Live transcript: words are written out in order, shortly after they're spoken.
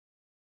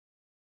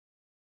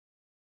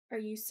Are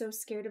you so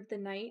scared of the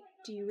night?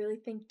 Do you really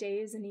think day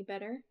is any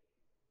better?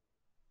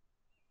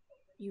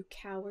 You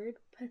coward,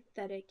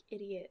 pathetic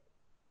idiot.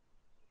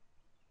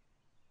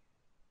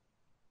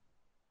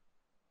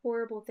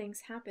 Horrible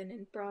things happen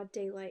in broad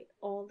daylight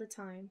all the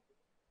time.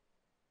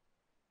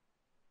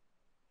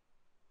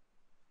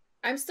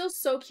 I'm still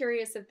so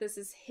curious if this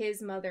is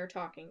his mother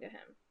talking to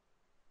him.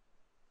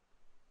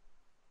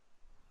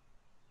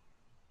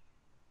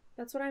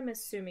 That's what I'm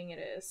assuming it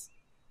is.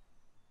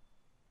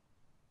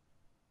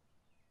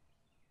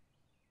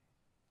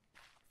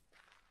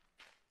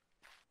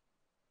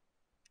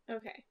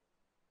 Okay.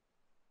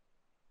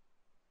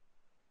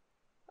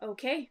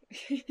 Okay.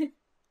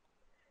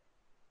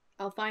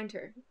 I'll find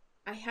her.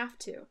 I have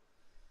to.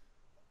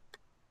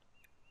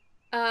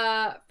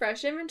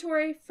 Fresh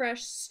inventory,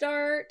 fresh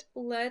start.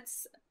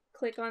 Let's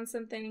click on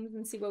some things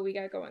and see what we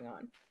got going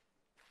on.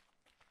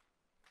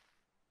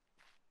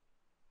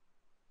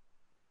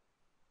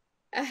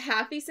 A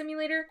happy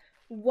simulator?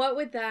 What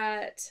would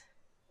that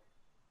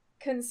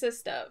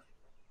consist of?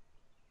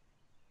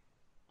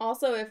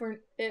 Also,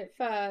 if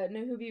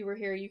Nahubi were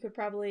here, you could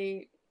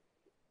probably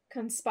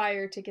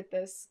conspire to get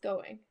this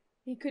going.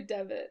 He could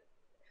dev it.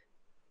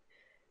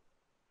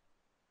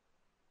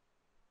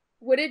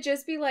 Would it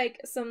just be like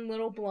some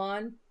little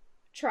blonde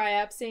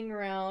triapsing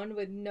around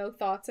with no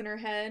thoughts in her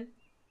head?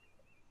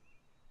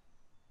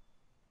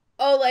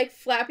 Oh, like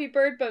Flappy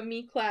Bird, but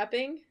me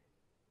clapping?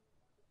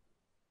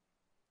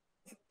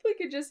 We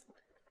could just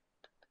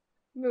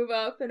move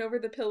up and over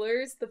the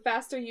pillars. The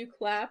faster you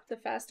clap, the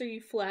faster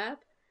you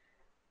flap.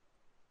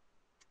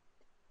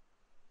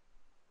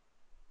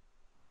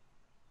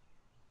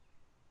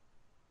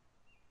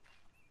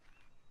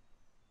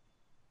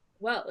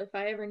 Well, if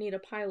I ever need a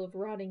pile of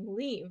rotting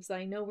leaves,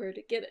 I know where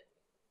to get it.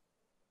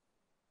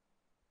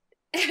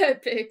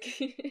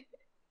 Epic.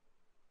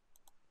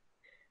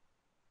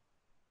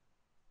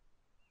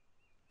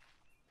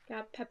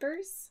 Got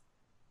peppers?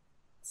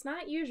 It's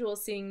not usual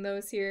seeing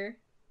those here.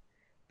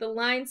 The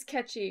line's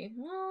catchy.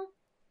 Well,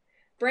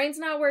 brain's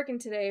not working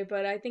today,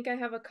 but I think I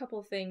have a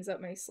couple things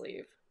up my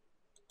sleeve.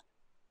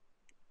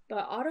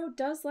 But Otto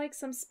does like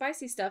some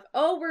spicy stuff.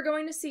 Oh, we're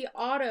going to see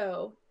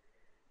Otto.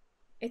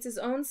 It's his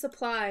own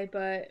supply,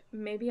 but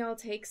maybe I'll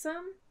take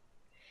some?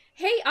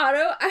 Hey,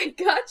 Otto, I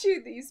got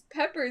you these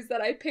peppers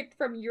that I picked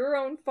from your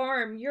own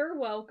farm. You're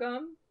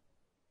welcome.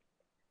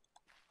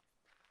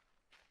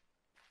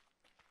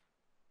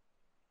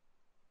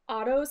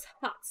 Otto's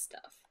hot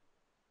stuff.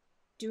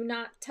 Do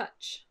not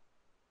touch.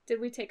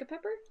 Did we take a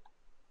pepper?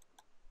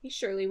 He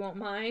surely won't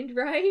mind,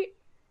 right?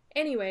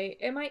 Anyway,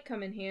 it might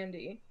come in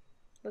handy.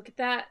 Look at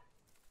that.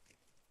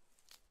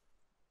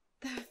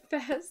 The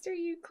faster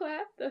you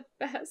clap, the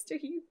faster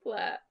you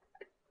flap.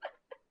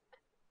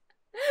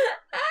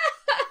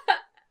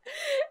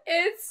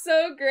 It's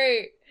so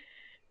great.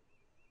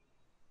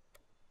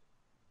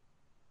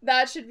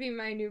 That should be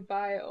my new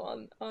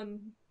bio on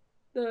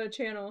the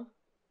channel.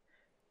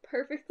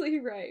 Perfectly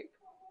ripe.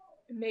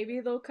 Maybe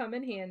they'll come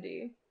in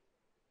handy.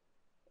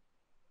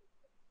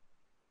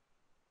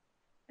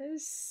 That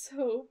is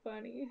so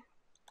funny.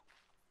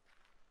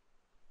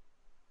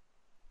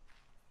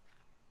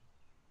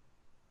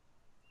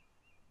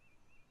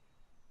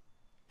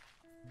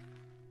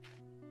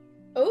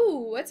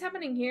 Oh, what's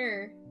happening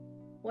here?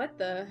 What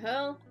the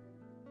hell?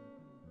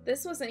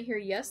 This wasn't here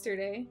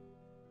yesterday.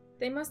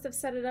 They must have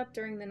set it up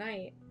during the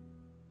night.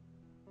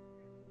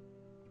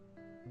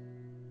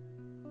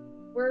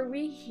 Were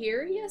we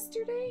here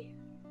yesterday?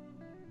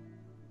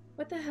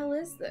 What the hell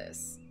is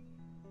this?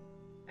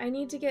 I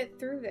need to get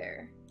through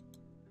there.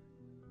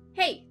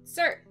 Hey,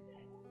 sir!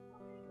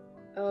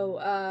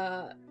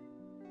 Oh,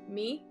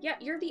 me? Yeah,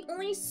 you're the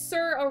only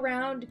sir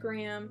around,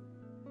 Graham.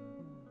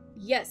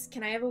 Yes,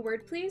 can I have a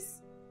word,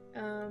 please?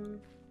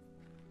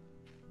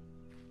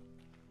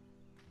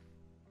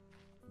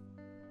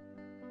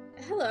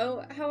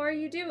 Hello, how are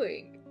you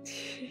doing?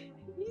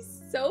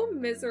 He's so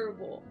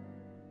miserable.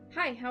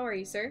 Hi, how are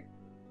you, sir?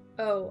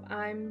 Oh,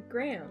 I'm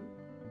Graham.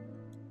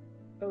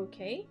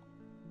 Okay.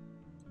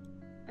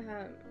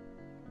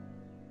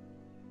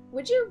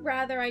 Would you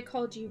rather I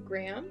called you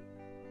Graham?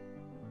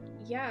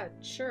 Yeah,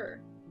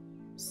 sure.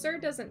 Sir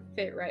doesn't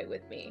fit right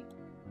with me.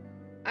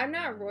 I'm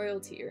not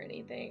royalty or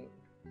anything.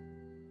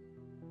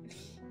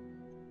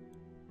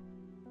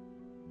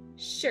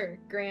 Sure,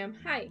 Graham.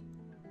 Hi.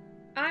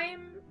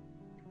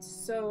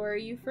 So, are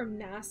you from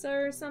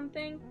NASA or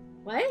something?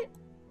 What?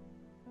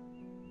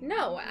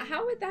 No,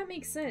 how would that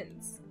make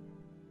sense?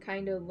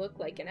 Kinda look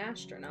like an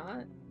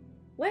astronaut.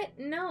 What?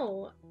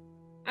 No.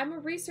 I'm a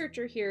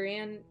researcher here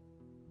and...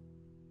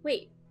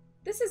 Wait,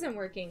 this isn't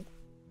working.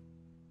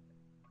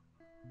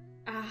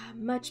 Ah,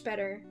 much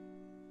better.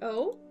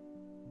 Oh?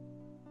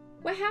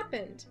 What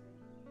happened?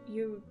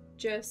 You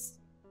just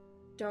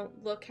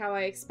don't look how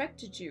I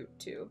expected you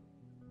to.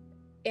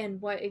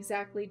 And what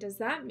exactly does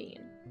that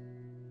mean?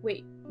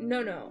 Wait,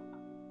 no.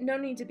 No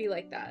need to be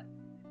like that.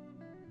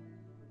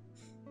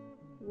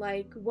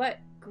 Like what,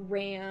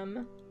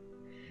 Graham?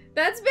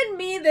 That's been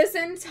me this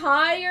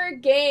entire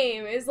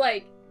game, is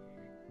like,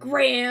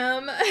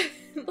 Graham.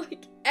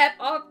 Like, F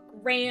off,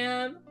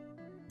 Graham.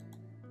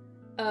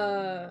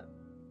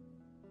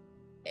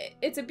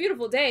 It's a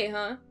beautiful day,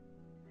 huh?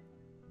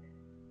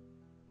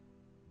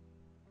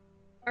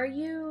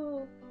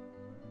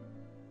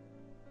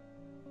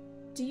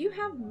 Do you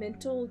have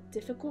mental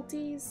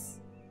difficulties?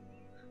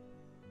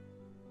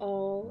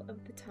 All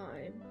of the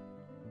time.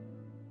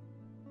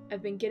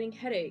 I've been getting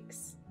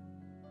headaches.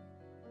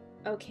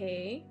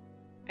 Okay,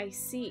 I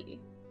see.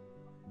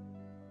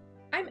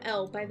 I'm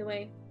Elle, by the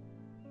way.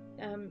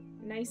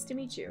 Nice to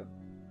meet you.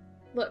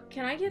 Look,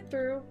 can I get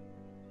through?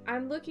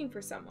 I'm looking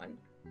for someone.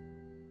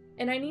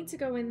 And I need to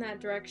go in that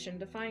direction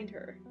to find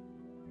her.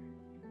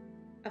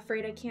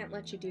 Afraid I can't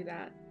let you do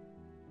that.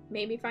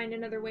 Maybe find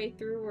another way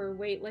through or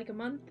wait like a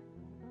month?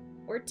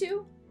 Or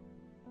 2?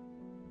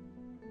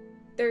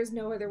 There's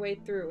no other way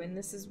through, and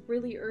this is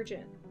really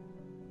urgent.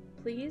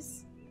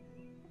 Please?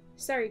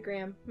 Sorry,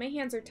 Graham. My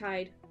hands are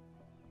tied.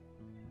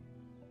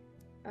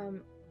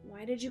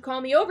 Why did you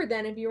call me over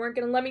then if you weren't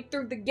gonna let me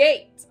through the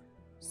gate?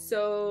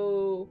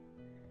 So...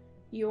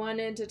 you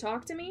wanted to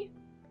talk to me?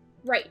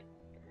 Right.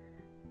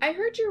 I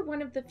heard you're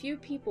one of the few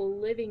people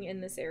living in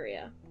this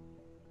area.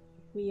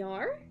 We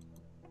are?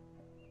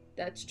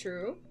 That's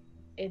true.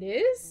 It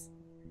is?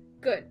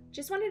 Good.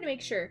 Just wanted to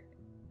make sure.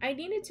 I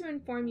needed to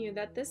inform you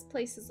that this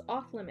place is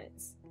off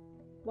limits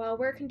while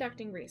we're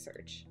conducting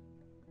research.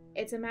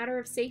 It's a matter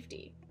of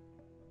safety.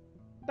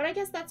 But I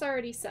guess that's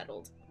already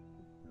settled.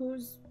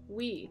 Who's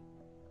we?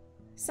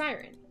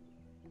 Siren.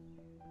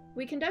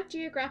 We conduct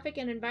geographic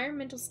and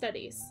environmental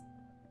studies.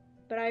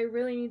 But I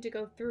really need to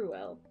go through,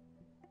 Elle.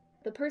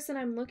 The person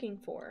I'm looking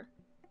for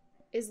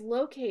is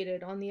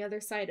located on the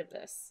other side of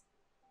this.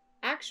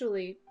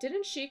 Actually,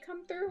 didn't she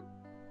come through?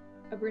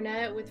 A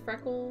brunette with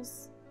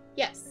freckles?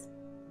 Yes.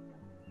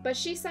 But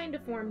she signed a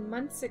form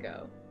months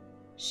ago.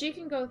 She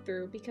can go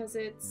through because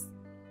it's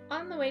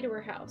on the way to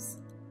her house.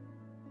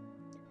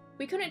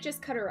 We couldn't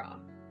just cut her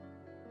off.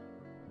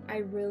 I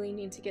really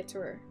need to get to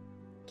her.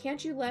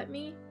 Can't you let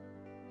me?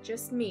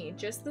 Just me,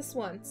 just this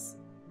once.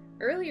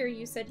 Earlier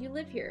you said you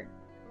live here.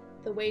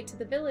 The way to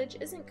the village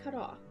isn't cut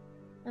off.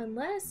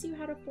 Unless you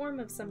had a form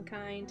of some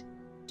kind.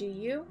 Do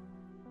you?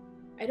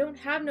 I don't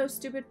have no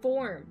stupid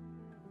form.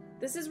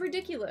 This is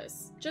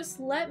ridiculous. Just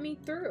let me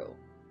through.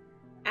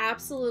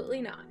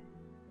 Absolutely not.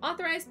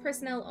 Authorized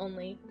personnel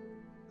only.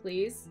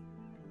 Please?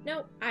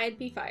 No, I'd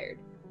be fired.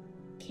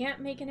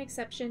 Can't make an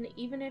exception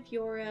even if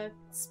you're a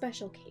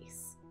special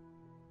case.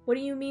 What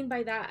do you mean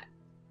by that?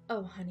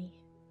 Oh, honey.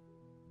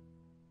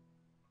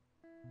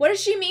 What does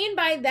she mean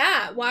by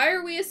that? Why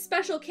are we a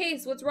special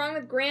case? What's wrong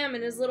with Graham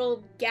and his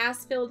little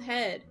gas-filled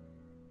head?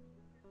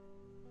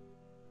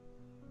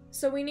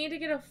 So we need to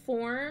get a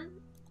form?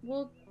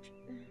 Well,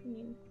 I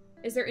mean,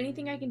 is there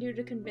anything I can do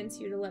to convince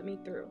you to let me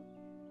through?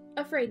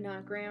 Afraid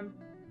not, Graham.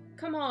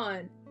 Come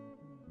on.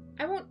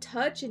 I won't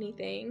touch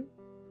anything.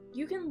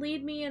 You can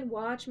lead me and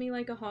watch me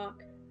like a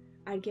hawk.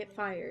 I'd get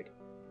fired.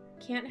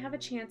 Can't have a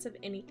chance of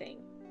anything.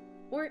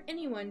 Or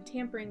anyone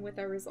tampering with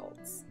our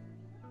results.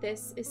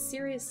 This is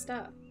serious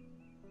stuff.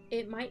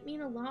 It might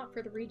mean a lot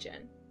for the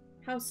region.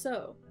 How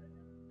so?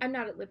 I'm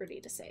not at liberty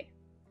to say.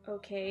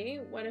 Okay,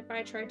 what if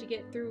I tried to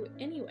get through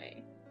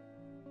anyway?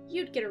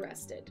 You'd get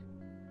arrested.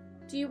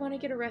 Do you want to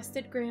get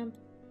arrested, Graham?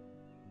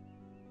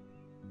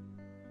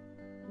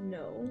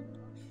 No.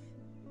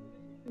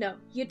 No,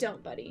 you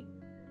don't, buddy.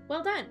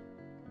 Well done.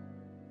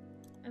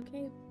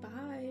 Okay,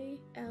 bye,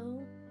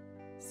 Elle.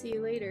 See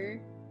you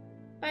later.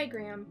 Bye,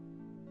 Graham.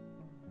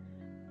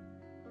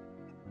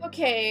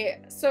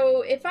 Okay,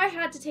 so if I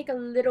had to take a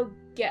little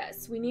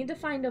guess, we need to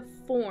find a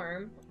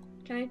form.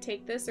 Can I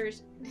take this or...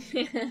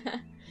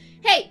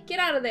 Hey, get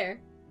out of there!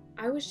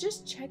 I was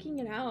just checking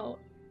it out.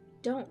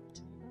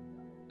 Don't.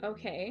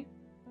 Okay.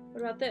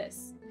 What about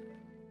this?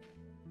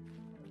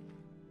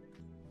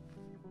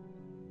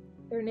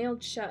 They're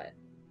nailed shut.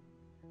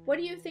 What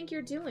do you think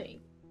you're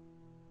doing?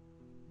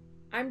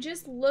 I'm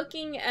just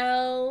looking,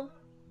 Elle.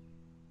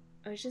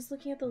 I was just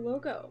looking at the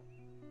logo.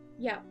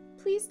 Yeah,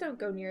 please don't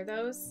go near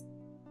those.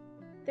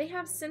 They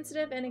have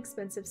sensitive and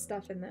expensive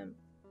stuff in them.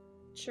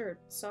 Sure,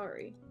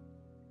 sorry.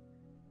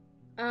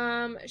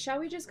 Shall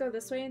we just go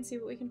this way and see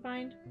what we can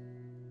find?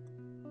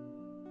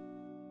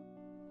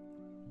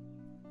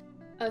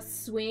 A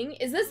swing?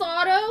 Is this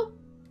auto?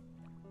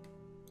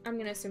 I'm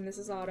gonna assume this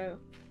is auto.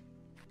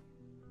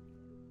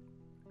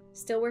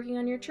 Still working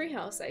on your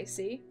treehouse, I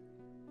see.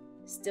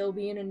 Still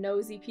being a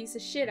nosy piece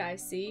of shit, I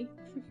see.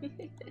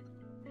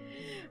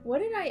 What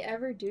did I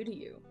ever do to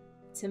you?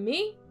 To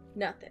me?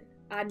 Nothing.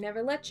 I'd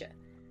never let you.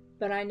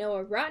 But I know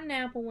a rotten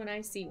apple when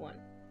I see one.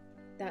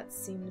 That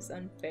seems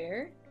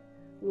unfair.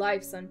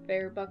 Life's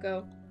unfair,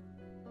 bucko.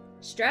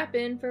 Strap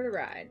in for the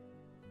ride.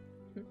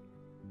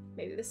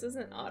 Maybe this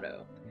isn't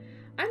Otto.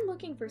 I'm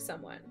looking for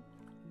someone.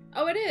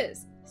 Oh, it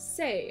is.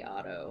 Say,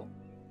 Otto.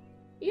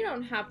 You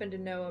don't happen to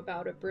know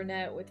about a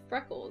brunette with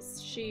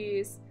freckles.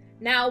 She's...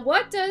 Now,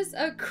 what does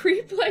a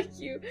creep like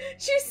you...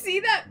 Did you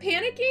see that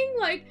panicking?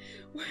 Like...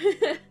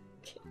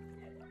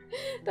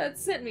 That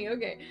sent me,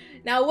 okay.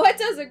 Now, what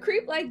does a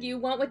creep like you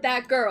want with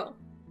that girl?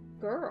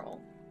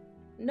 Girl?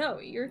 No,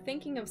 you're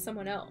thinking of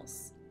someone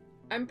else.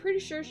 I'm pretty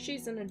sure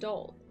she's an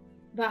adult.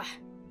 Bah,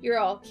 you're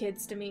all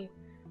kids to me.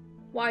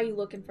 Why are you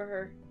looking for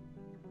her?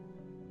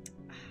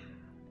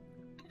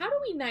 How do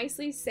we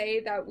nicely say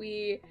that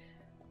we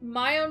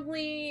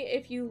mildly,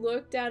 if you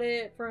looked at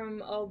it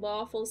from a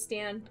lawful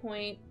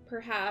standpoint,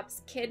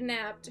 perhaps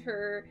kidnapped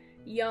her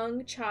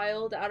young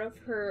child out of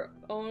her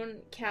own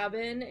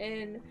cabin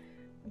and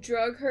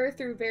drug her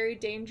through very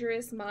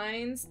dangerous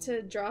mines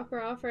to drop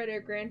her off at her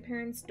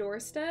grandparents'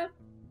 doorstep?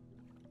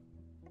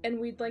 And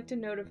we'd like to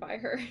notify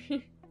her.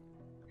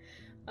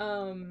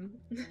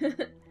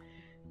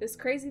 This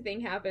crazy thing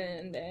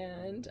happened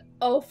and...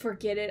 Oh,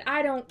 forget it.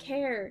 I don't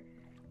care.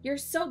 You're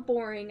so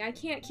boring. I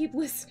can't keep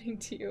listening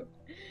to you.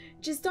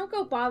 Just don't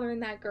go bothering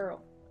that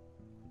girl.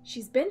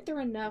 She's been through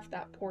enough,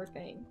 that poor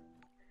thing.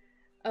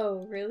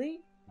 Oh,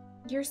 really?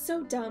 You're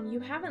so dumb. You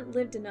haven't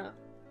lived enough.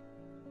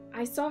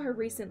 I saw her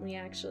recently,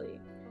 actually.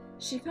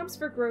 She comes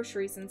for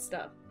groceries and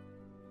stuff.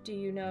 Do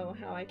you know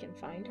how I can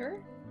find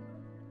her?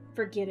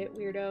 Forget it,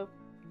 weirdo.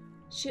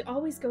 She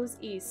always goes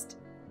east,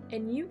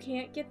 and you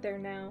can't get there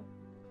now.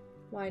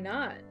 Why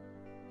not?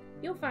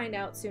 You'll find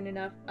out soon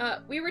enough.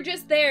 We were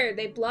just there.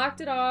 They blocked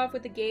it off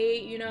with the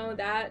gate, you know,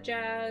 that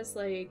jazz.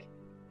 Like,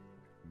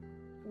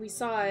 we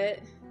saw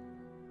it.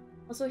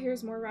 Also,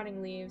 here's more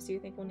rotting leaves. Do you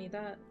think we'll need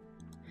that?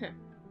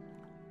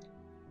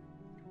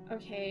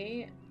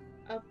 Okay,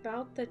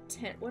 about the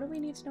tent. What do we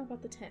need to know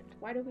about the tent?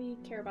 Why do we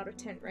care about a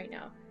tent right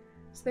now?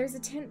 So there's a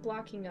tent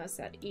blocking us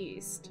at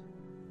east.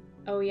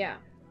 Oh yeah.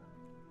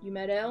 You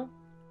met Elle?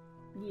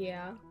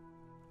 Yeah.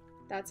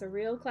 That's a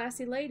real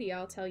classy lady,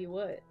 I'll tell you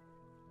what.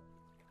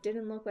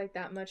 Didn't look like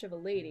that much of a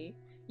lady.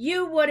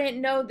 You wouldn't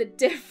know the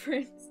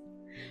difference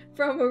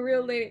from a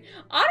real lady.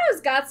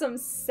 Otto's got some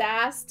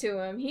sass to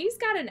him. He's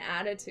got an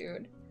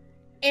attitude.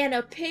 And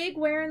a pig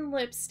wearing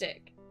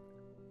lipstick.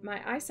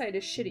 My eyesight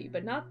is shitty,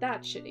 but not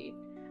that shitty.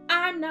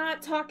 I'm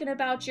not talking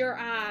about your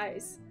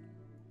eyes.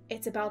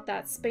 It's about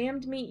that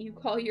spammed meat you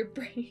call your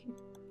brain.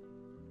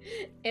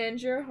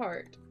 And your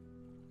heart.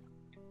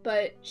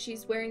 But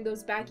she's wearing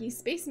those baggy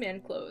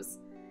spaceman clothes.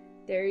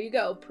 There you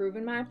go,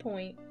 proving my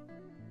point.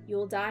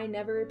 You'll die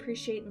never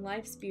appreciating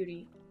life's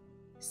beauty.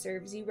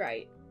 Serves you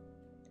right.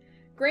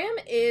 Graham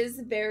is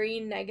very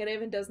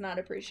negative and does not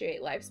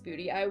appreciate life's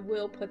beauty. I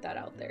will put that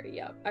out there.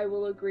 Yep, I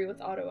will agree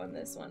with Otto on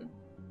this one.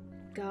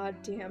 God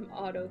damn,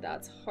 Otto,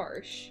 that's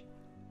harsh.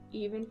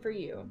 Even for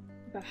you.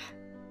 Bah.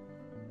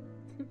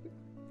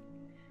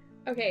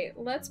 Okay,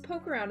 let's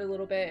poke around a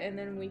little bit and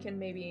then we can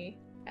maybe,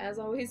 as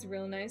always,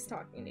 real nice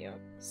talking to you.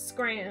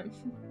 Scram.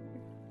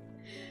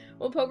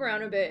 We'll poke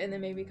around a bit and then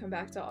maybe come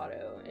back to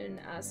Otto and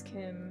ask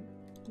him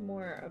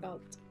more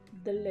about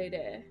the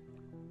lady.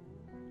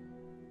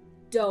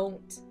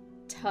 Don't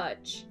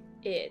touch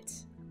it.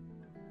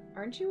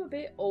 Aren't you a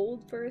bit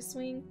old for a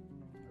swing?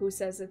 Who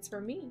says it's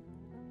for me?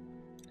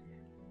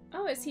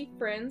 Oh, is he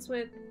friends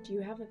with... Do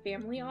you have a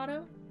family,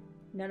 Otto?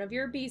 None of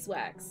your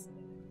beeswax.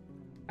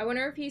 I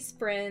wonder if he's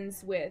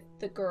friends with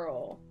the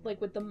girl,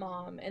 like with the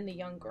mom and the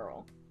young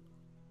girl.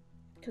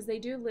 Because they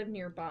do live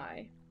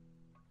nearby.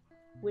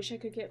 Wish I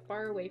could get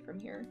far away from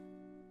here.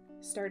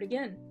 Start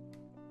again.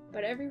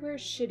 But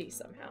everywhere's shitty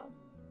somehow.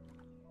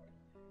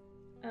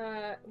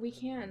 We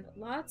can.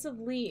 Lots of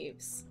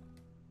leaves.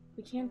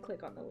 We can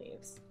click on the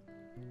leaves.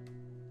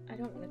 I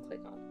don't want to click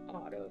on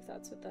Otto if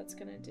that's what that's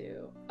gonna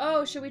do.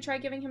 Oh, should we try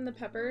giving him the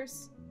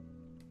peppers?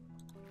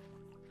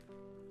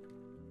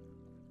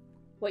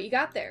 What you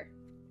got there?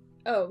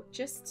 Oh,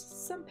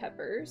 just some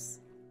peppers.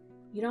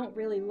 You don't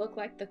really look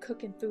like the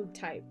cooking food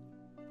type.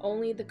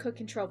 Only the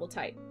cooking trouble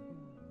type.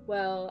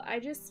 Well, I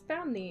just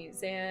found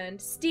these and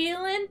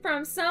stealing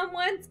from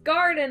someone's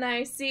garden,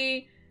 I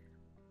see.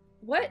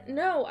 What?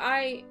 No,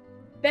 I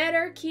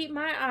better keep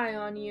my eye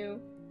on you.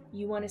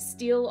 You want to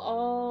steal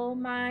all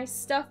my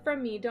stuff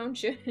from me,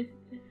 don't you?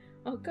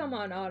 Oh, come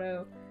on,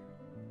 Otto.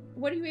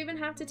 What do you even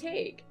have to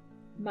take?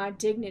 My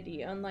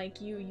dignity,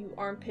 unlike you, you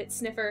armpit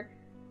sniffer.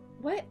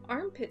 What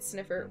armpit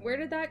sniffer? Where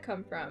did that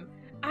come from?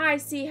 I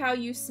see how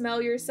you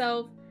smell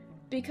yourself.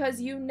 Because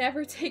you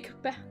never take a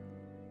bath.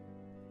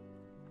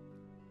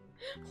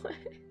 What?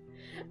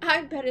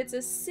 I bet it's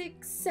a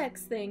sick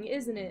sex thing,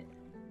 isn't it?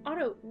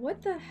 Otto,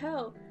 what the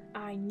hell?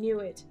 I knew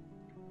it.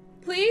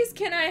 Please,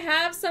 can I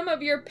have some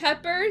of your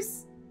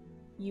peppers?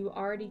 You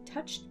already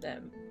touched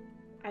them.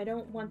 I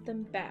don't want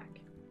them back.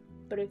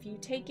 But if you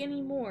take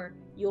any more,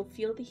 you'll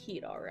feel the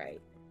heat, all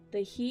right.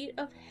 The heat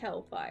of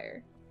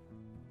hellfire.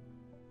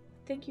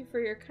 Thank you for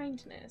your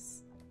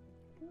kindness.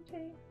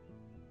 Okay.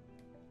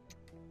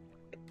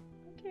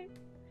 Okay.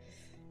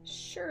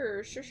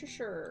 Sure.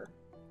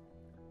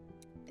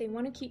 They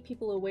want to keep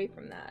people away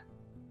from that.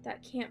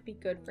 That can't be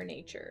good for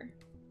nature.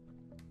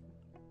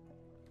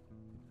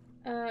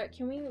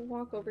 Can we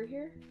walk over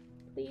here,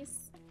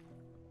 please?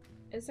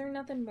 Is there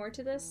nothing more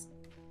to this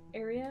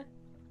area?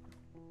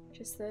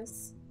 Just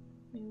this?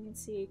 Maybe we can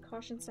see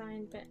caution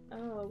sign, but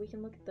oh, we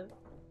can look at the...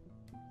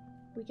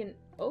 We can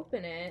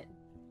open it.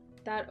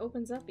 That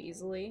opens up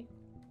easily.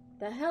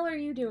 The hell are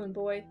you doing,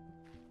 boy?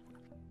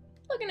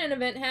 Looking at a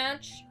vent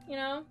hatch, you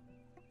know?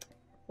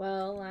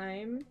 Well,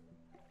 I'm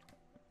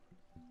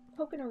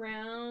poking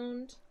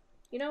around.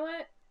 You know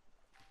what?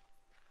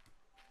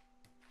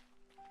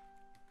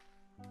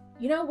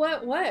 You know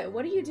what?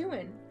 What are you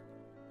doing?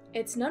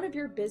 It's none of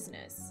your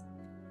business.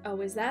 Oh,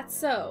 is that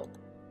so?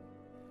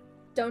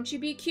 Don't you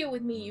be cute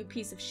with me, you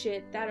piece of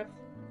shit.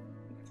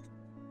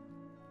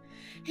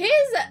 His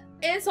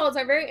insults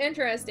are very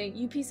interesting.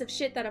 You piece of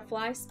shit that a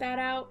fly spat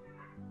out.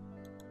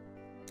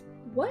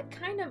 What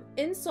kind of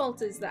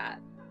insult is that?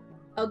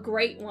 A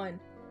great one.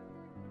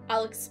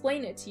 I'll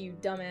explain it to you,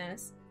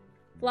 dumbass.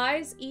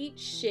 Flies eat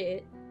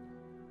shit,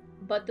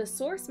 but the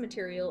source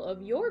material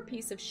of your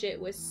piece of shit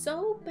was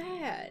so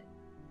bad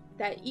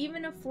that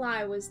even a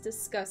fly was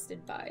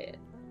disgusted by it.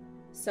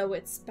 So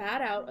it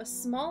spat out a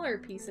smaller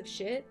piece of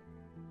shit.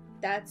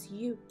 That's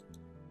you.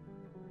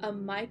 A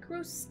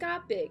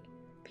microscopic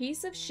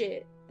piece of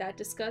shit that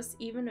disgusts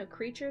even a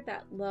creature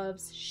that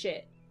loves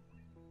shit.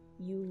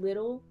 You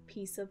little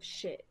piece of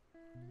shit.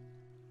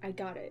 I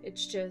got it.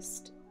 It's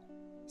just...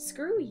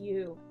 Screw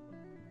you.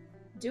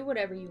 Do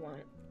whatever you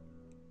want.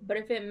 But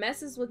if it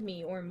messes with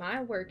me or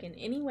my work in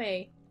any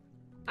way,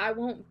 I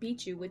won't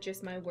beat you with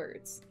just my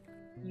words.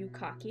 You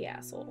cocky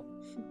asshole.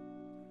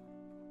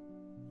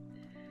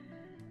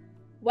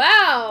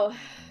 Wow!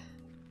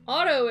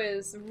 Otto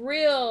is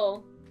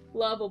real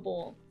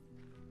lovable.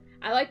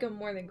 I like him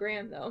more than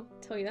Graham, though.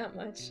 I'll tell you that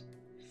much.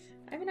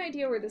 I have an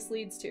idea where this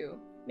leads to.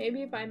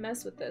 Maybe if I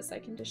mess with this, I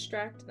can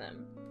distract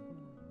them.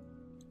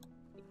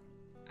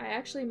 I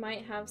actually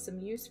might have some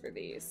use for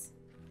these.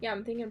 Yeah,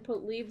 I'm thinking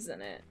put leaves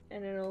in it,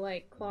 and it'll,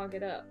 like, clog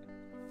it up.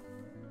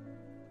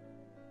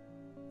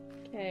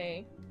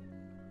 Okay.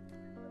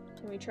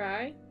 Can we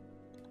try?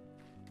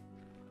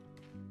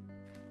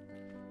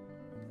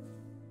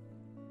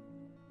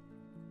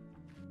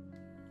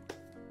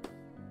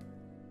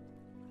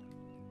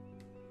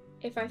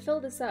 If I fill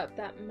this up,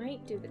 that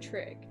might do the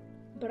trick.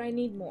 But I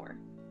need more.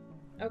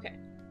 Okay.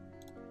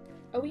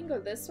 Oh, we can go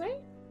this way?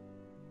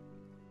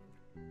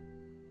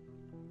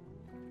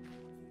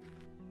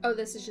 Oh,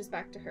 this is just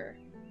back to her.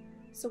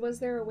 So was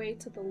there a way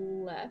to the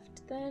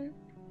left, then?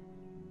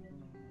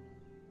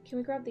 Can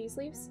we grab these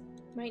leaves?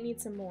 Might need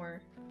some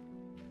more.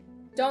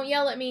 Don't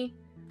yell at me!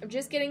 I'm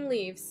just getting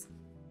leaves.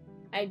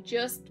 I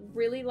just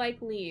really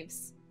like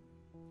leaves.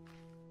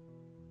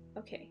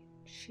 Okay,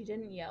 she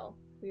didn't yell.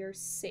 We are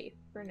safe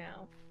for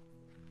now.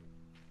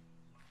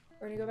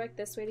 We're gonna go back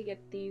this way to get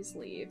these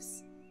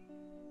leaves.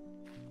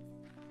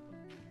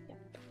 Yep.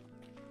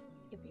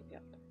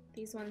 Yep.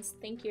 These ones,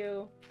 thank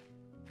you.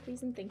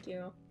 Please and thank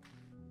you.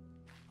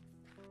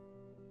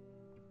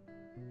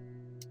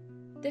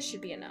 This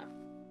should be enough.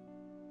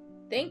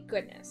 Thank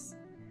goodness.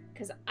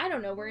 Because I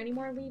don't know where any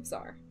more leaves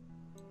are.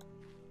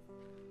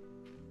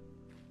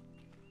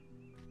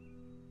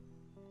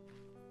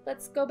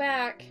 Let's go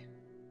back.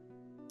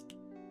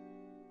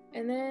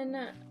 And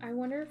then I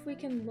wonder if we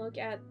can look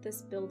at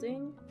this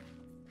building.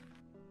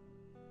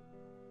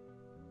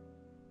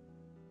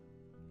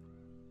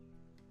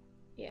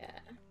 Yeah.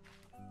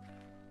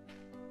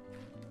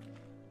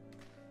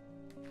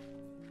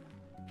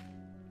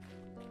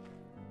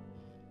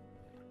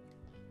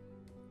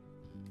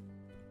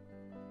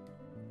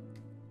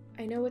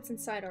 I know what's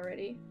inside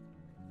already.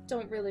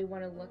 Don't really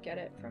want to look at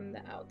it from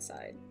the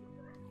outside.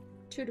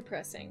 Too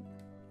depressing.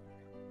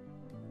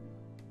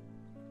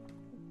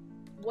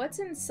 What's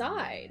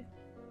inside?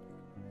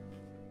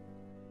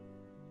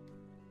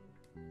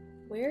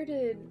 Where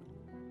did...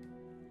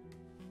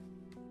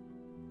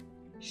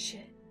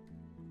 Shit.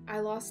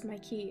 I lost my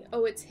key.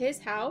 Oh, it's his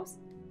house?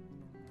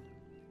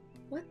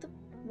 What the...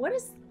 What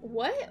is...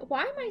 What?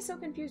 Why am I so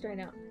confused right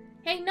now?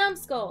 Hey,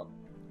 Numbskull!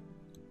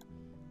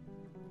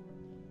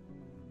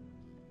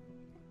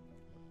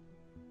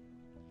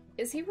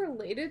 Is he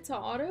related to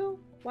Otto?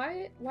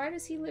 Why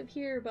does he live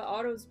here but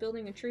Otto's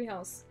building a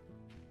treehouse?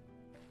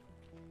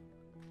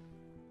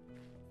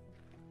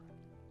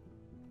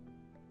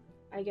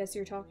 I guess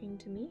you're talking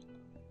to me?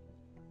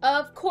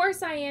 Of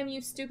course I am,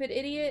 you stupid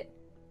idiot!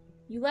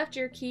 You left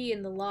your key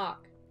in the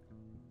lock.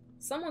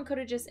 Someone could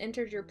have just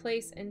entered your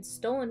place and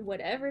stolen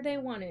whatever they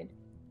wanted.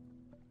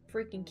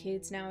 Freaking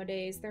kids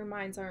nowadays, their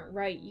minds aren't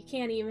right. You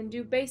can't even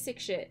do basic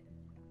shit.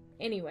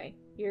 Anyway,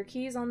 your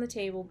key's on the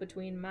table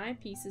between my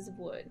pieces of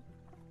wood.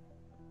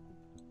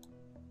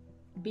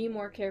 Be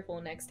more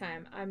careful next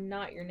time. I'm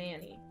not your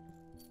nanny.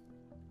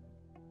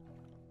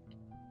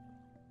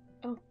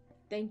 Oh,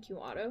 thank you,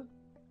 Otto.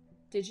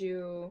 Did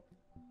you,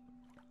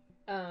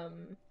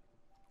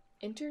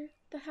 enter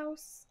the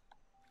house?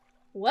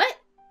 What?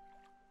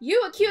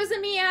 You accusing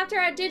me after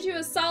I did you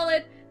a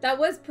solid? That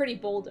was pretty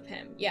bold of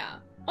him, yeah.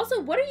 Also,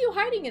 what are you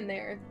hiding in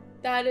there?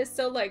 That is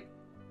so, like,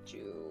 did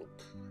you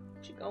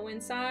go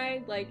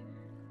inside? Like,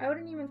 I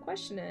wouldn't even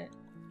question it.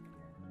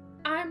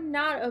 I'm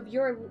not of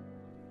your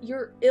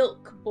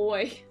ilk,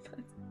 boy.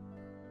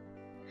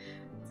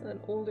 That's an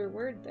older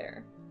word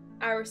there.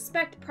 I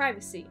respect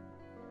privacy.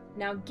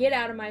 Now get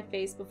out of my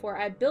face before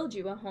I build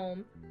you a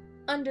home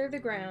under the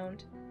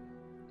ground.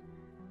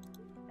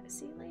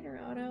 See you later,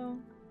 Otto.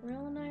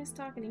 Real nice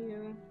talking to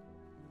you.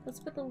 Let's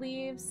put the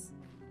leaves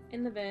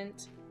in the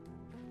vent.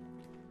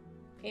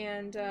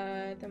 And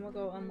then we'll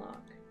go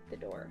unlock the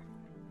door.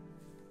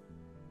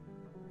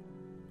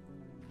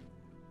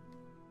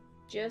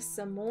 Just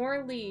some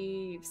more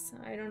leaves.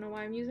 I don't know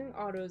why I'm using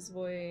Otto's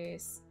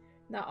voice.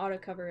 That ought to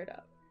cover it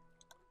up.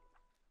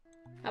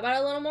 How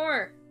about a little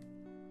more?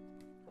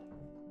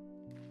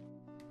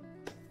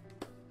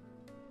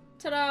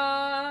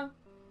 Ta-da!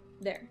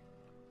 There.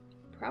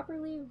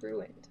 Properly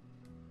ruined.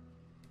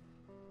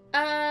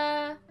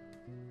 The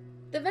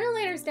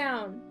ventilator's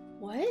down.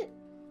 What?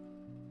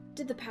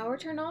 Did the power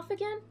turn off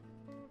again?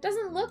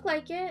 Doesn't look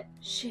like it.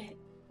 Shit.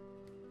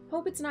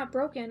 Hope it's not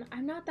broken.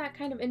 I'm not that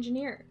kind of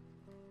engineer.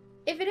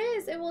 If it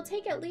is, it will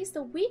take at least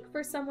a week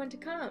for someone to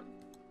come.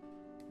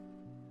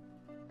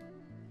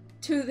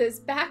 To this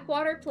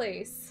backwater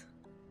place.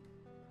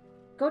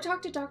 Go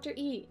talk to Dr.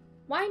 E.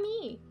 Why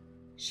me?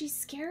 She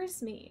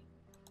scares me.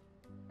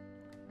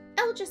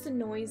 Elle just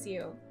annoys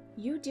you.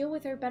 You deal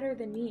with her better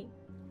than me.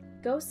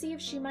 Go see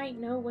if she might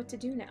know what to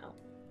do now.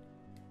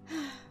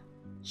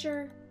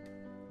 Sure.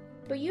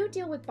 But you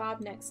deal with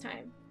Bob next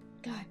time.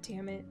 God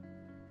damn it.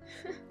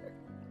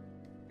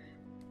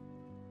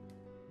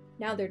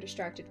 Now they're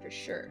distracted for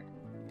sure.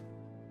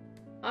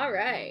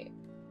 Alright.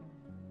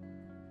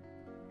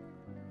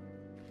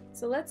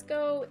 So let's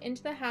go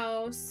into the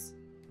house.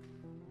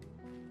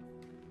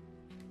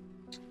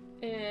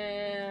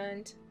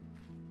 And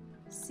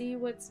see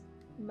what's...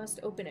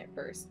 Must open it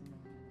first.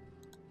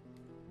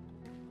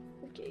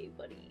 Okay,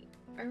 buddy.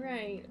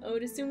 Alright. I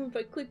would assume if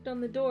I clicked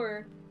on the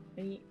door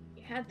and you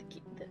had the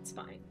key, that's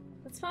fine.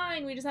 That's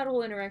fine. We just had a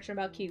whole interaction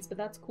about keys, but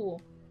that's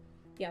cool.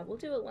 Yeah, we'll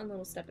do it one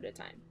little step at a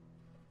time.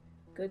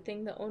 Good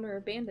thing the owner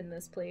abandoned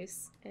this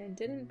place and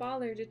didn't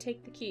bother to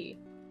take the key.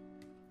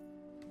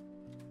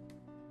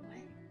 What?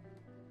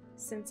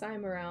 Since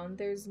I'm around,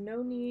 there's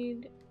no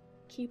need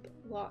keep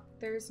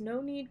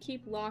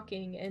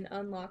locking and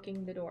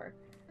unlocking the door.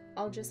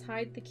 I'll just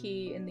hide the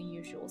key in the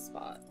usual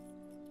spot.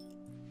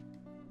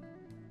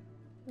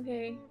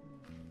 Okay.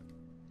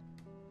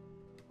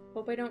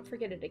 Hope I don't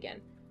forget it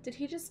again. Did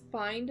he just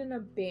find an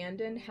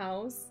abandoned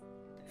house,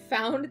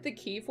 found the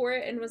key for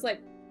it, and was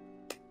like,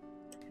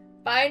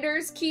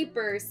 finders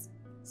keepers,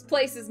 this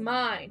place is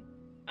mine.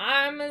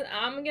 I'm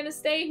gonna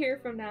stay here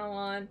from now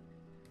on.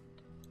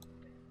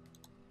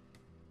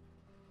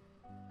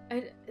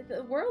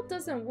 The world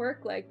doesn't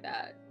work like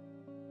that.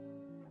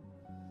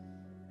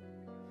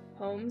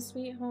 Home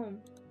sweet home.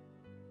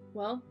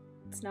 Well,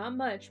 it's not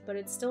much, but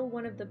it's still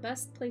one of the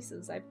best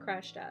places I've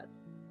crashed at.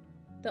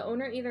 The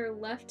owner either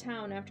left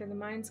town after the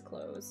mines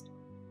closed,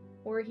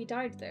 or he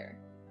died there.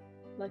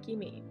 Lucky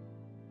me.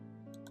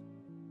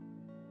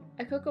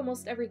 I cook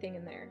almost everything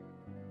in there.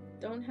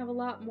 Don't have a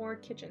lot more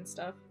kitchen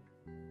stuff.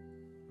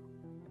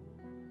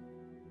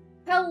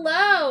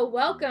 Hello!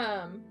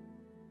 Welcome!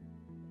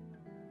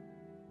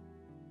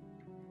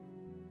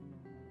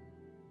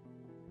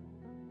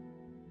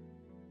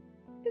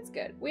 It's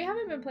good. We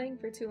haven't been playing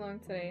for too long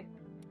today.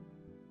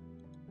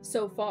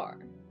 So far.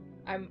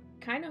 I'm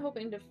kind of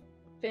hoping to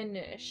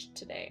finish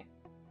today.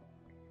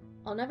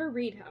 I'll never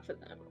read half of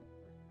them.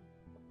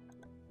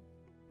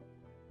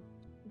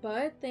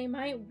 But they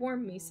might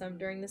warm me some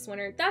during this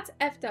winter. That's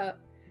effed up.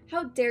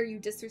 How dare you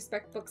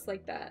disrespect books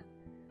like that?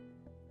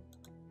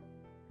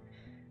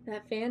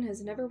 That fan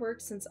has never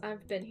worked since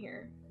I've been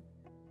here.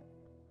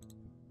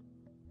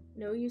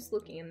 No use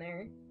looking in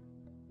there.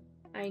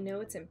 I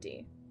know it's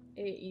empty.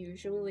 It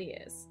usually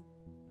is.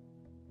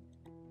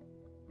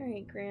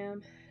 Alright,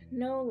 Graham.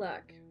 No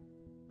luck.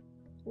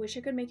 Wish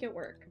I could make it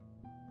work.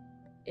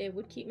 It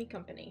would keep me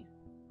company.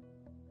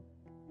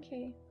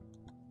 Okay.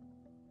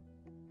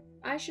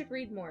 I should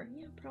read more.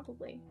 Yeah,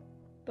 probably.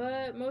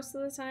 But most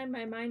of the time,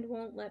 my mind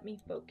won't let me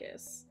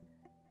focus.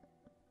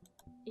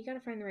 You gotta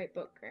find the right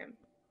book, Graham.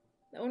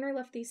 The owner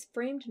left these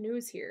framed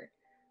news here.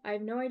 I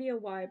have no idea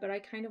why, but I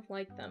kind of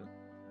like them.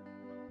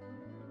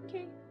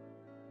 Okay.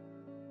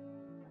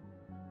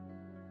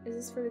 Is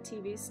this for the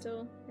TV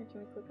still? Or can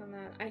we click on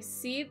that? I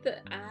see the...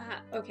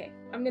 okay.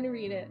 I'm gonna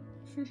read it.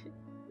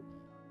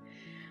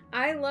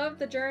 I love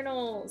the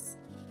journals.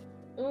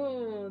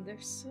 Oh, they're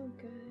so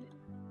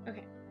good.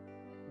 Okay.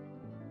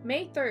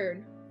 May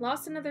 3rd.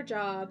 Lost another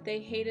job. They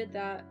hated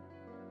that.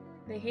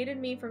 They hated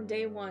me from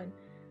day one,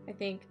 I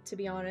think, to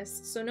be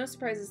honest. So no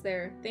surprises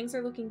there. Things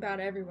are looking bad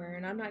everywhere,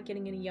 and I'm not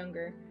getting any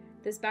younger.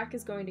 This back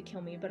is going to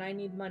kill me, but I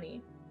need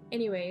money.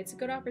 Anyway, it's a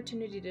good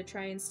opportunity to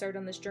try and start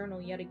on this journal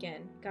yet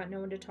again. Got no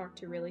one to talk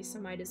to really, so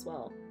might as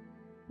well.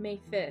 May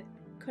 5th.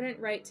 Couldn't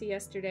write to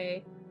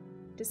yesterday.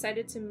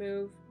 Decided to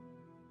move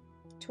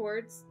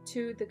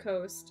to the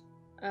coast.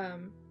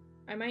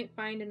 I might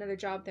find another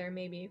job there,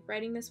 maybe.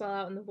 Writing this while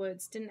out in the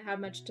woods. Didn't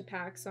have much to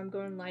pack, so I'm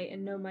going light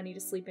and no money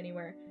to sleep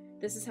anywhere.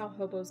 This is how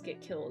hobos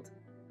get killed.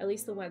 At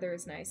least the weather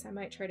is nice. I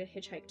might try to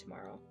hitchhike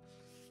tomorrow.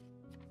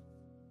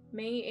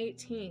 May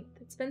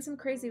 18th. It's been some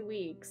crazy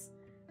weeks.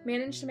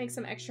 Managed to make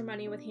some extra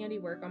money with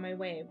handiwork on my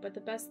way, but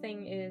the best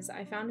thing is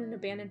I found an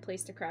abandoned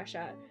place to crash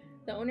at.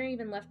 The owner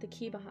even left the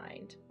key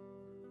behind.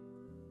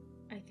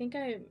 I think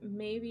I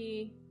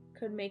maybe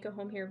could make a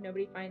home here if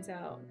nobody finds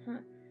out. Huh.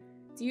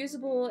 It's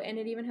usable and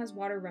it even has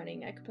water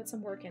running. I could put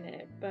some work in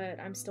it, but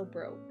I'm still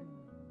broke.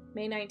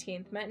 May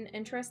 19th. Met an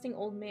interesting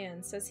old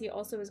man. Says he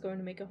also is going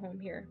to make a home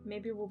here.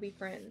 Maybe we'll be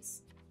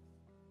friends.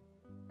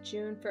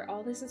 June. For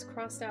all this is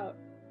crossed out.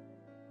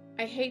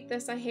 I hate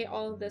this. I hate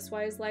all of this.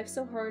 Why is life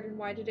so hard and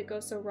why did it go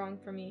so wrong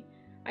for me?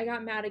 I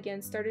got mad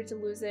again, started to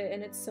lose it,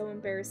 and it's so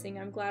embarrassing.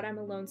 I'm glad I'm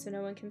alone so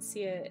no one can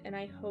see it, and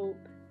I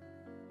hope.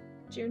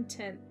 June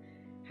 10th.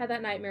 Had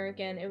that nightmare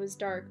again. It was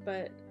dark,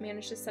 but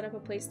managed to set up a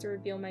place to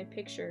reveal my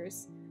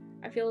pictures.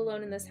 I feel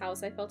alone in this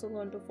house. I felt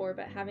alone before,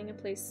 but having a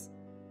place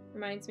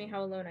reminds me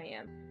how alone I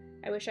am.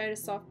 I wish I had a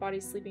soft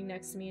body sleeping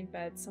next to me in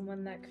bed,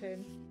 someone that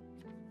could...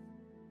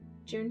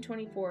 June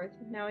 24th.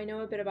 Now I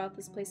know a bit about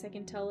this place. I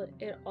can tell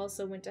it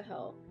also went to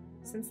hell.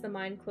 Since the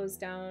mine closed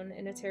down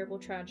in a terrible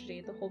tragedy,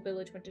 the whole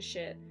village went to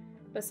shit.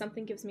 But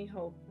something gives me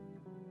hope.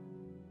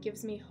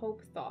 Gives me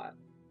hope thought.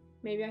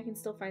 Maybe I can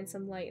still find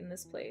some light in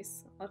this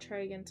place. I'll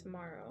try again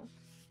tomorrow.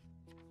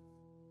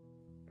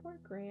 Poor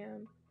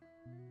Graham.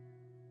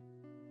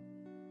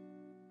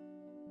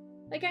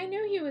 Like, I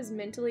knew he was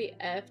mentally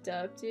effed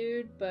up,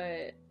 dude,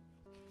 but,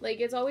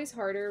 like, it's always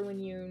harder when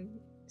you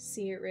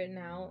see it written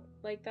out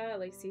like that,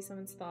 like, see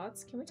someone's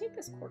thoughts. Can we take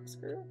this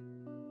corkscrew?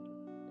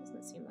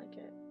 Doesn't seem like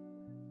it.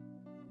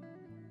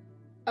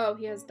 Oh,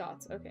 he has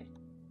dots, okay.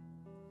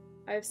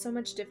 I have so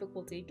much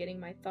difficulty getting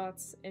my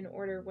thoughts in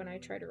order when I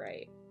try to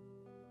write.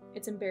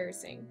 It's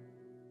embarrassing.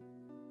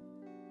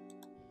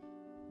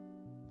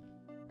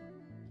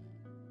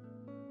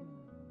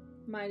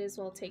 Might as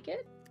well take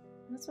it.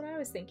 That's what I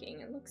was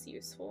thinking. It looks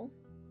useful.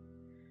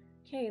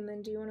 Okay, and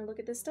then do you want to look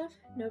at this stuff?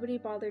 Nobody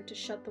bothered to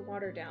shut the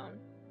water down.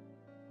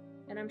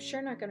 And I'm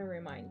sure not going to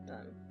remind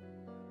them.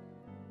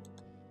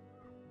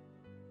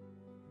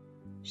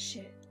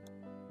 Shit.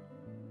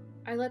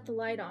 I let the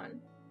light on.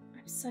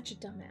 I'm such a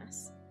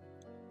dumbass.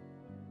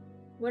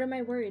 What am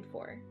I worried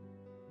for?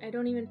 I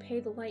don't even pay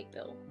the light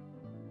bill.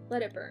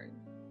 Let it burn.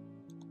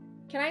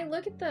 Can I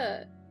look at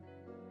the...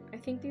 I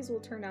think these will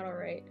turn out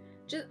alright.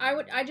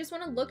 I just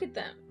want to look at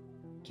them.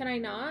 Can I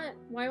not?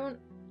 Why won't...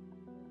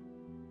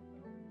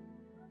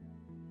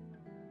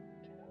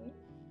 Okay.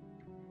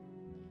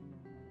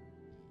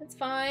 That's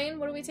fine.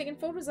 What are we taking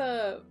photos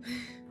of?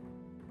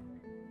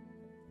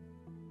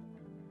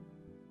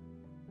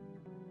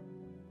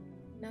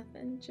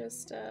 Nothing,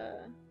 just,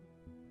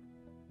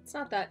 it's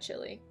not that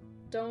chilly.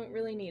 Don't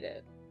really need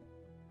it.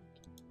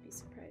 Be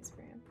surprised,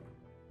 Graham.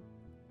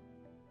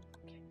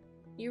 Okay.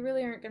 You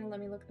really aren't gonna let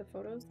me look at the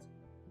photos?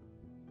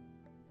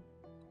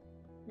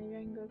 Maybe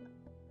I can go...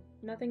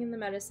 Nothing in the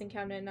medicine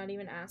cabinet, not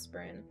even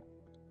aspirin.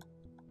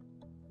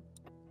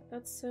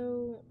 That's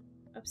so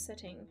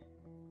upsetting.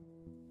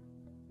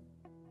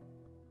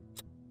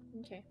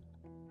 Okay.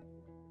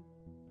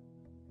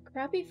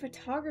 Crappy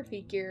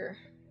photography gear.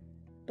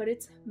 But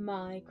it's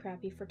my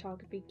crappy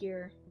photography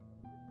gear.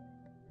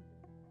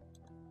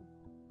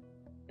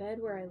 Bed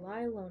where I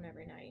lie alone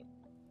every night.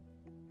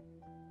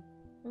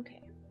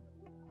 Okay.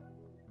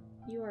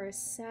 You are a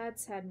sad,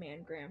 sad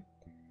man, Graham.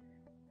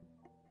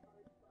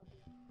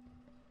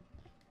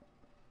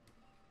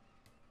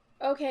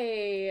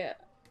 Okay.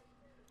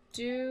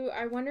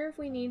 I wonder if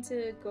we need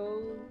to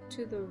go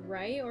to the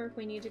right or if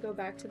we need to go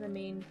back to the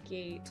main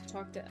gate to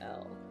talk to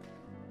Elle.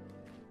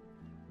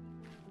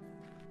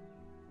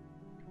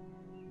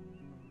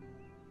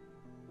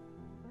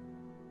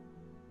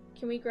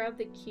 Can we grab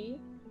the key?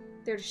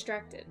 They're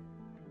distracted.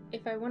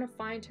 If I want to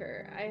find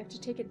her, I have to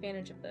take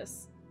advantage of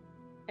this.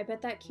 I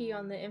bet that key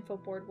on the info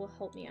board will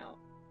help me out.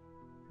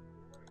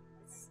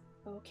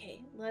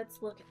 Okay,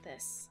 let's look at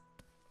this.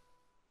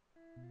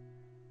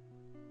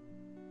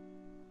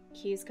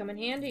 Keys come in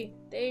handy.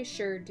 They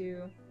sure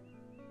do.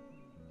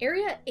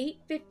 Area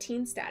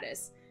 815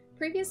 status.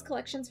 Previous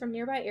collections from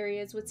nearby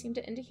areas would seem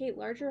to indicate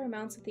larger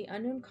amounts of the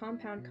unknown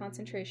compound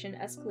concentration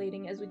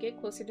escalating as we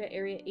get closer to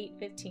Area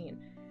 815.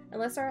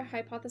 Unless our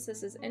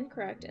hypothesis is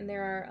incorrect, and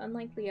there are,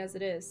 unlikely as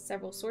it is,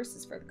 several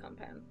sources for the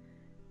compound.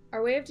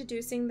 Our way of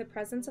deducing the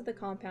presence of the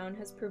compound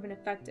has proven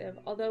effective,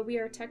 although we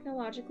are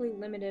technologically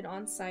limited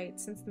on site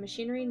since the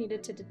machinery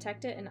needed to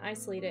detect it and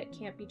isolate it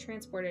can't be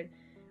transported.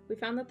 We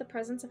found that the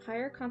presence of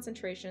higher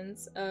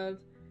concentrations of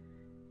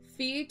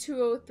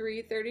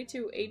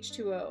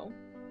Fe2O332H2O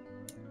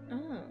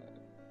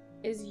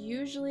is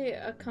usually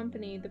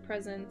accompanied the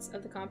presence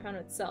of the compound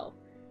itself.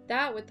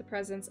 That, with the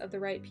presence of the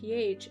right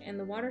pH and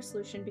the water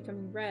solution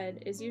becoming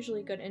red, is usually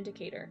a good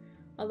indicator,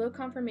 although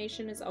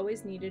confirmation is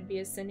always needed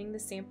via sending the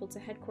sample to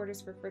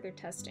headquarters for further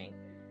testing.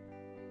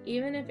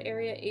 Even if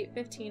Area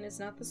 815 is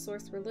not the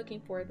source we're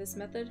looking for, this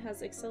method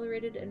has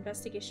accelerated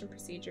investigation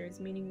procedures,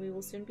 meaning we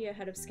will soon be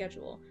ahead of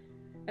schedule.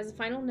 As a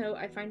final note,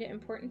 I find it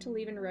important to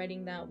leave in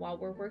writing that while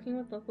we're working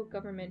with local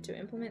government to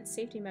implement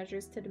safety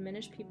measures to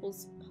diminish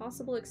people's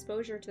possible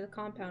exposure to the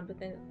compound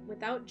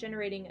without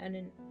generating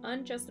an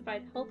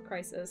unjustified health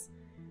crisis,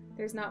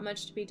 there's not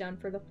much to be done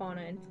for the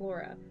fauna and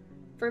flora.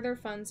 Further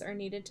funds are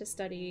needed to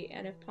study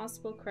and, if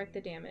possible, correct the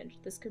damage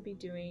this could be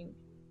doing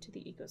to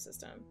the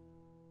ecosystem.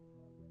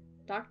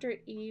 Dr.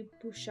 E.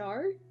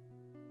 Bouchard?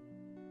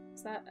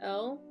 Is that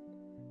Elle?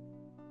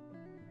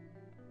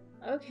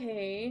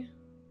 Okay.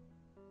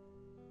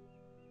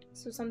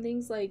 So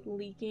something's like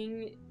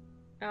leaking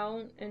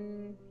out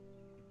and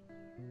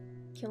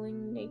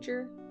killing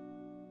nature.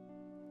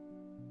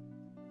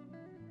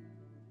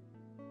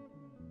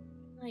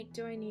 Like,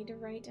 do I need to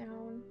write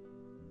down?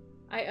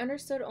 I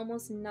understood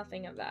almost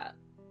nothing of that.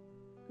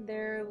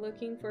 They're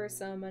looking for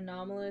some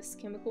anomalous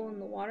chemical in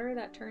the water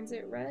that turns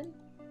it red.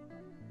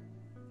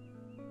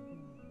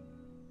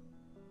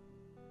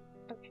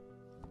 Okay.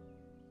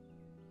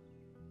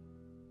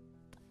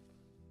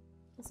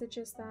 Is it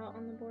just that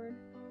on the board?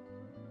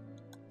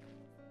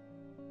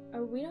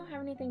 Oh, we don't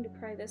have anything to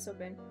pry this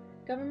open.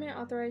 Government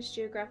authorized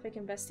geographic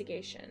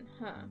investigation.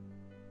 Huh.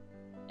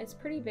 It's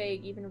pretty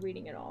vague even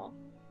reading it all.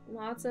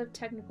 Lots of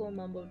technical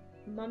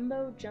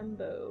mumbo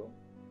jumbo.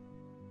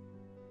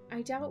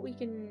 I doubt we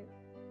can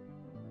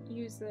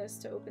use this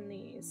to open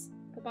these.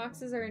 The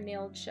boxes are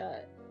nailed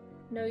shut.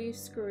 No use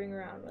screwing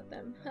around with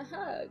them.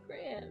 Haha,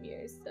 Graham,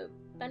 you're so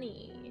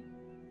funny.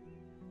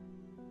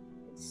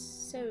 It's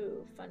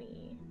so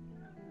funny.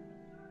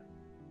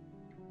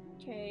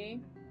 Okay.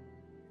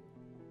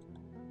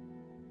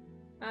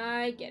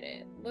 I get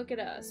it. Look at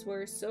us.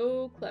 We're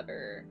so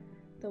clever.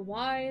 The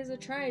Y is a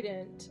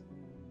trident.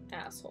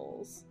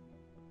 Assholes.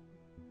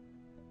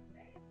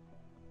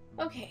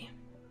 Okay.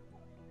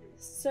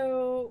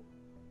 So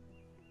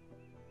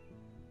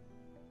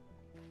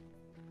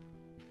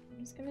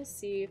I'm just gonna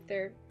see if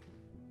they're...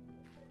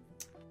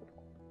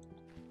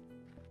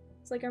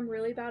 It's like I'm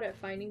really bad at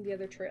finding the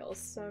other trails,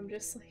 so I'm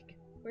just like,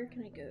 where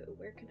can I go?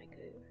 Where can I go?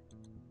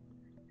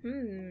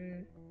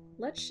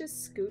 Let's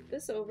just scoot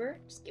this over.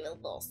 Just give it a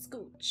little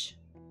scooch.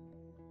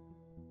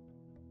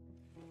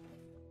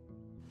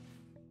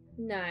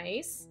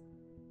 Nice.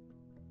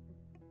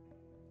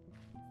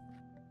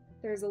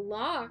 There's a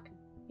lock.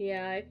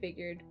 Yeah, I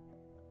figured.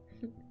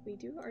 We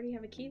do already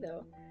have a key,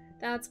 though.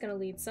 That's gonna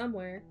lead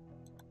somewhere.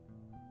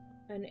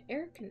 An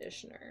air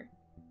conditioner.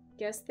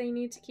 Guess they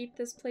need to keep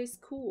this place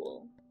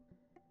cool.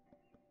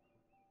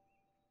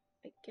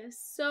 I guess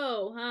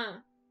so, huh?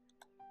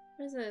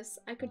 What is this?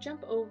 I could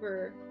jump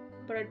over,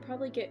 but I'd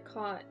probably get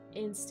caught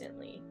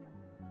instantly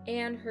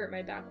and hurt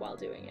my back while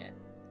doing it.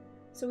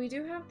 So we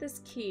do have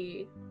this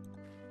key.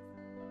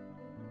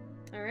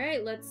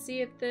 Alright, let's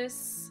see if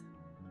this...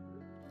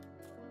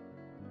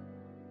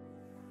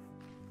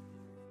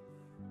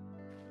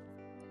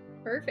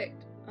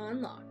 Perfect.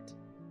 Unlocked.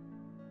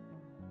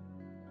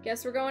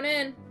 Guess we're going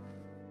in.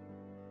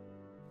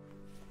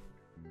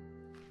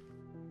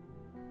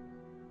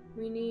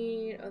 We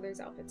need... Oh, there's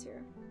outfits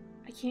here.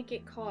 I can't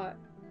get caught.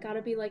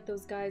 Gotta be like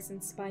those guys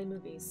in spy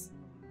movies.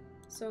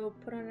 So,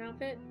 put on an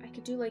outfit? I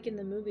could do like in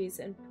the movies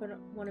and put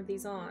one of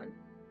these on.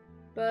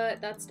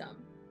 But that's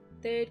dumb.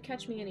 They'd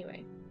catch me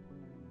anyway.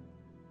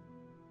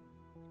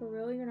 For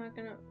real, you're not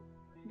gonna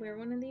wear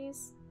one of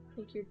these?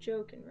 Like, you're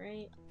joking,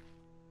 right?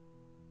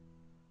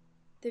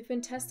 They've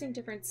been testing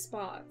different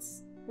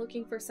spots,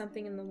 looking for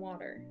something in the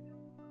water.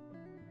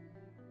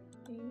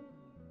 Okay.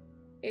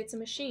 It's a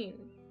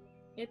machine.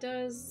 It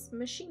does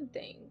machine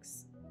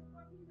things.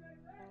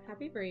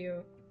 Happy for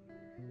you.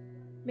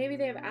 Maybe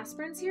they have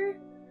aspirins here?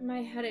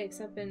 My headaches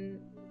have been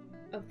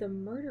of the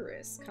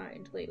murderous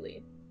kind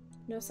lately.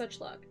 No such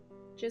luck.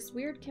 Just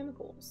weird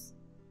chemicals.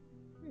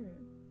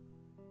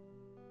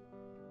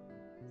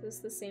 Is this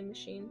the same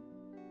machine?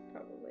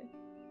 Probably.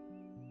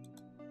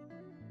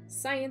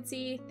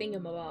 Science-y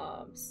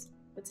thingamabobs.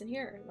 What's in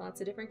here?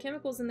 Lots of different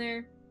chemicals in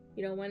there.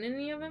 You don't want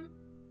any of them?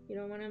 You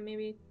don't want to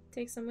maybe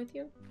take some with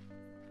you?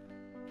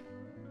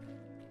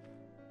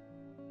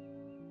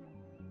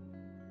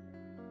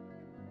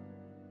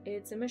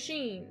 It's a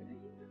machine.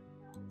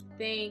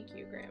 Thank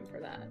you, Graham, for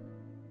that.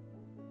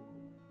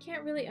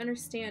 Can't really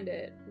understand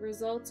it.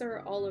 Results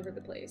are all over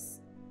the place.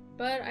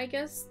 But I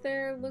guess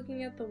they're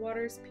looking at the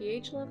water's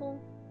pH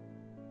level?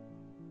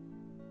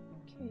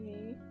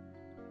 Okay.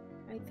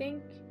 I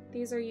think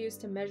these are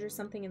used to measure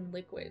something in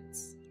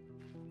liquids.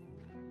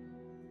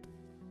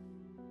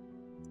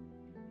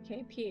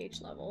 Okay,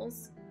 pH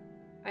levels.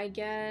 I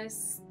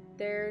guess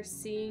they're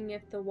seeing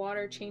if the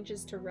water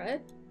changes to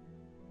red?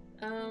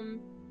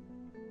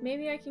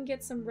 Maybe I can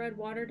get some red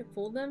water to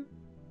fool them?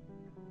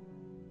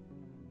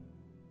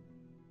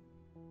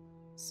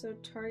 So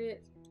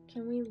target,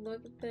 can we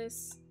look at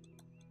this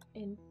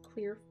in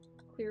clear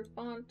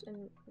font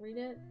and read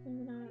it?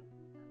 Maybe not.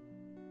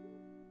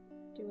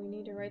 Do we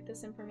need to write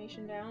this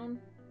information down?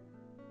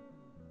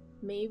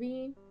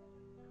 Maybe.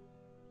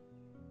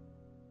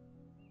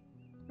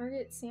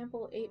 Target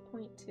sample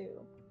 8.2.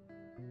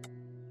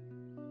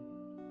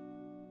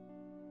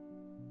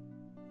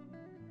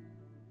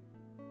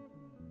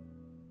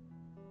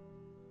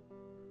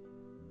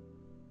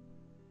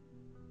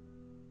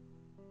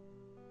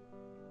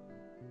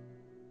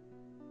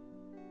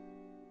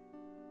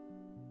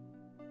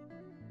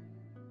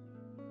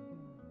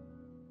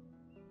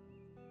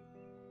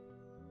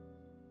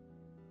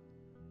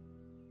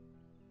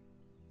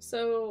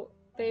 So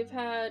they've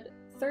had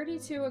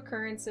 32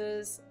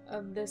 occurrences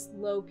of this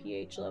low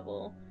pH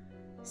level,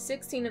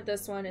 16 of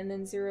this one, and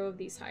then 0 of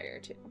these higher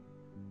too.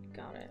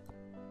 Got it.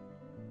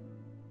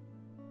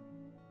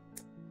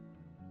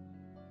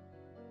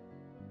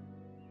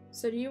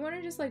 So do you want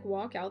to just like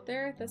walk out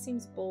there? That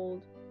seems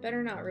bold.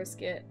 Better not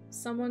risk it.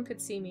 Someone could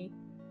see me.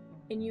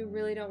 And you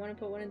really don't want to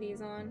put one of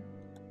these on?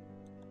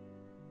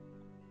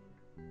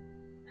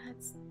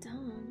 That's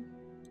dumb.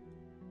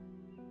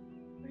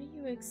 What are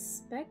you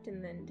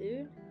expecting then,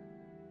 dude?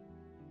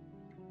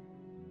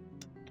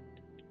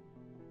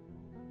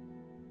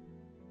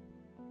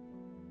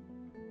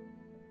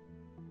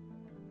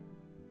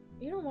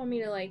 You don't want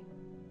me to like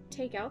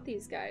take out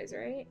these guys,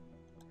 right?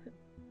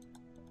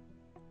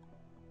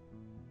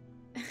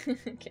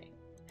 Okay.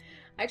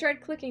 I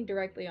tried clicking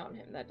directly on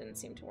him. That didn't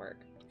seem to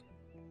work.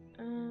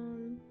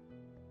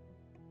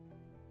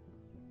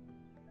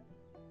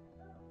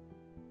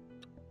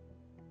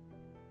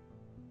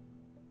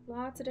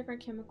 Lots of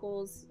different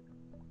chemicals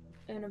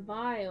in a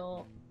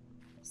vial.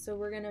 So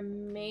we're gonna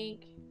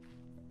make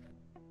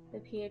the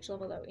pH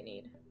level that we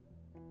need.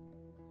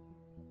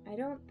 I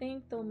don't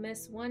think they'll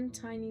miss one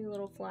tiny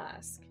little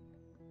flask.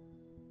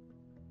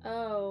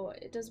 Oh,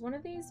 does one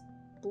of these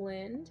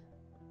blend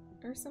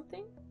or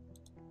something?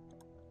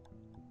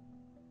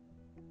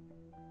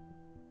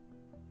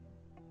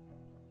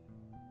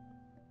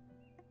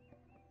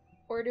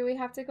 Or do we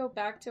have to go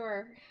back to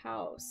our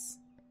house?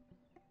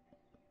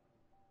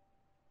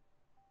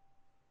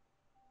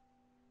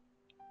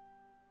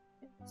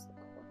 It's the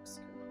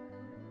corkscrew.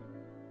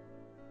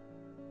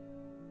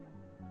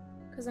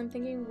 Because I'm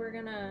thinking we're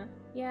gonna...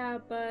 Yeah,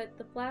 but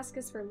the flask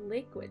is for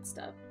liquid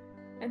stuff.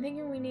 I'm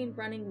thinking we need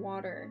running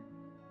water.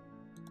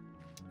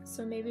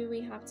 So maybe we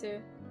have to...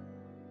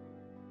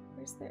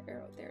 Where's the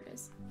arrow? There it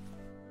is.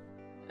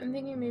 I'm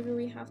thinking maybe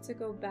we have to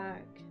go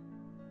back.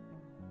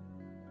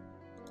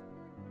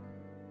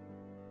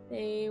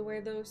 They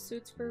wear those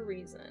suits for a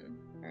reason.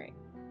 Alright.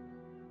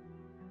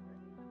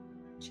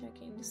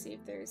 Checking to see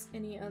if there's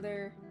any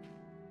other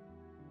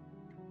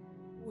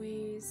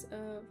ways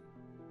of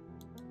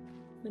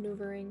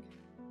maneuvering.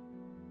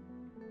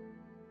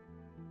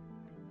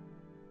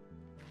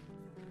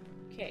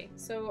 Okay,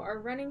 so our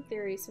running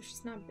theory, so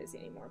she's not busy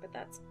anymore, but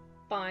that's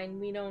fine.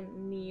 We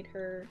don't need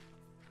her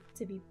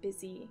to be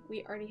busy.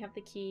 We already have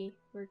the key.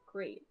 We're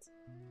great.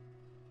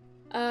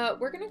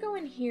 We're gonna go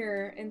in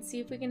here and see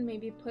if we can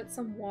maybe put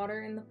some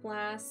water in the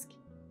flask.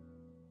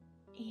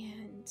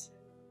 And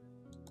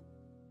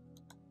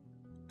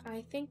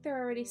I think they're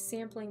already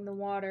sampling the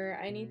water.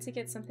 I need to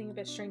get something a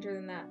bit stranger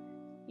than that.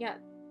 Yeah,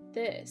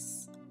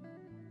 this.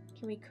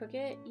 Can we cook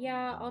it?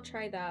 Yeah, I'll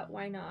try that.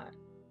 Why not?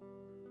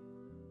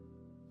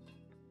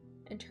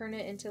 And turn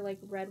it into like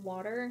red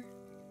water.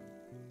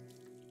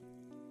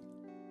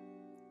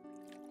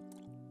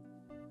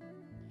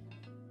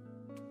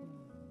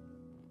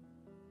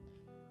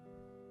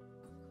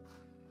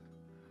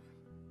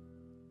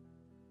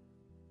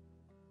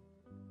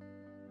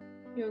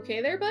 You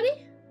okay there,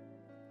 buddy?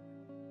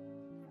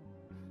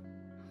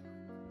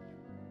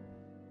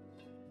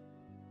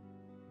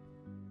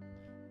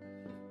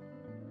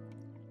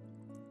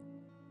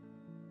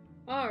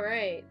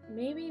 Alright,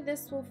 maybe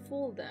this will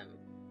fool them.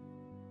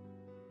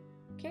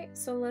 Okay,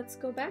 so let's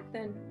go back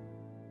then.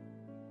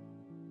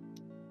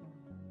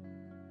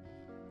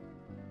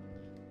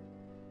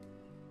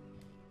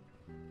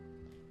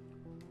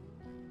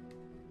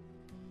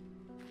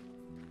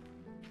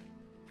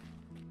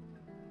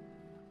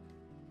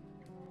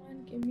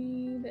 Give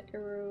me the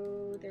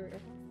arrow. There we go.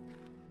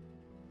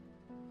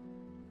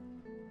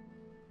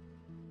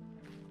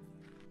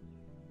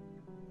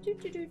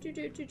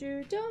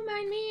 Don't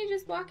mind me,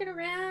 just walking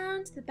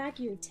around to the back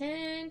of your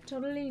tent.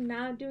 Totally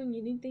not doing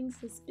anything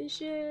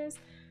suspicious.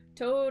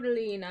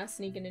 Totally not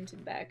sneaking into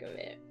the back of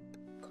it.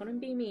 Couldn't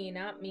be me,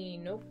 not me.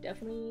 Nope,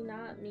 definitely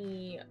not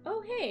me.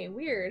 Oh, hey,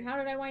 weird. How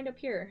did I wind up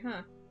here?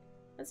 Huh.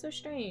 That's so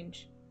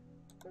strange.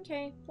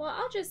 Okay, well,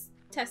 I'll just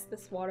test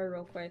this water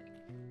real quick.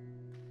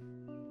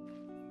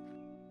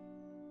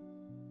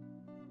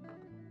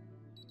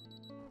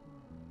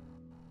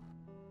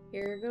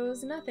 Here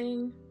goes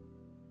nothing.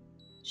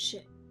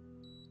 Shit.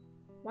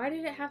 Why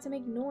did it have to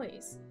make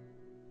noise?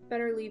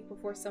 Better leave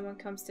before someone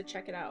comes to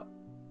check it out.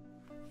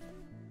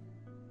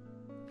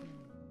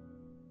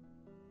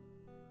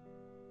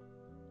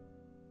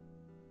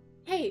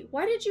 Hey,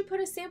 why did you put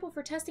a sample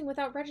for testing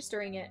without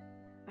registering it?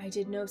 I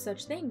did no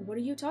such thing. What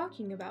are you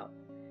talking about?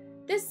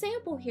 This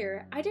sample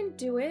here, I didn't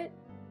do it.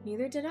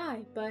 Neither did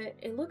I, but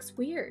it looks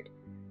weird.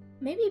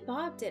 Maybe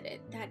Bob did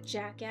it, that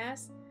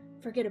jackass.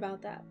 Forget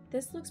about that.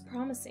 This looks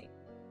promising.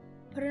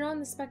 Put it on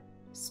the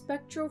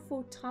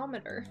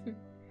spectrophotometer.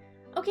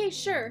 Okay,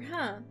 sure,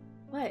 huh?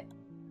 What?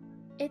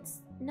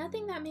 It's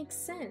nothing that makes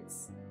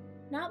sense.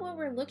 Not what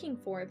we're looking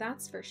for,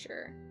 that's for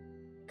sure.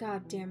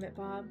 God damn it,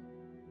 Bob.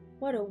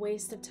 What a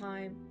waste of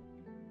time.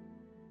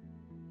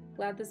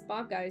 Glad this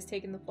Bob guy is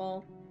taking the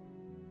fall.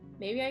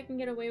 Maybe I can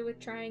get away with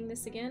trying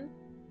this again?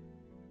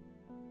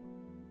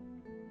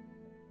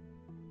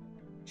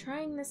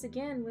 Trying this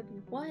again with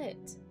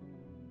what?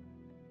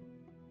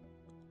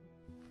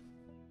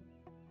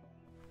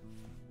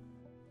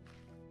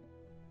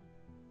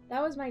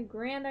 That was my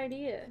grand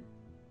idea.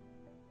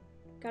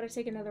 Gotta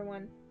take another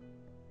one.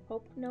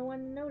 Hope no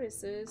one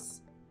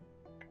notices.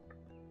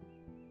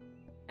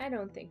 I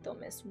don't think they'll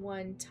miss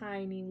one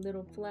tiny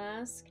little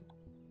flask.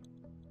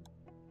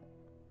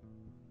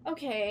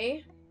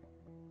 Okay.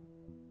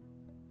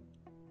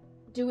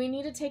 Do we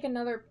need to take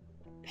another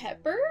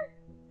pepper?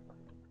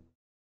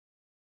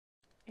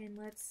 And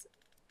let's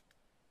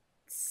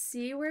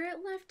see where it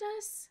left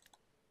us.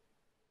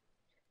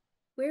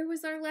 Where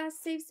was our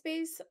last save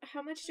space?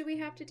 How much do we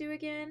have to do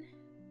again?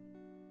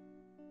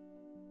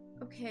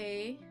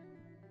 Okay.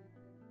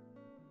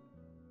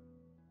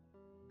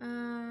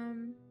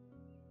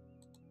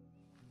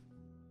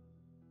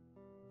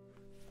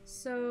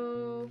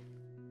 So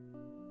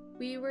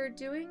we were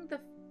doing the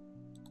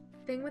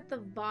thing with the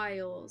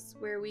vials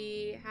where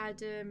we had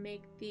to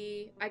make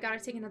the... I gotta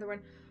take another one.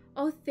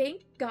 Oh,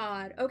 thank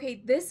God.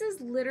 Okay, this is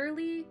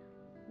literally...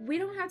 We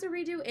don't have to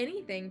redo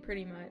anything,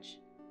 pretty much.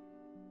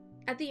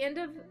 At the end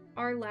of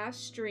our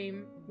last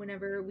stream,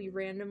 whenever we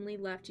randomly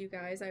left you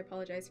guys, I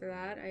apologize for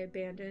that. I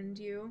abandoned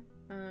you.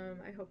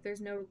 I hope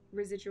there's no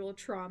residual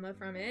trauma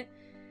from it.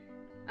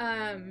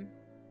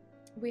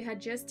 We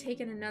had just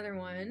taken another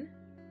one.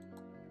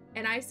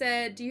 And I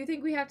said, do you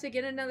think we have to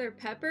get another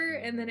pepper?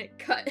 And then it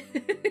cut.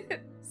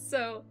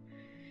 So,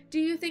 do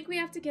you think we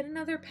have to get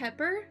another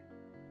pepper?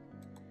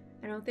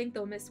 I don't think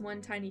they'll miss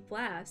one tiny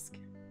flask.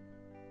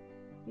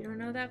 You don't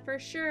know that for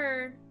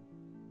sure.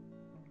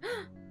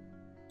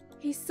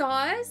 He saw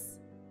us?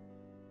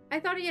 I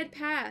thought he had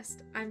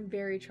passed. I'm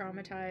very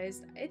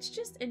traumatized. It's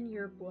just in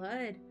your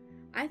blood.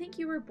 I think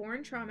you were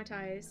born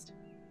traumatized.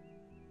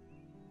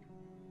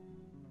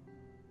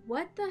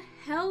 What the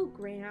hell,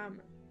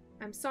 Graham?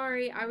 I'm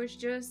sorry, I was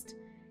just...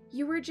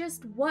 You were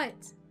just what?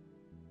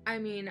 I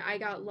mean, I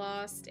got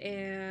lost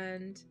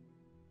and...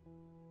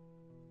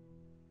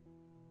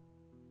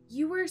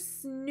 You were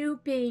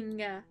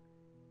snooping.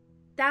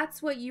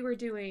 That's what you were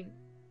doing.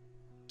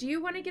 Do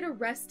you want to get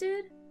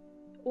arrested?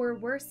 Or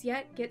worse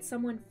yet, get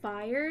someone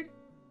fired?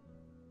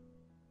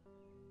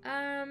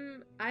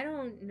 I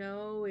don't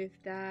know if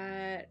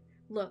that...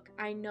 Look,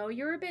 I know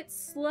you're a bit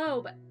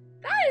slow, but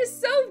that is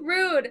so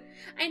rude!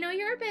 I know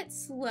you're a bit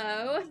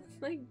slow.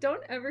 Like,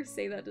 don't ever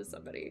say that to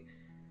somebody.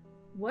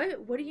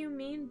 What do you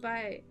mean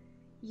by...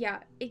 Yeah,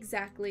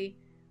 exactly.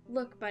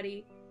 Look,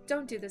 buddy,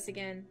 don't do this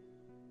again.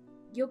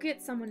 You'll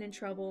get someone in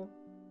trouble.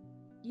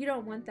 You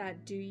don't want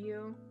that, do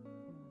you?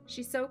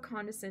 She's so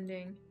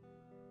condescending.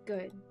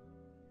 Good.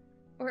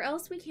 Or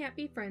else we can't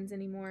be friends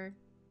anymore.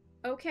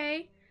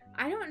 Okay?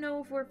 I don't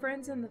know if we're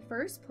friends in the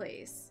first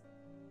place.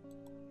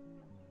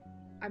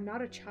 I'm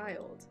not a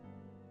child.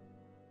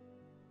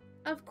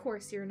 Of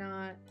course you're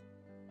not.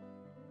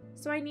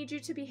 So I need you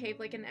to behave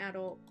like an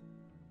adult.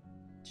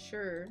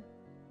 Sure.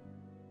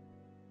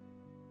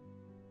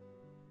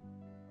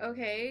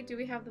 Okay, do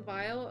we have the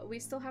vial? We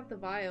still have the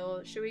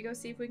vial. Should we go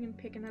see if we can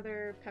pick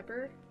another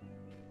pepper?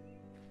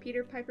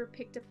 Peter Piper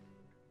picked a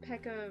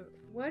peck of...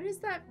 What is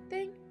that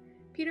thing?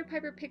 Peter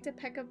Piper picked a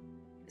peck of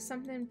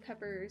something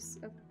peppers.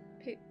 Of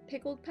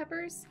pickled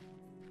peppers?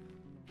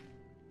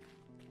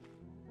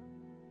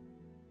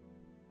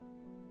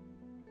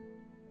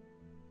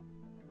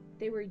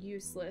 They were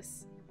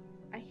useless.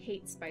 I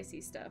hate spicy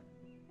stuff.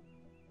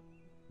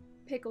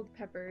 Pickled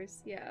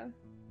peppers, yeah.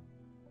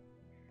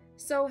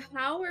 So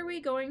how are we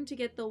going to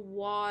get the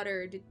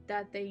water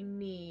that they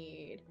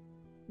need?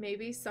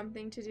 Maybe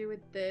something to do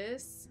with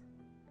this?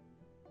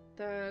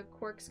 The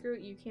corkscrew?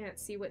 You can't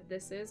see what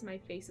this is. My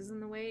face is in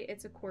the way.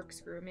 It's a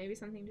corkscrew. Maybe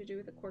something to do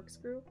with a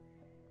corkscrew?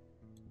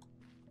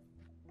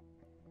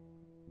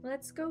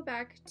 Let's go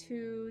back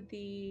to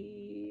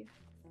the...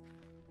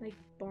 like,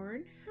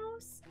 barn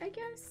house, I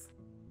guess?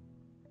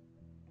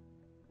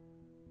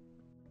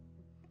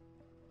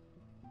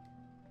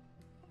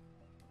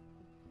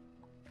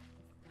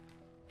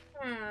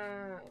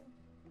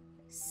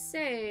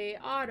 Say,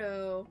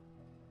 Otto,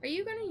 are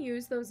you gonna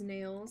use those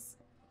nails?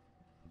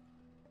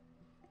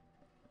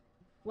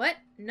 What?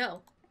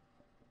 No.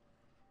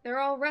 They're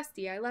all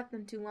rusty. I left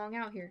them too long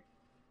out here.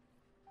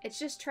 It's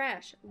just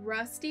trash.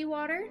 Rusty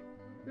water?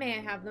 May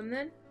I have them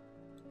then?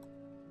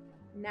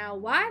 Now,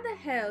 why the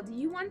hell do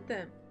you want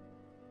them?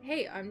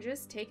 Hey, I'm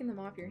just taking them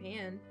off your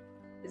hand.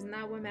 Isn't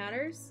that what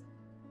matters?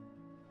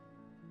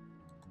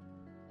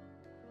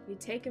 You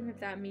take them if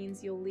that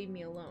means you'll leave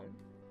me alone.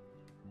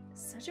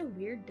 Such a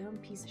weird, dumb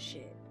piece of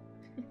shit.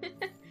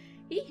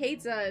 He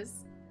hates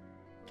us.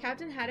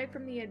 Captain Haddock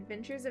from the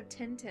Adventures of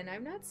Tintin.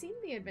 I've not seen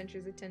the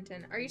Adventures of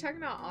Tintin. Are you talking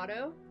about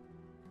Otto?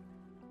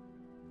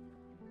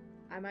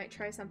 I might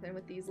try something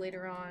with these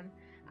later on.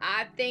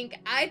 I think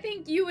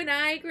you and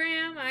I,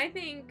 Graham, I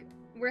think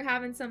we're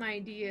having some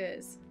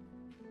ideas.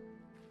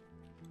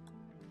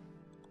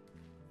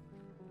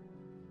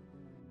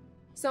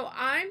 So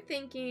I'm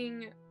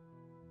thinking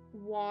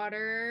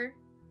water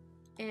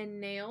and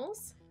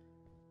nails.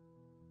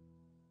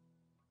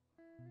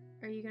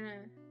 Are you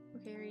gonna...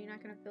 Okay, are you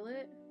not gonna fill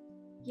it?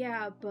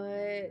 Yeah,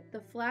 but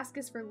the flask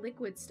is for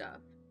liquid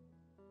stuff.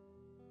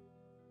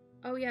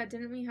 Oh yeah,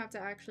 didn't we have to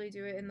actually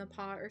do it in the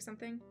pot or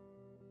something?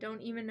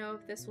 Don't even know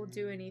if this will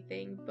do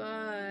anything,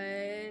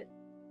 but...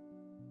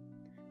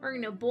 We're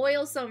gonna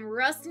boil some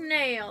rusty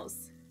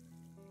nails.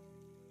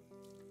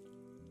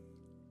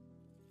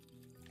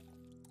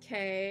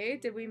 Okay,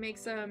 did we make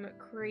some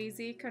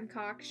crazy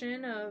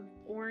concoction of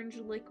orange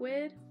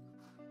liquid?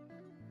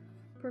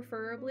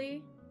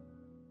 Preferably.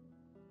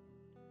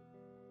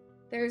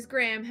 There's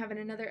Graham having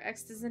another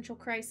existential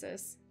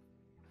crisis.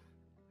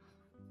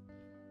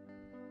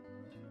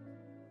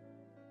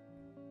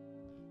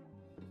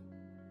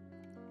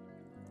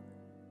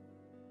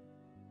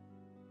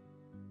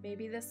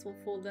 Maybe this will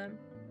fool them.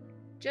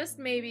 Just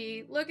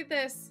maybe. Look at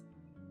this.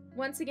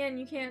 Once again,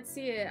 you can't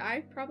see it.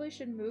 I probably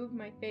should move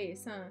my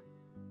face, huh?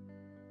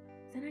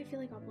 Then I feel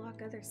like I'll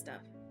block other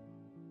stuff.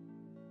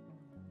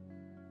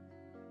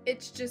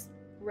 It's just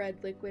red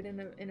liquid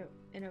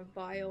in a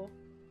vial,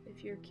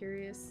 if you're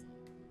curious.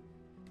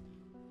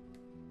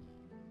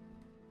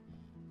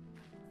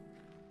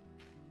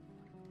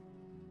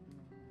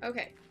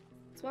 Okay,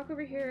 let's walk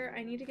over here.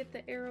 I need to get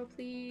the arrow,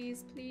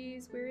 please.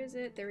 Please, where is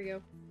it? There we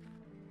go.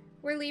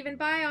 We're leaving.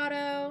 Bye,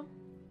 Otto.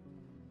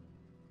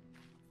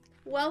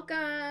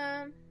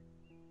 Welcome.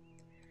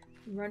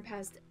 Run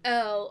past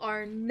L,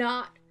 our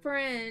not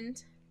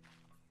friend.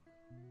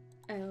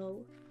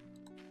 L.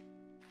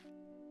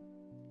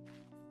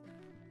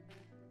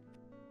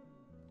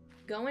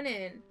 Going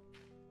in.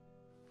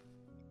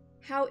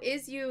 How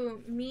is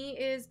you? Me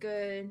is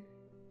good.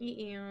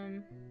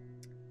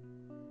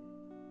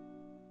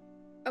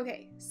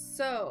 Okay,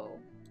 so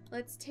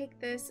let's take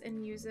this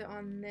and use it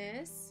on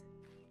this.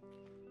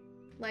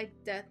 Like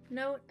Death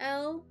Note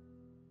L.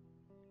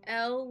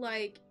 L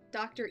like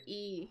Dr.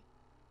 E.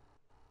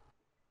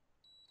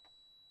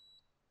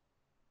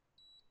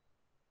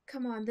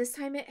 Come on, this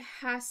time it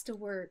has to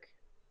work.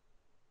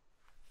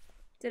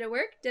 Did it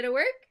work? Did it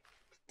work?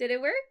 Did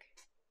it work?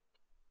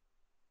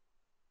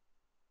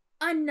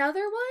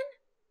 Another one?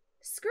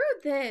 Screw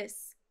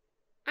this.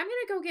 I'm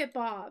gonna go get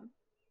Bob.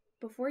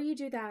 Before you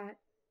do that,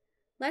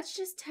 let's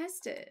just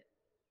test it.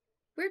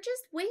 We're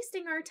just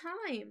wasting our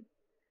time.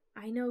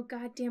 I know,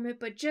 goddammit,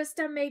 but just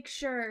to make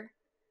sure.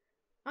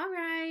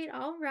 Alright,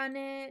 I'll run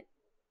it.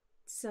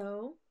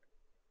 So,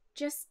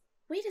 just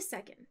wait a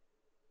second.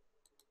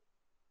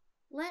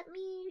 Let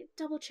me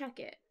double check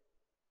it.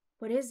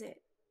 What is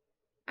it?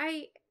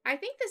 I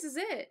think this is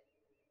it.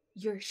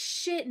 You're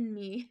shitting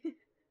me.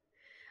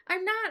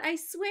 I'm not, I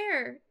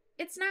swear.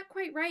 It's not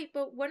quite right,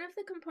 but one of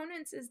the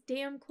components is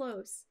damn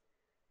close.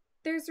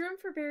 There's room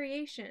for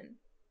variation.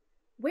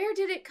 Where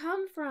did it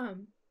come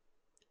from?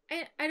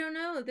 I don't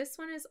know. This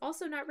one is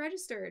also not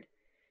registered.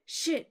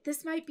 Shit,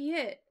 this might be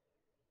it.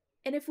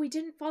 And if we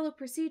didn't follow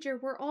procedure,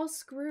 we're all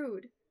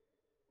screwed.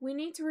 We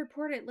need to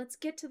report it. Let's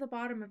get to the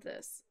bottom of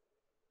this.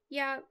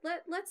 Yeah,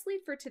 let's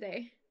leave for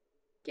today.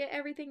 Get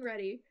everything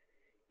ready.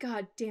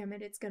 God damn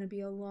it, it's gonna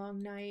be a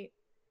long night.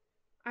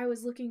 I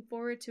was looking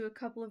forward to a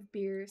couple of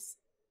beers.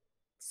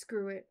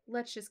 Screw it.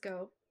 Let's just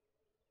go.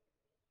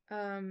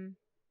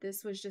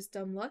 This was just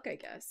dumb luck, I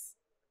guess.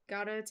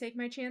 Gotta take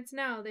my chance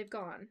now. They've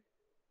gone.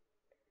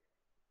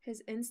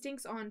 His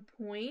instincts on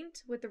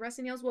point with the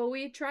rusty nails. Well,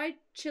 we tried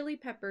chili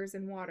peppers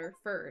and water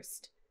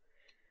first.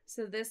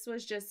 So this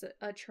was just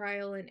a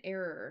trial and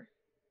error.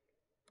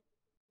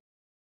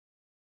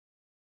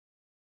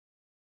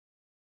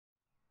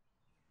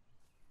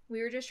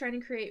 We were just trying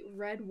to create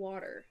red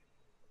water.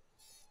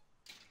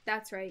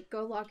 That's right.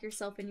 Go lock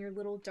yourself in your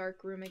little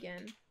dark room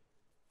again.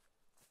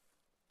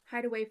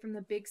 Hide away from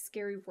the big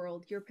scary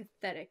world. You're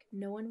pathetic.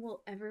 No one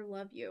will ever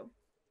love you.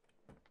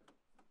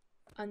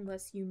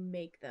 Unless you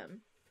make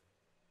them.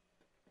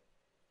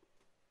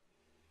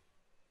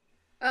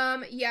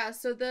 Yeah,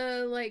 so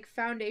the, like,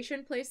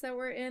 foundation place that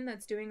we're in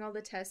that's doing all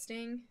the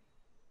testing.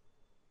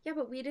 Yeah,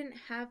 but we didn't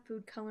have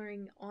food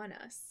coloring on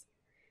us.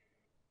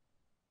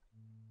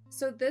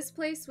 So this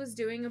place was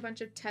doing a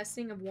bunch of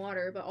testing of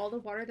water, but all the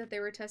water that they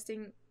were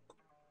testing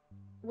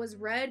was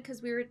red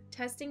because we were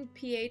testing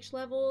pH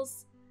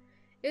levels.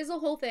 It was a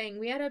whole thing.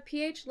 We had a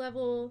pH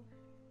level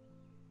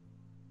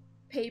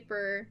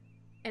paper,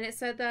 and it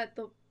said that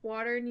the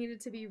water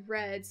needed to be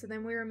red, so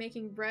then we were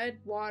making red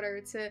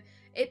water to...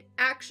 It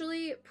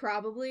actually,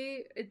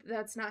 probably,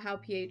 that's not how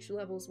pH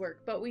levels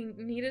work, but we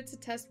needed to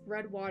test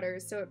red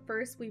water, so at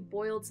first we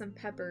boiled some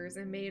peppers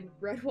and made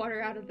red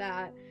water out of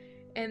that,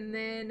 and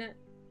then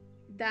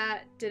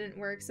that didn't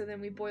work, so then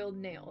we boiled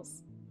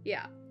nails.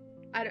 Yeah.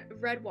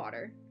 Red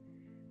water.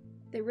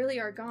 They really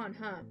are gone,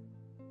 huh?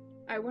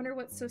 I wonder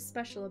what's so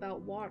special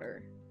about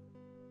water.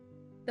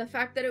 The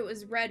fact that it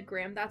was red,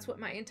 Graham, that's what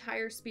my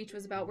entire speech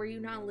was about. Were you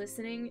not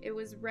listening? It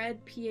was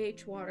red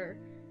pH water.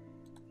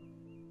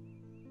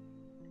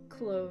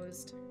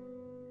 Closed.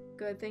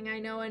 Good thing I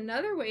know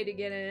another way to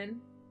get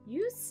in.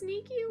 You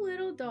sneaky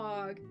little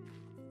dog.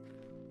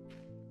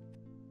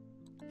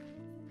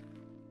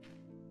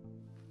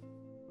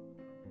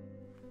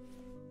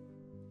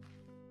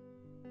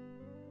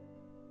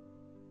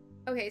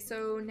 Okay,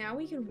 so now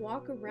we can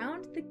walk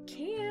around the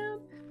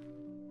camp.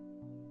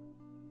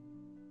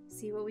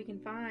 See what we can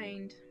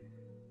find.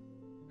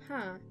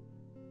 Huh.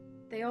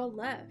 They all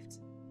left.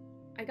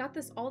 I got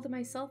this all to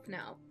myself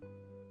now.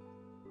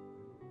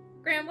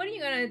 Graham, what are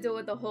you gonna do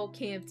with the whole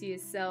camp to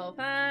yourself,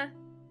 huh?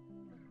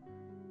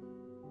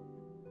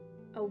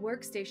 A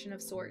workstation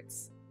of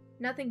sorts.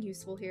 Nothing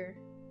useful here.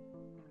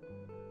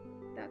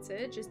 That's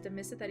it? Just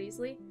dismiss it that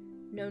easily?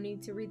 No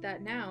need to read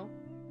that now.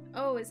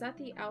 Oh, is that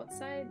the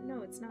outside?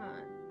 No, it's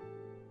not.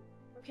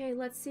 Okay,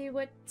 let's see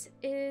what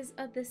is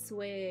this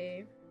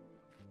way.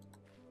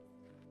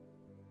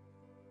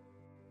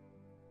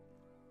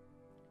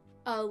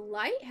 A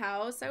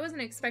lighthouse? I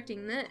wasn't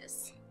expecting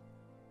this.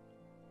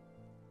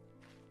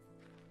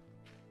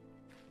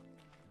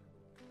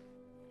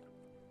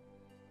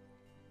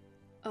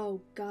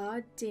 Oh,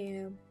 god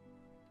damn.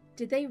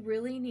 Did they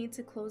really need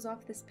to close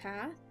off this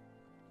path?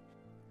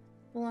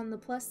 Well, on the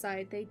plus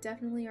side, they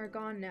definitely are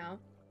gone now.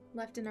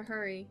 Left in a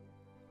hurry.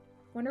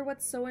 Wonder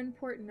what's so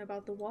important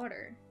about the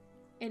water.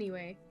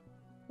 Anyway,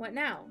 what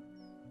now?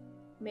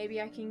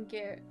 Maybe I can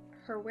get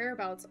her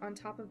whereabouts on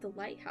top of the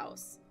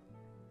lighthouse.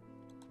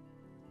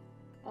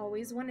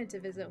 Always wanted to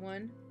visit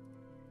one.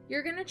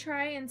 You're gonna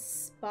try and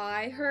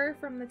spy her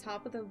from the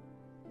top of the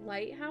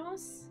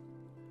lighthouse?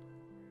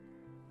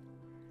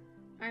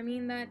 I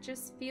mean, that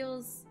just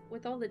feels,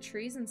 with all the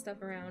trees and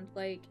stuff around,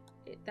 like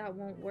that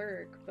won't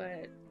work,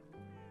 but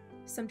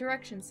some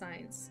direction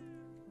signs.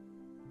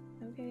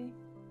 Okay.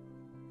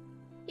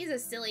 He's a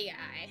silly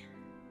guy.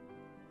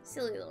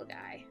 Silly little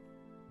guy.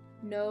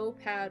 No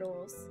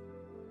paddles.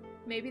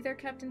 Maybe they're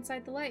kept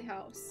inside the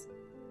lighthouse.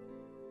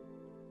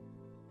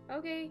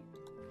 Okay.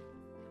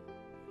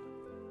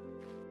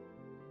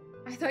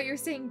 I thought you were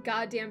saying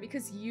goddamn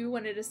because you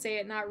wanted to say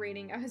it, not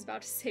reading. I was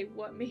about to say,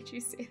 what made you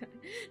say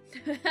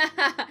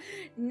that?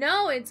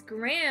 No, it's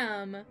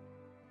Graham.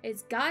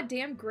 It's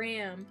goddamn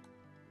Graham.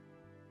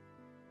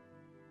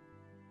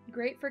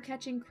 Great for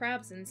catching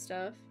crabs and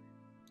stuff.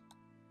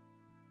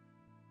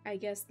 I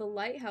guess the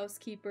lighthouse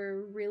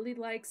keeper really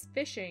likes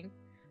fishing.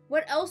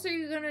 What else are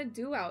you gonna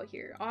do out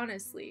here,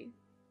 honestly?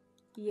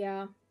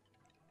 Yeah,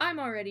 I'm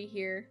already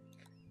here.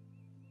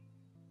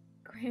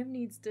 Graham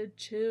needs to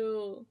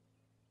chill.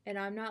 And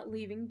I'm not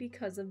leaving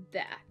because of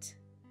that.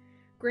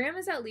 Graham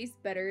is at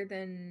least better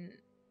than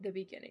the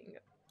beginning.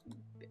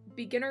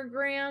 Beginner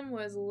Graham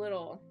was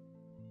little.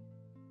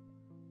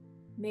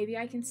 Maybe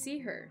I can see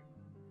her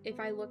if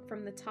I look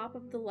from the top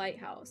of the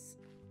lighthouse.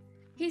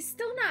 He's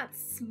still not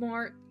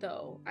smart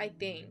though, I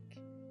think.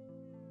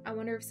 I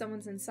wonder if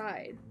someone's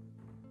inside.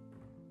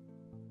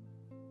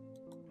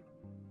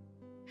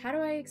 How do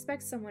I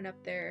expect someone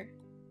up there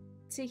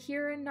to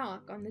hear a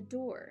knock on the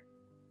door?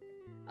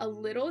 A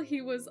little,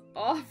 he was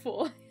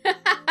awful.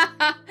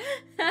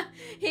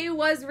 He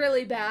was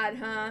really bad,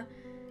 huh?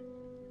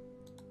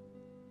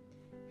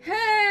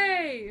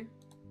 Hey!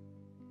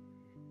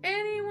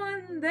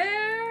 Anyone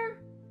there?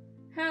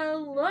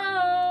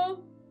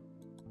 Hello?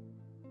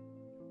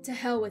 To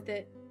hell with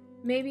it.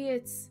 Maybe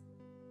it's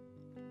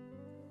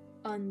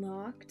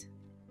unlocked.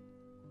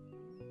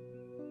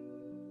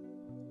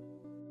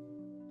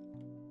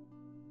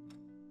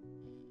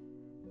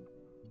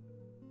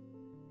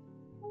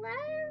 Hello?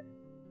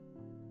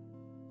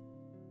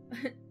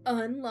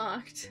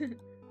 Unlocked.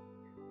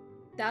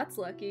 That's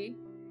lucky.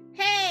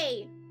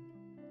 Hey!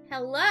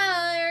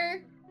 Hello?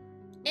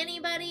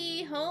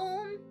 Anybody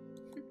home?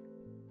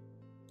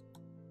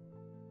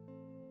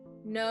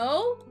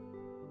 No?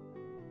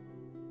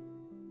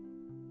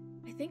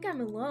 I think I'm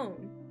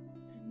alone.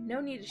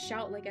 No need to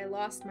shout like I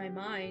lost my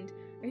mind.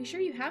 Are you sure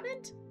you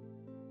haven't?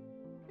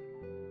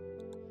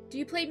 Do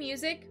you play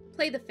music?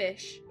 Play the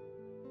fish.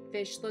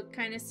 Fish look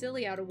kinda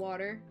silly out of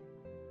water.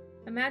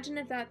 Imagine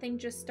if that thing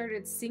just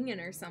started singing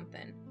or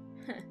something.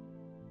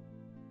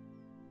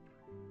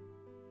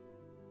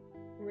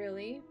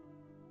 Really?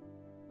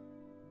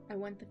 I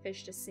want the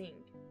fish to sing.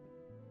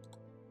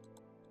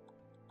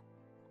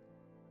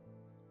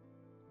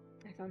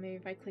 I thought maybe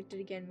if I clicked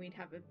it again, we'd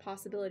have a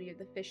possibility of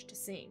the fish to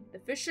sing. The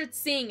fish should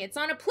sing! It's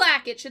on a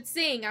plaque! It should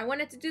sing! I want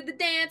it to do the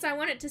dance! I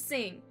want it to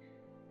sing!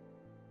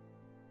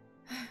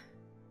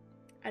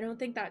 I don't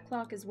think that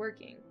clock is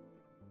working.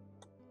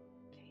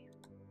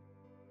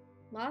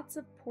 Lots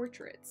of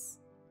portraits.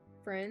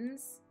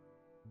 Friends.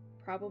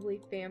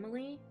 Probably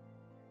family.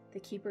 The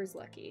keeper's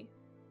lucky.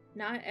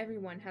 Not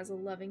everyone has a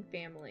loving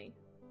family.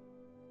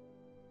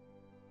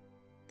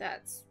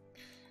 That's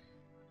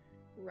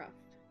rough.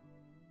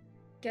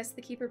 Guess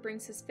the keeper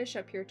brings his fish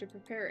up here to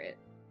prepare it.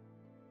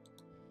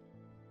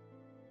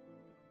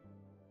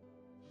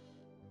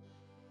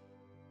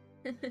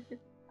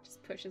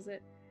 Just pushes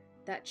it.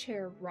 That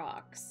chair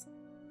rocks.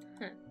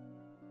 Huh.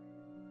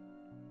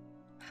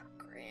 Oh,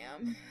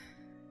 Graham.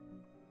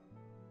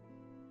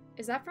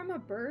 Is that from a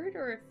bird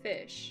or a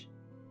fish?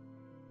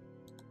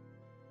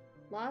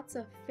 Lots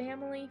of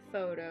family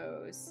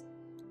photos.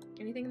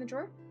 Anything in the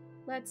drawer?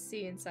 Let's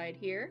see inside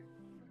here.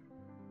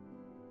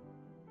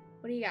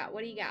 What do you got?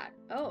 What do you got?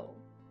 Oh,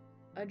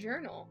 a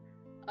journal.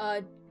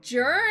 A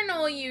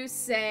journal, you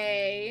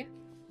say?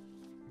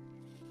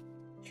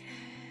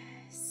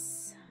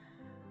 Yes.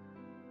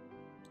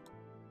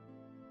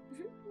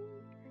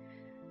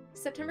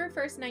 September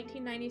 1st,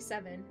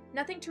 1997.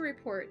 Nothing to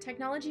report.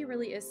 Technology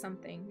really is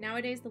something.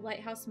 Nowadays, the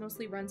lighthouse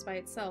mostly runs by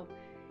itself.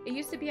 It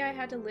used to be I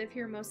had to live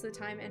here most of the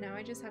time, and now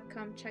I just have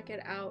come check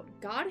it out.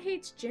 God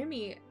hates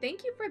Jimmy.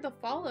 Thank you for the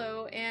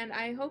follow, and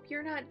I hope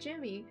you're not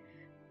Jimmy.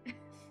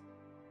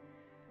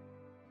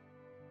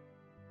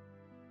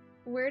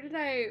 Where did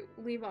I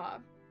leave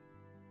off?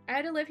 I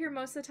had to live here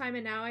most of the time,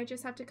 and now I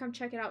just have to come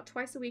check it out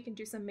twice a week and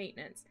do some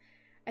maintenance.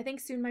 I think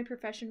soon my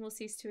profession will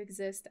cease to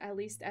exist, at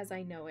least as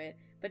I know it.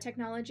 But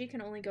technology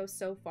can only go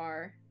so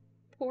far.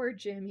 Poor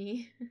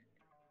Jimmy.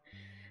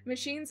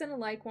 Machines and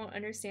alike won't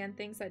understand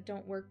things that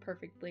don't work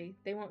perfectly.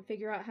 They won't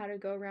figure out how to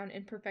go around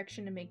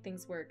imperfection to make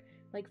things work,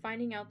 like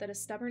finding out that a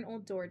stubborn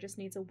old door just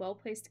needs a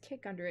well-placed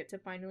kick under it to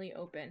finally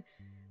open.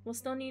 We'll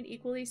still need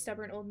equally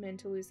stubborn old men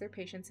to lose their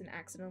patience and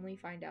accidentally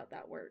find out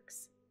that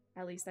works.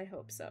 At least I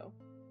hope so.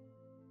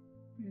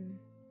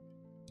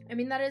 I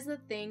mean, that is the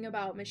thing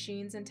about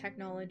machines and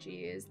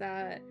technology, is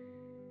that,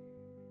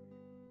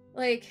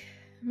 like,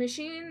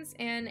 machines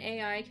and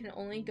AI can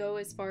only go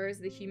as far as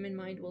the human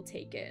mind will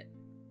take it.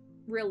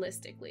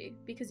 Realistically,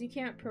 because you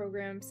can't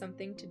program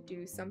something to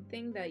do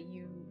something that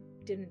you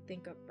didn't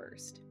think of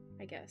first,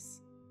 I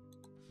guess.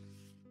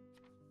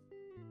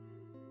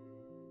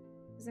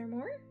 Is there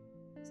more?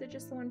 Is it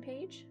just the one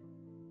page?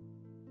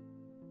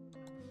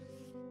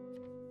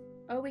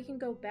 Oh, we can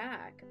go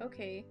back.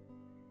 Okay.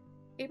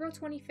 April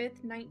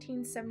 25th,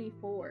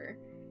 1974.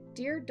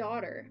 Dear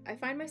daughter, I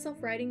find myself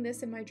writing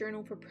this in my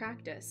journal for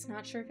practice.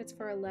 Not sure if it's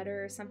for a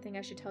letter or something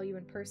I should tell you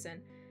in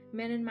person.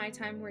 Men in my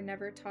time were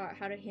never taught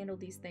how to handle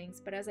these things,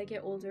 but as I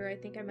get older, I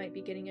think I might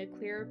be getting a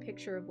clearer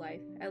picture of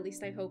life. At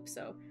least I hope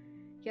so.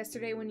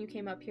 Yesterday when you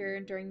came up here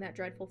and during that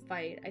dreadful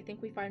fight, I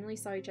think we finally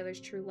saw each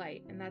other's true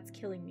light, and that's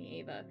killing me,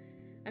 Ava.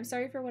 I'm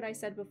sorry for what I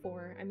said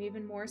before. I'm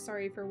even more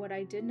sorry for what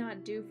I did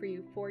not do for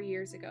you 4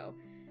 years ago.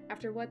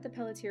 After what the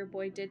Pelletier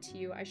boy did to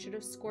you, I should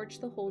have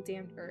scorched the whole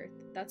damned earth.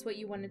 That's what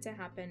you wanted to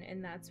happen,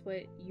 and that's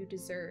what you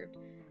deserved.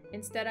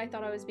 Instead, I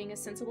thought I was being a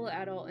sensible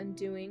adult and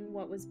doing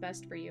what was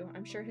best for you.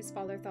 I'm sure his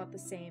father thought the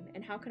same,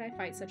 and how could I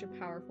fight such a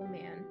powerful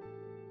man?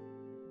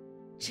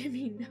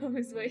 Jimmy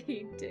knows what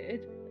he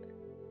did.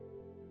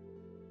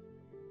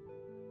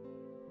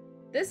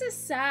 This is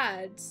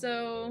sad.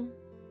 So,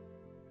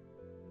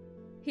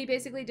 he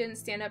basically didn't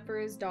stand up for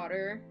his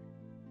daughter,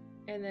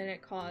 and then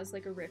it caused,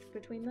 like, a rift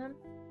between them?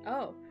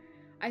 Oh.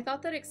 I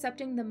thought that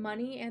accepting the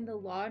money and the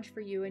lodge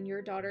for you and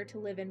your daughter to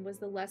live in was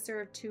the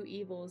lesser of two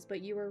evils, but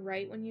you were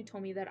right when you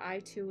told me that I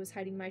too was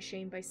hiding my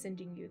shame by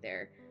sending you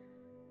there.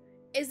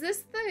 Is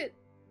this the...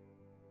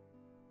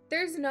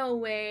 There's no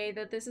way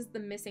that this is the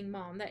missing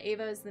mom, that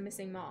Ava is the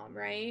missing mom,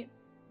 right?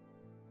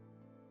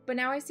 But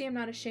now I see I'm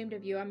not ashamed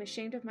of you, I'm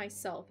ashamed of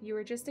myself. You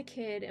were just a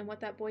kid, and what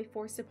that boy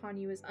forced upon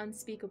you is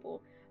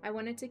unspeakable. I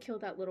wanted to kill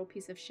that little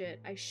piece of shit.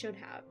 I should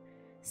have.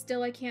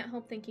 Still, I can't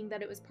help thinking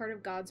that it was part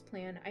of God's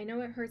plan. I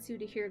know it hurts you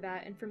to hear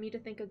that, and for me to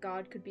think a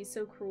God could be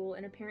so cruel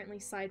and apparently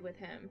side with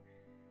him.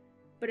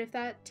 But if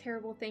that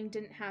terrible thing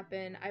didn't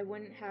happen, I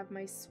wouldn't have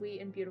my sweet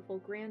and beautiful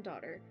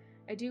granddaughter.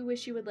 I do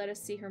wish you would let us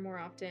see her more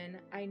often.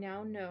 I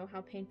now know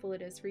how painful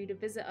it is for you to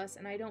visit us,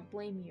 and I don't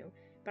blame you.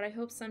 But I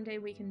hope someday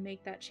we can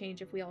make that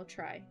change if we all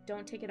try.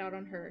 Don't take it out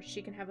on her.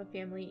 She can have a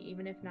family,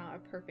 even if not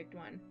a perfect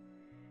one.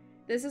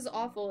 This is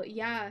awful.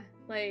 Yeah,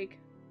 like...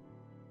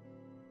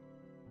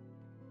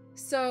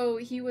 So,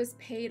 he was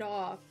paid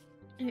off,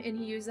 and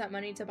he used that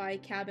money to buy a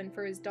cabin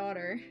for his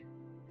daughter.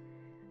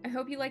 I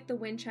hope you like the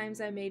wind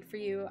chimes I made for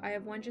you. I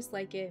have one just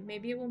like it.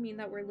 Maybe it will mean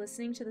that we're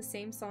listening to the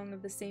same song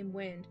of the same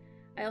wind.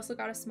 I also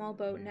got a small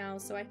boat now,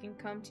 so I can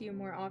come to you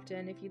more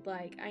often if you'd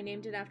like. I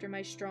named it after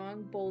my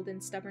strong, bold,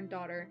 and stubborn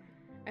daughter.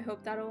 I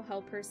hope that'll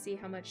help her see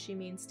how much she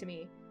means to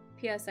me.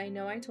 P.S. I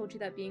know I told you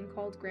that being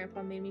called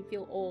Grandpa made me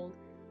feel old,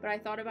 but I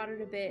thought about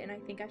it a bit, and I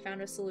think I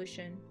found a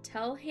solution.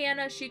 Tell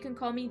Hannah she can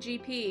call me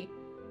GP.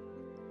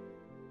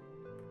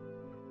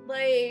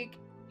 Like,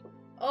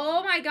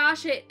 oh my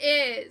gosh, it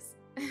is.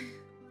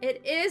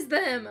 It is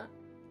them.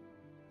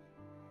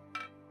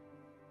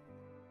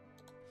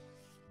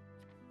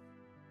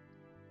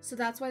 So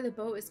that's why the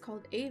boat is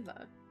called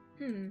Ava.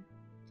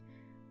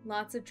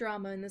 Lots of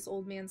drama in this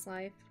old man's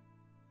life.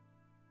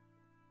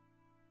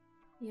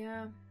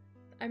 Yeah,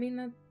 I mean,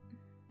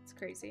 that's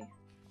crazy.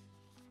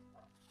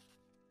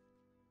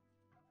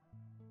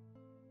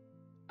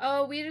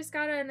 Oh, we just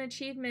got an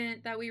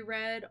achievement that we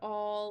read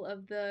all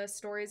of the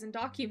stories and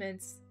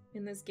documents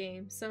in this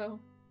game, so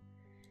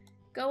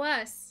go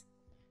us.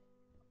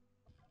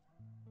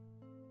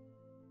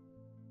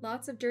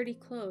 Lots of dirty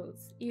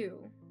clothes.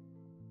 Ew.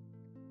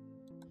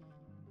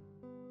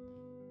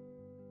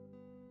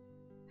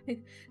 This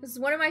is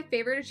one of my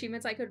favorite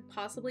achievements I could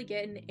possibly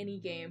get in any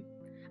game.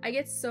 I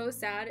get so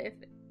sad if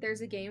there's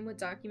a game with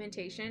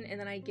documentation and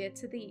then I get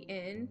to the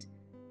end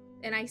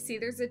and I see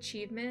there's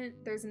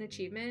an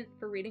achievement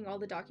for reading all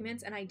the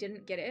documents and I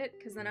didn't get it,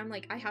 because then I'm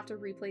like, I have to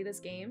replay this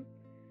game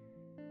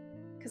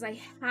because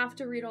I have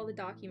to read all the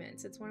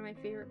documents. It's one of my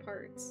favorite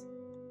parts.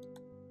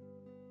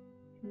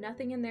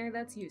 Nothing in there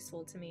that's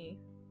useful to me.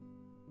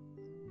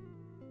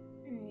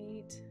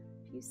 Alright,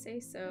 if you say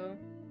so.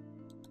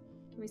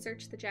 Can we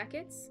search the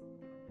jackets?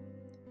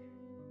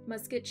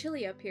 Must get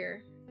chilly up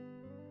here.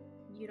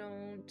 You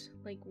don't,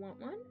 like, want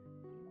one?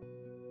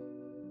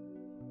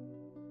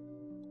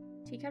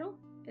 Tea kettle?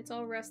 It's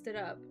all rusted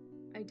up.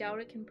 I doubt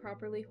it can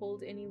properly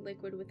hold any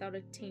liquid without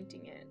it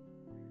tainting it.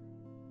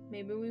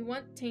 Maybe we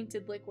want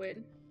tainted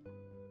liquid.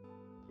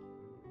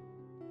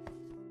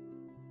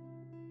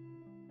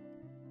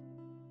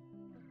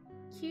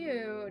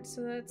 Cute.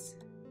 So that's...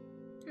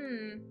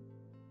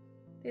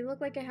 They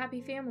look like a happy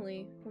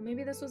family. Well,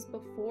 maybe this was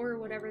before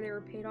whatever they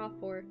were paid off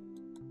for.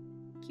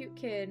 Cute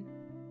kid.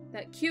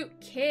 That cute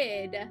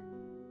kid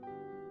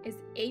is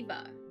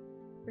Ava.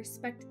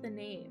 Respect the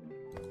name.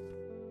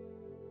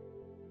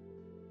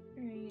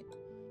 Alright.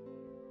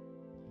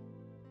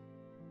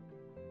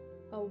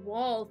 A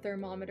wall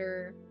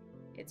thermometer.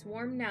 It's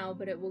warm now,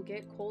 but it will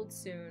get cold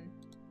soon.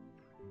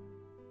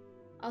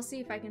 I'll see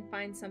if I can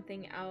find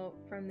something out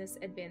from this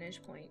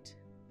advantage point.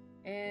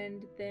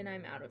 And then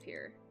I'm out of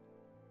here.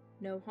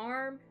 No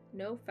harm,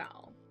 no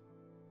foul.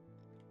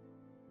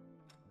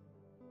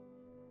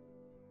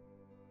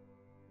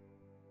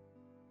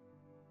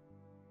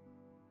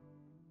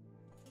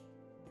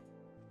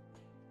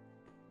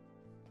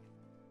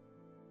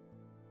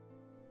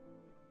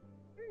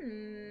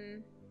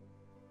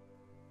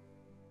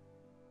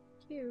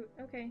 Cute,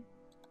 okay.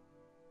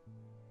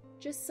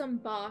 Just some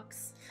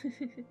box.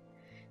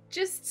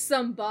 Just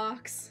some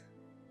box.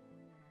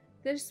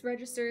 This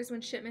registers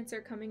when shipments are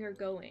coming or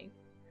going.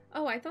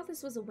 Oh, I thought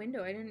this was a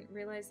window. I didn't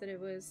realize that it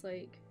was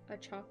like a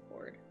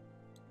chalkboard.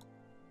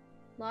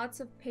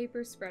 Lots of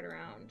paper spread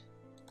around.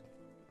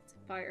 It's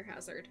a fire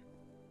hazard.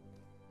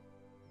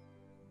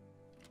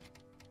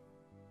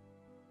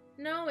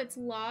 No, it's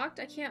locked.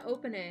 I can't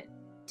open it.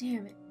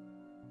 Damn it.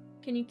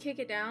 Can you kick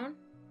it down?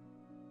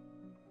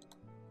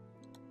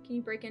 Can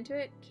you break into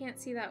it? Can't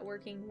see that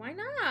working. Why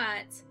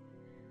not?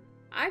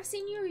 I've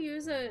seen you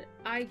use an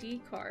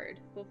ID card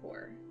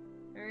before.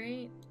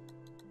 Alright?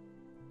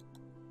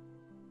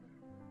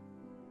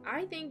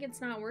 I think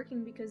it's not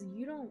working because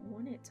you don't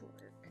want it to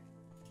work.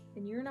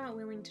 And you're not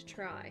willing to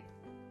try.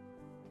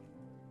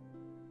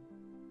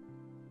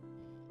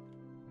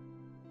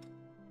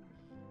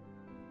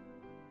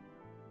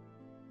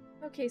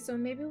 Okay, so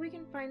maybe we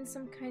can find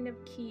some kind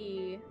of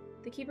key.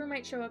 The keeper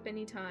might show up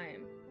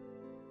anytime.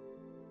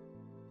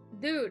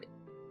 Dude,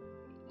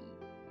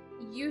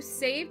 you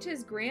saved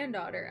his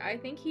granddaughter. I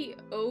think he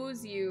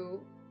owes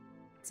you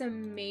to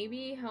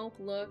maybe help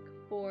look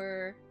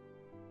for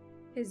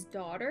his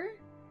daughter?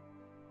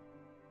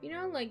 You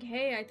know, like,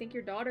 hey, I think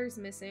your daughter's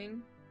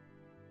missing.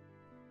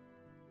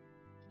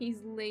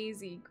 He's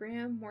lazy.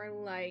 Graham, more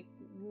like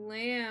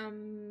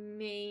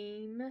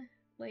lame.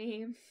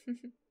 Lame.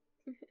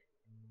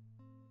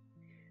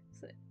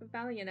 It's a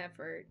valiant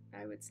effort,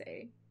 I would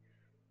say.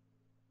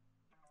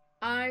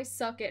 I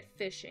suck at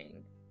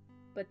fishing,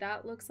 but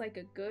that looks like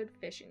a good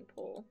fishing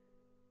pole.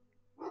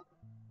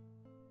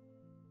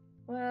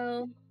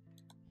 Well,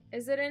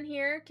 is it in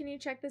here? Can you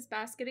check this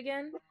basket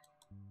again?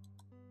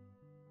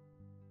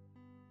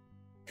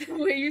 The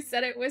way you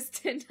said it was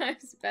 10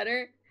 times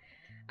better.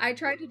 I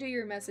tried to do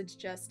your message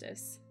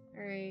justice.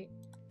 Alright.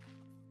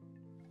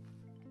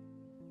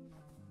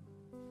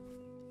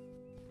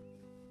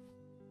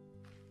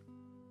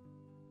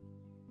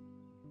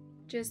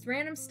 Just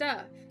random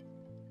stuff.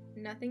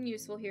 Nothing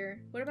useful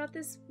here. What about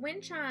this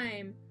wind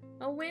chime?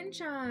 A wind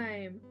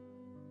chime.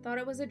 Thought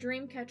it was a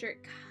dream catcher.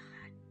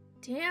 God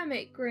damn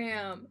it,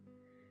 Graham.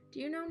 Do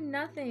you know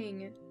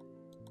nothing?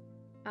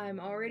 I'm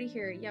already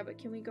here. Yeah, but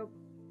can we go...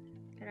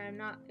 And I'm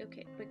not...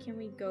 Okay, but can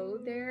we go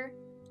there?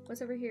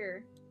 What's over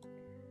here?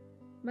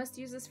 Must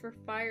use this for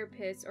fire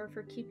pits or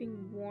for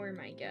keeping warm,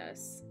 I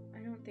guess. I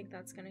don't think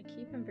that's gonna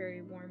keep him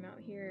very warm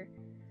out here.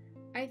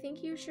 I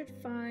think you should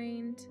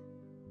find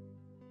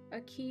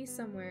a key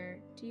somewhere.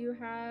 Do you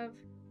have...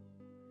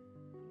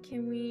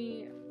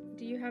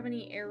 Do you have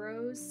any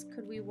arrows?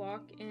 Could we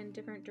walk in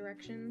different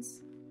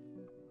directions?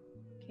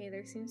 Okay,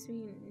 there seems to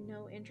be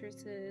no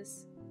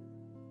entrances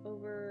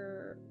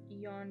over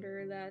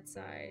yonder, that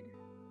side.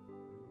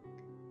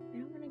 I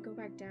don't want to go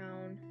back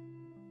down.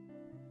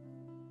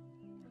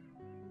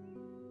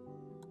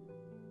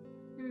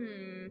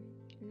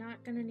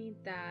 Not gonna need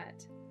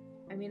that.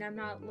 I mean, I'm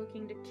not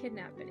looking to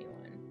kidnap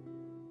anyone.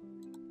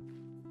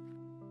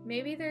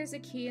 Maybe there's a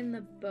key in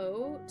the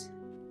boat?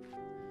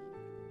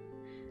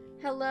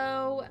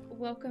 Hello,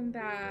 welcome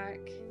back.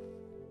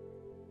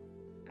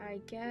 I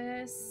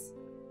guess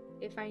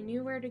if I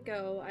knew where to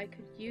go, I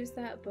could use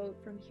that boat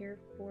from here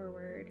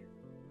forward.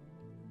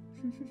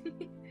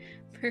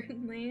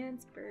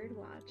 Birdlands, bird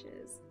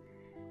watches.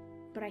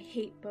 But I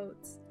hate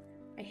boats.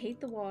 I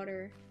hate the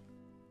water.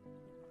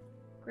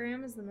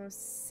 Graham is the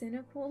most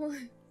cynical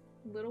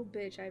little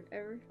bitch I've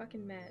ever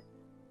fucking met.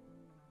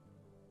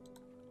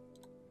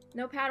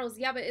 No paddles.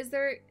 Yeah, but is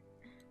there...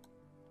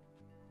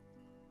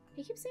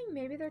 He keeps saying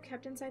maybe they're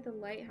kept inside the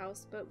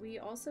lighthouse, but we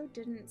also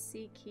didn't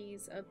see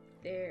keys up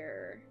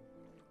there.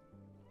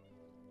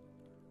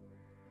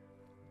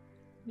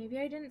 Maybe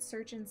I didn't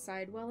search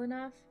inside well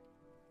enough.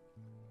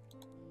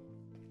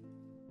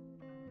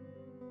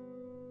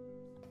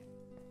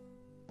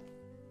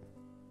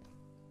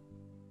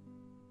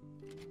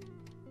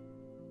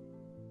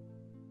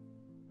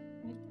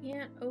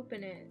 can't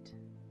open it.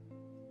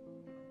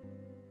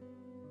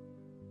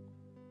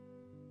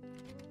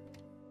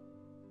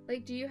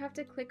 Like, do you have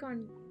to click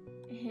on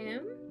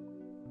him?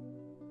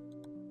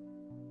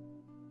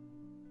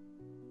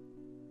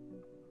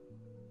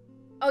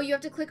 Oh, you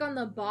have to click on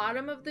the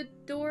bottom of the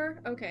door?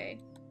 Okay.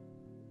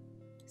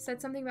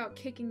 Said something about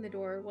kicking the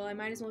door. Well, I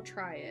might as well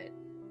try it.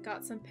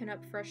 Got some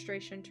pin-up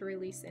frustration to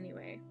release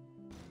anyway.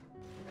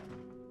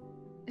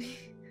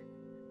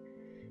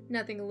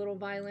 Nothing a little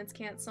violence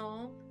can't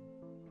solve.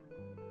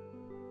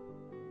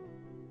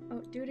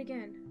 Oh, do it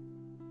again.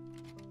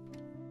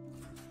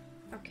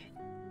 Okay.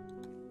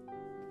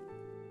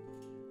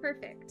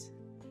 Perfect.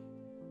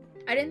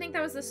 I didn't think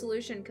that was the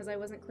solution because I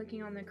wasn't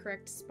clicking on the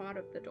correct spot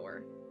of the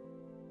door.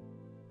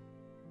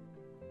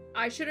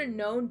 I should have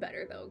known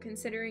better though,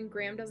 considering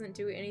Graham doesn't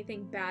do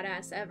anything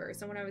badass ever.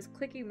 So when I was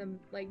clicking the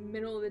like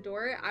middle of the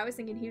door, I was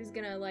thinking he was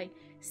gonna like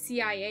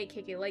CIA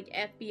kick it, like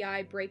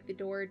FBI break the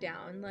door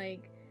down,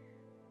 like.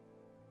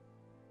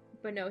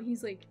 But no,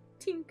 he's like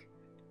tink,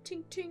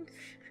 tink, tink.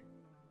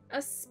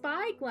 A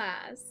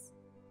spyglass.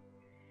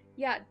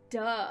 Yeah,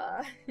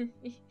 duh.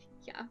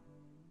 Yeah.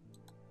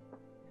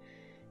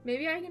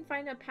 Maybe I can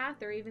find a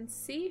path or even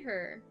see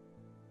her.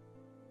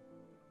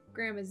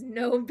 Graham is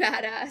no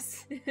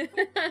badass.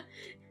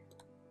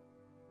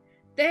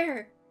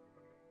 There.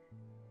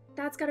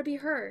 That's gotta be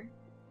her.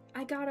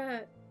 How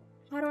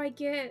do I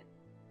get...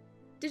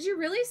 Did you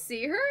really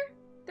see her?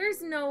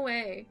 There's no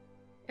way.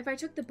 If I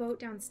took the boat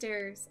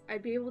downstairs,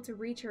 I'd be able to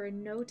reach her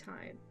in no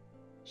time.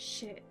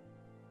 Shit.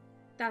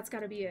 That's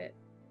gotta be it.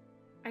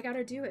 I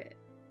gotta do it.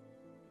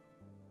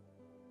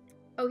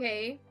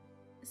 Okay.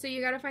 So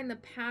you gotta find the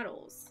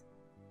paddles.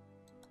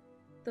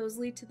 Those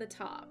lead to the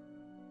top.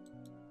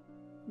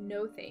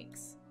 No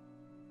thanks.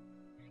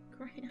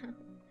 Graham.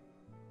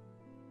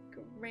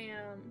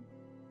 Graham.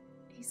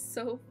 He's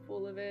so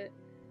full of it.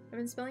 I've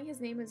been spelling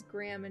his name as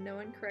Graham and no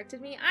one corrected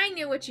me. I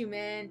knew what you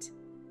meant.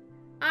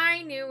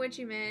 I knew what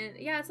you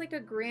meant. Yeah, it's like a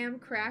graham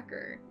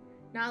cracker.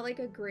 Not like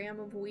a gram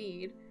of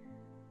weed.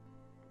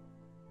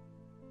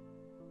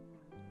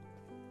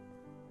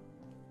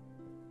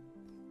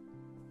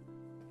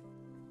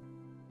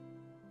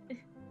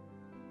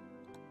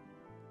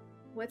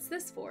 What's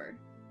this for?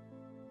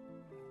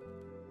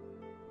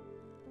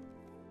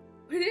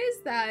 What is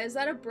that? Is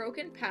that a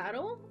broken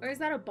paddle? Or is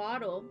that a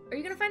bottle? Are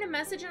you gonna find a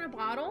message in a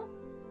bottle?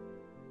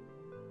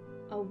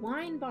 A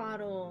wine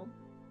bottle.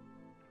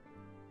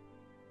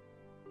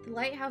 The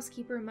lighthouse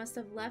keeper must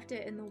have left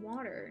it in the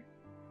water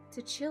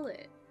to chill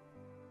it.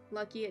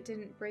 Lucky it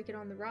didn't break it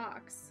on the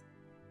rocks.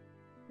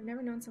 I've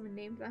never known someone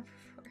named that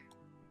before.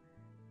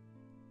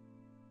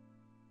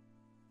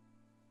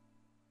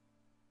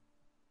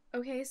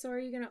 Okay, so are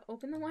you gonna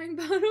open the wine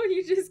bottle?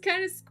 You just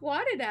kind of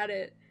squatted at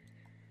it.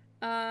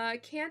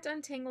 Can't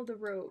untangle the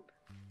rope.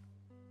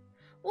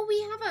 Well,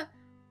 we have a...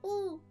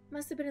 Oh,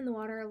 must have been in the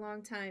water a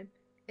long time.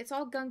 It's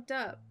all gunked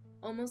up,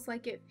 almost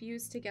like it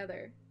fused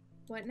together.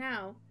 What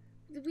now?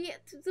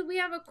 We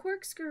have a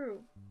corkscrew.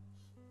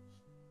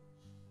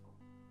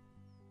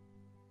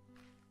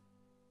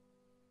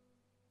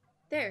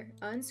 There,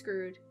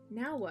 unscrewed.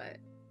 Now what?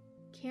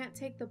 Can't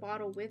take the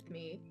bottle with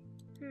me.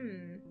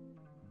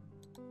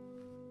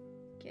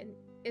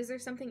 Is there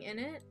something in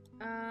it?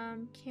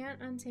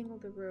 Can't untangle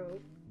the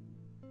rope.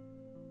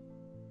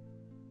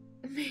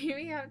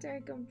 Maybe after I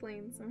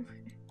complain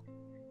somewhere.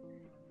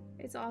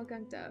 It's all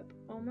gunked up.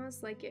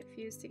 Almost like it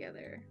fused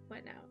together.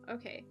 What now?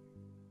 Okay.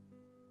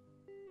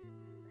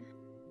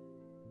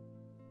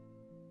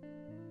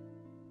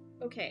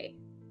 Okay.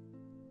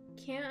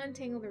 Can't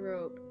untangle the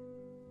rope.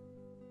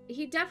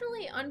 He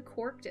definitely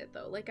uncorked it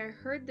though. Like I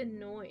heard the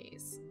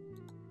noise.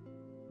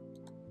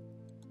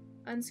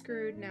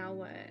 Unscrewed, now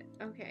what?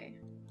 Okay.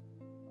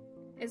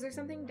 Is there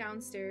something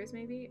downstairs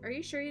maybe? Are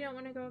you sure you don't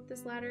want to go up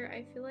this ladder?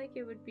 I feel like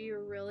it would be a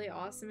really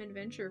awesome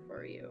adventure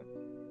for you.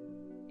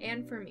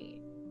 And for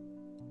me.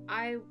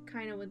 I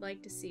kind of would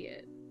like to see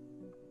it.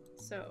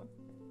 So,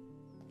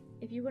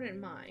 if you wouldn't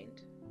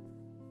mind.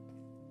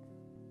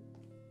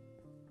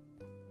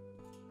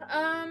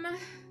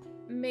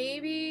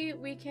 Maybe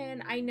we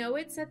can... I know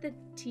it said the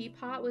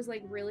teapot was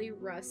like really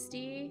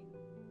rusty.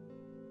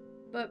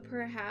 But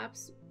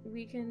perhaps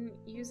we can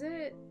use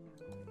it?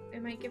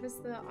 It might give us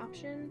the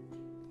option.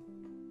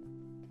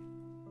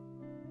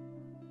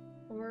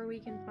 Or we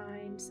can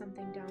find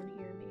something down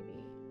here,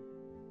 maybe.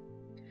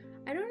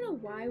 I don't know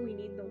why we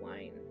need the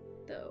wine,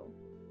 though.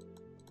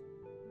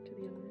 To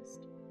be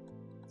honest.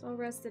 It's all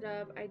rusted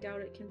up. I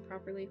doubt it can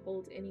properly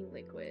hold any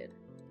liquid.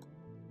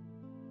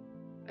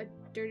 A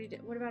dirty...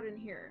 What about in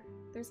here?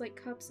 There's like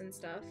cups and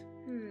stuff.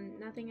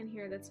 Nothing in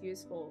here that's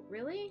useful.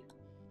 Really?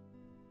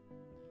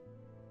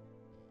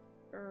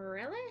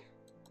 Really?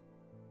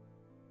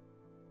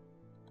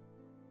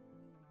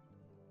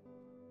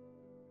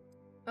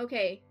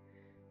 Okay.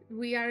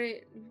 We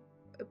gotta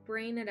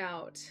brain it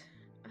out.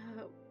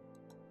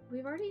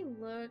 We've already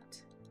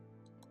looked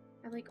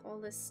at like all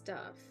this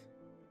stuff.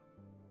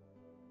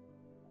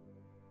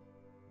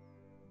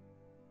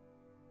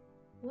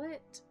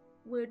 What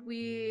would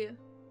we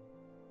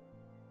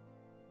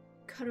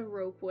cut a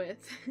rope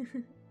with.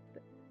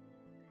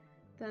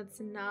 That's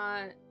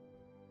not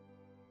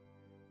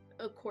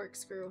a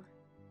corkscrew.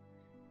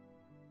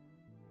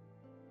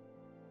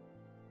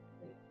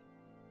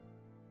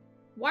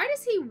 Why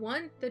does he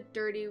want the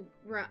dirty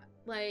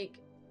like...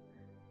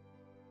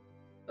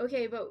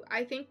 Okay, but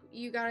I think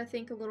you gotta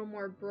think a little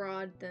more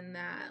broad than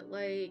that.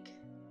 Like,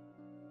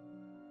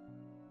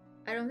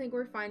 I don't think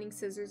we're finding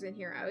scissors in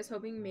here. I was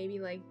hoping maybe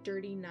like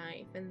dirty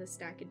knife in the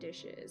stack of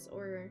dishes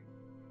or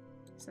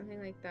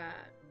something like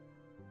that.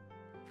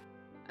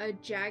 A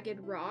jagged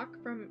rock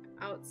from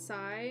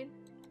outside.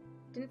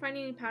 Didn't find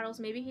any paddles.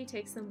 Maybe he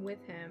takes them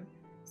with him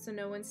so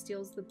no one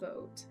steals the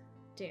boat.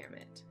 Damn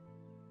it.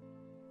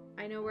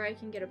 I know where I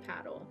can get a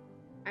paddle.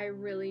 I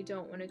really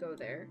don't want to go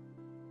there.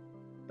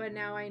 But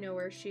now I know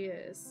where she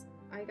is.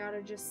 I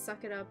gotta just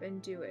suck it up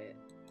and do it.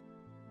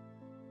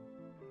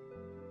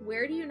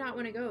 Where do you not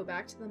want to go?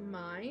 Back to the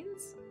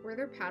mines? Were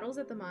there paddles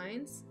at the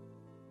mines?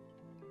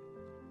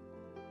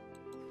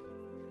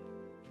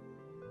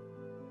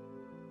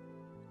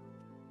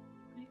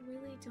 I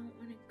really don't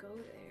want to go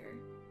there.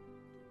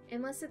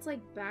 Unless it's like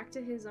back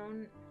to his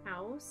own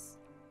house.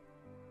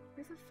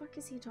 Where the fuck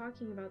is he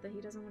talking about that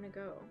he doesn't want to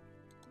go?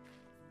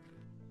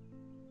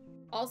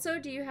 Also,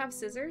 do you have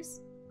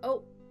scissors?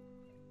 Oh.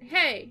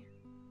 Hey!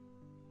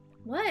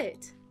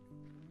 What?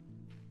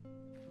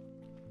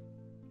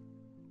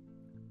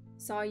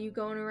 Saw you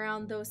going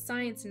around those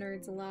science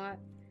nerds a lot,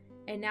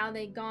 and now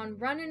they gone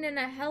running in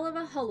a hell of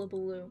a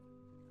hullabaloo.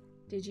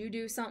 Did you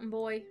do something,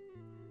 boy?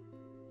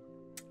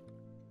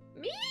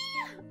 Me?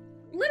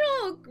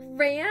 Little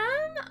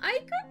Graham? I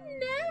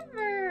could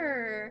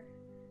never!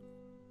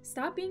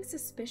 Stop being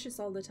suspicious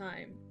all the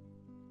time.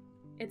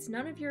 It's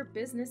none of your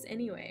business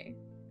anyway.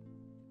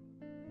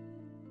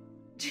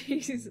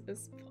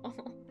 Jesus,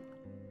 Paul.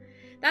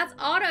 That's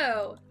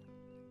Otto!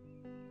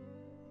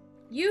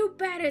 You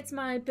bet it's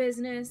my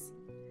business.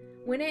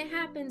 When it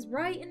happens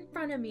right in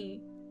front of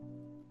me.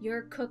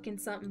 You're cooking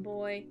something,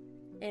 boy.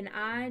 And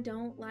I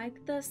don't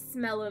like the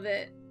smell of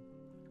it.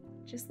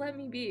 Just let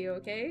me be,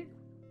 okay?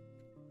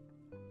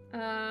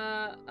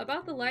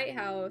 About the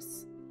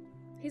lighthouse.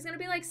 He's gonna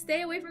be like,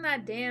 stay away from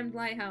that damned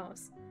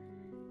lighthouse.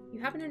 You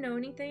happen to know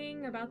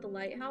anything about the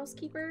lighthouse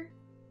keeper?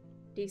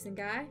 Decent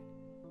guy.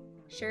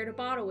 Shared a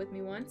bottle with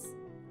me once.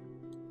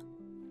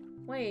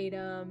 Wait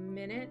a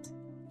minute.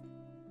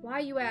 Why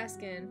are you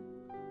asking?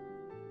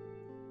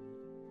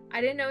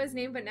 I didn't know his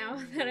name, but now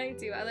that I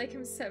do, I like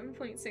him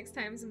 7.6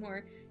 times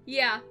more.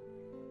 Yeah.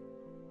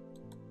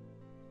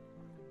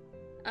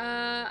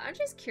 I'm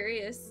just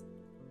curious.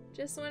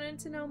 Just wanted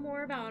to know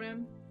more about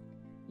him.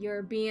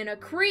 You're being a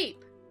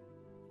creep!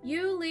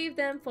 You leave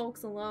them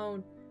folks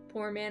alone.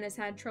 Poor man has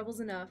had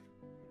troubles enough.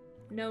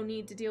 No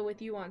need to deal with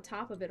you on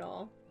top of it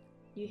all.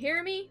 You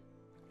hear me?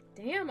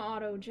 Damn,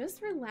 Otto,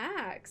 just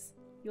relax,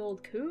 you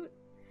old coot.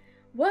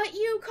 What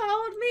you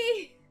called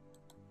me?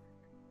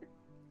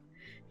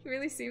 He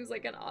really seems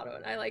like an Otto,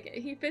 and I like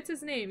it. He fits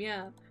his name,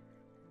 yeah.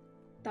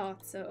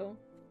 Thought so.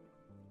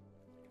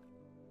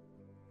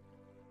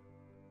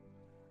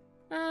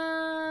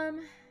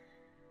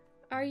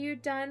 Are you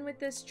done with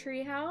this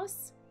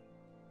treehouse?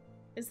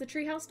 Is the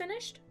treehouse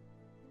finished?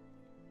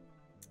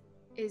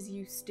 Is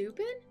you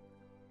stupid?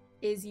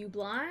 Is you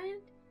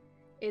blind?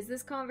 Is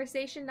this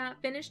conversation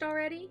not finished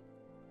already?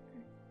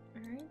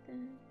 Alright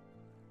then.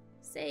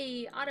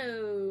 Say,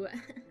 Otto.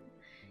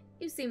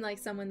 You seem like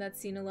someone that's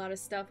seen a lot of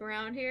stuff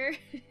around here.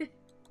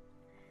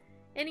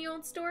 Any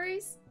old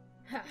stories?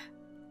 Ha.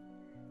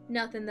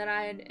 Nothing that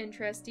I'd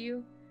interest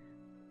you.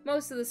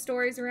 Most of the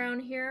stories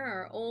around here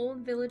are old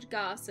village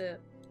gossip.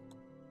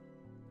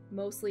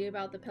 Mostly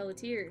about the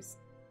Pelletiers.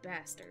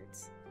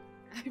 Bastards.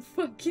 I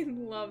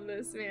fucking love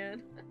this,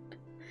 man.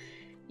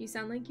 You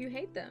sound like you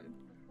hate them.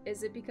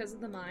 Is it because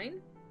of the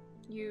mine?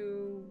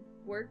 You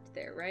worked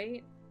there,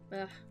 right?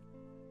 Ugh.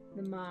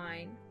 The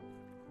mine.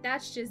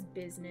 That's just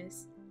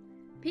business.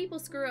 People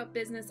screw up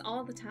business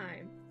all the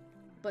time.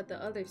 But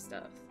the other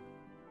stuff.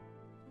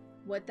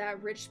 What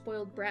that rich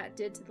spoiled brat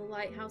did to the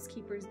lighthouse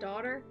keeper's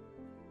daughter?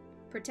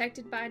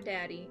 Protected by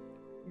daddy.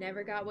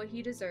 Never got what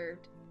he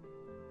deserved.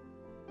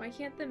 Why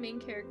can't the main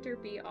character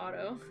be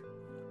Otto?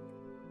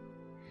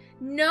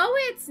 No,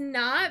 it's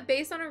not!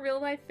 Based on a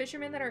real-life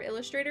fisherman that our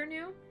illustrator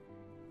knew?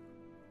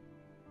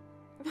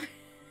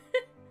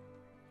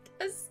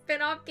 A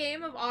spin-off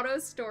game of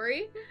Otto's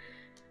story?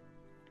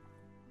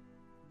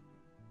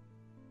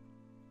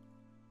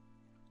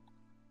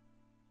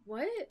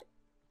 What?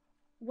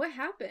 What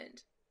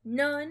happened?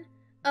 None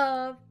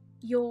of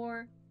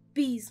your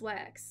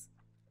beeswax.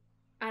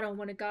 I don't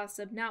want to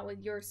gossip, not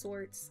with your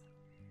sorts.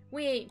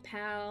 We ain't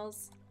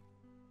pals.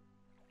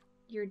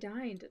 You're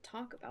dying to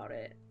talk about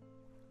it.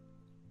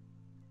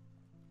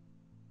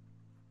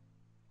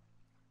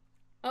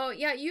 Oh,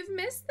 yeah, you've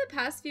missed the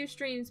past few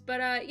streams,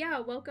 but yeah,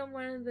 welcome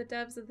one of the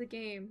devs of the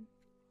game.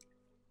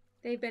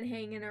 They've been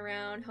hanging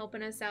around,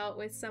 helping us out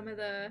with some of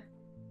the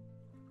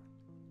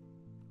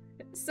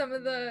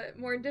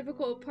more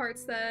difficult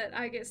parts that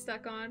I get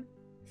stuck on.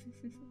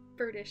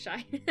 Bird is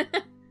shy.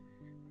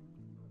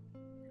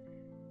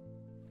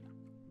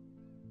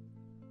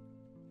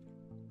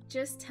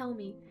 Just tell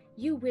me.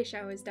 You wish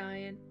I was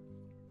dying.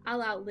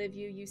 I'll outlive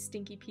you, you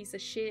stinky piece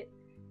of shit.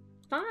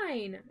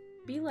 Fine.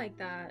 Be like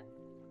that.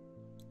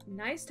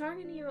 Nice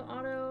talking to you,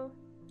 Otto.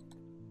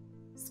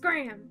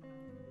 Scram!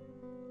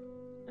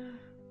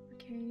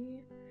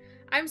 Okay.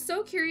 I'm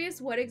so curious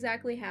what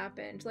exactly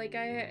happened. Like,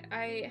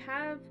 I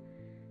have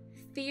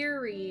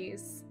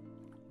theories,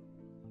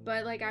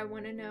 but, like, I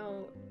want to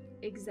know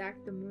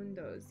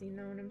exactamundos, you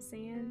know what I'm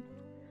saying?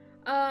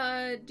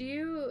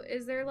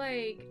 Is there,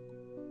 like...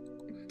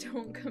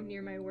 Don't come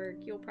near my work.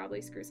 You'll probably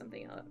screw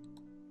something up.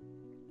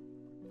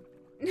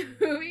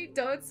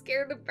 Don't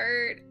scare the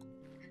bird.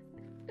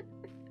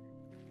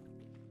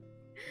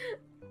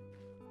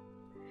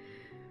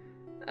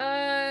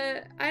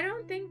 I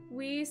don't think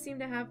we seem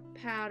to have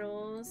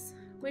paddles.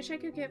 Wish I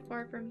could get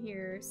far from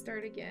here.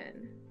 Start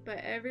again. But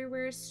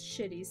everywhere's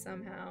shitty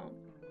somehow.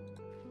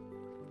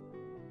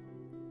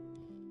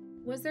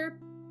 Was there...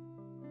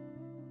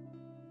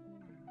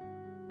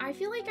 I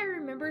feel like I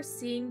remember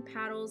seeing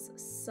paddles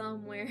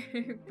somewhere.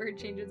 Bird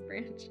changes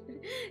branch.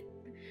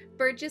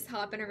 Bird just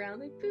hopping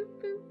around like boop,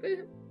 boop,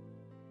 boop.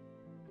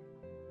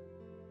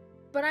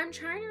 But I'm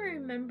trying to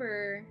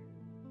remember...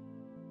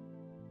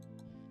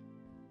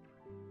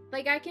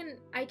 Like, I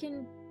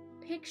can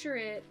picture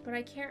it, but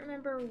I can't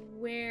remember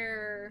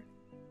where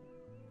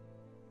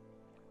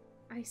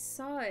I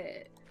saw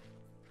it.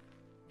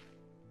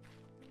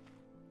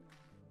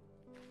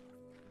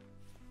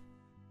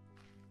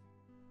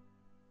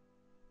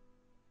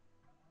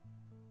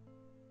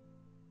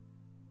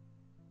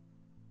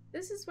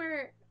 This is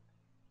where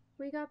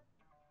we got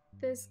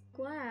this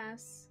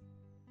glass.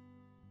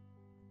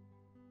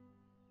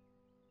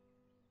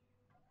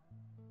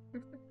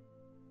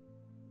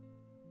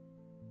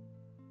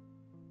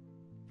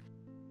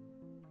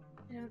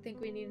 I don't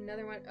think we need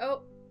another one.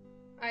 Oh,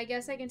 I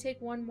guess I can take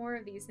one more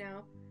of these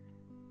now.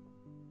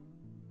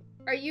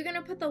 Are you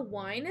gonna put the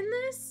wine in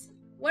this?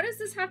 What does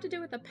this have to do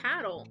with the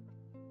paddle?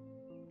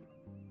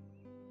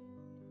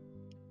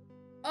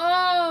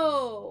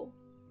 Oh!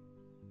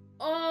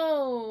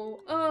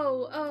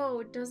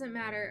 Oh, doesn't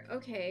matter.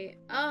 Okay,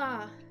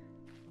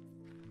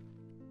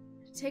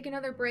 take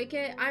another, break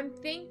it. I'm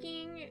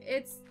thinking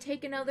it's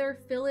take another,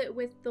 fill it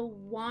with the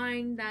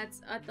wine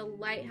that's at the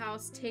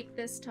lighthouse, take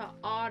this to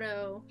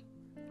Otto.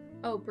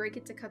 Oh, break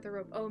it to cut the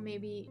rope. Oh,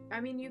 maybe. I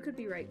mean, you could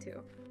be right,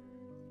 too.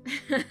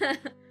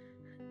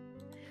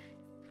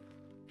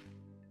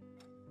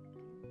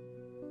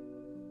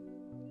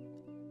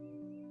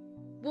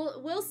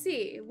 We'll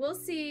see. We'll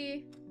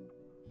see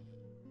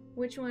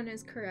which one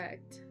is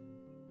correct.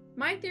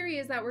 My theory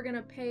is that we're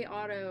gonna pay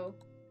Otto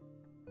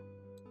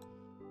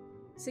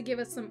to give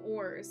us some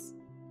oars.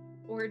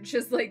 Or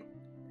just, like,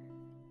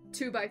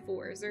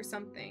 2x4s or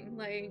something.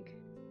 Like...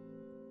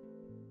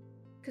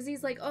 Because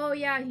he's like, oh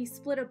yeah, he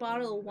split a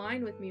bottle of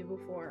wine with me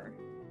before.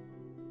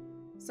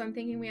 So I'm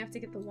thinking we have to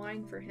get the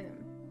wine for him.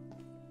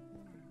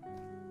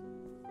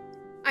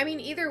 I mean,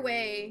 either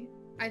way,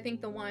 I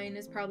think the wine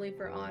is probably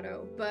for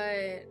Otto,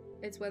 but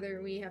it's whether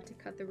we have to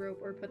cut the rope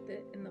or put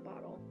it in the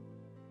bottle.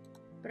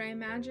 But I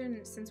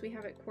imagine since we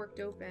have it corked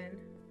open,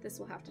 this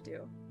will have to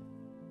do.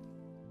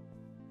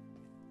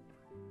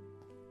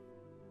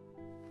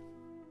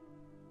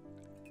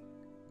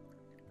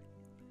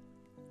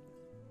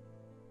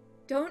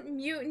 Don't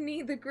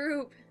mutiny the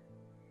group.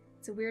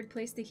 It's a weird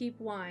place to keep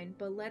wine,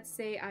 but let's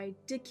say I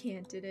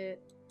decanted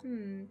it.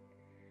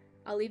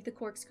 I'll leave the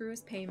corkscrew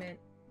as payment.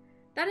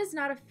 That is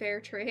not a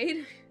fair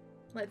trade.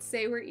 Let's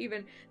say we're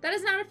even. That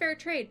is not a fair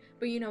trade,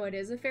 but you know it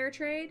is a fair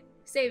trade?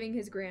 Saving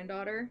his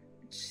granddaughter.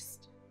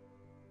 Just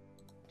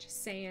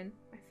saying.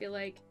 I feel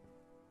like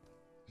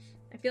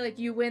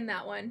you win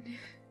that one.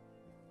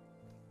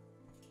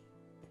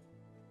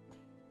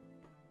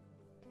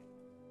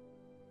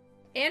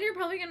 And you're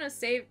probably gonna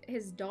save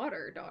his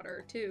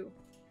daughter, too.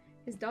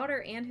 His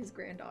daughter and his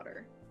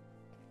granddaughter.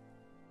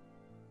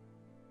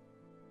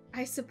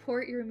 I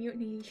support your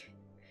mutiny.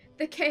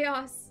 The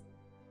chaos.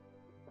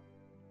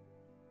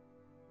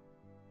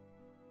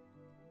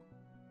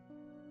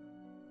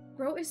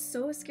 Bro is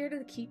so scared of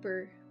the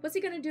keeper. What's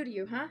he gonna do to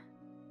you, huh?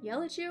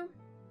 Yell at you?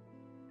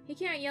 He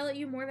can't yell at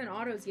you more than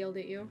Otto's yelled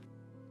at you.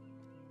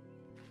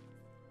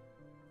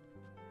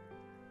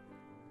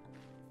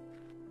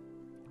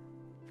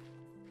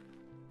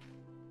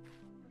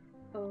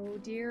 Oh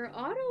dear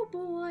Otto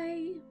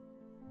boy.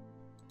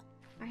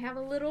 I have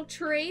a little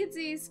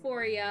tradesies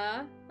for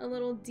ya. A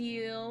little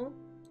deal.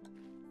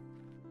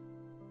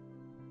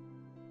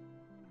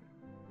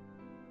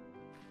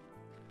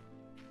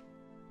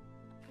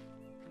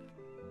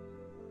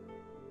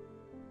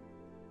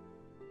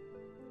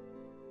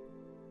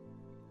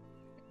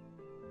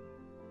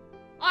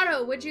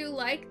 Otto, would you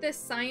like this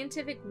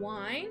scientific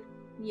wine?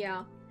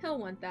 Yeah, he'll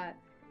want that.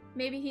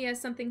 Maybe he has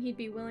something he'd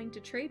be willing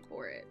to trade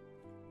for it.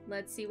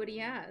 Let's see what he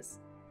has.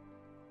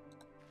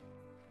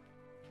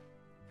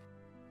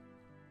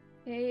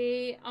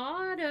 Hey,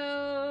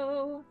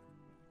 Otto!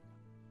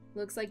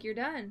 Looks like you're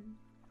done.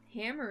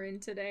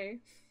 Hammering today.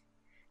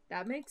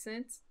 That makes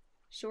sense.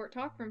 Short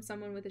talk from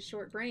someone with a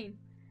short brain.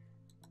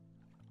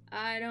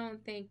 I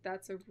don't think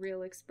that's a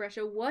real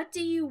expression. What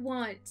do you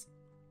want?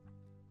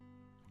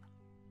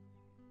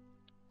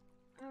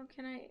 Oh,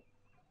 can I...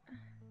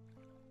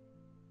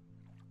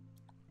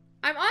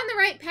 I'm on the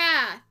right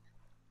path!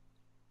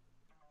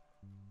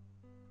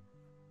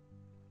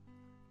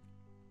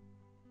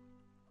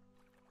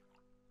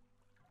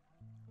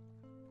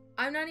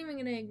 I'm not even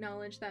gonna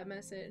acknowledge that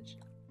message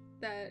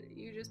that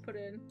you just put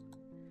in.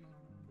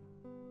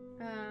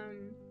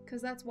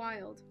 Cause that's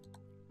wild.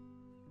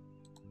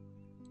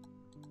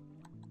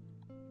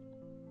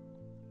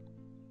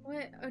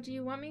 What? Oh, do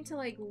you want me to,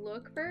 like,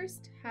 look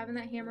first? Having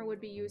that hammer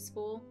would be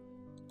useful.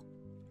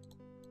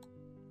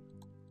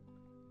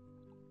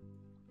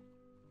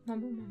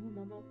 Mumble, mumble,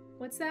 mumble.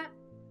 What's that?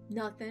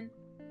 Nothing.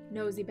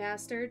 Nosy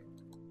bastard.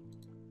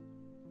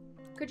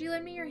 Could you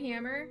lend me your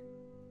hammer?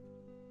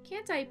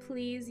 Can't I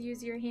please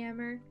use your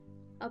hammer?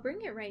 I'll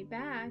bring it right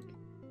back.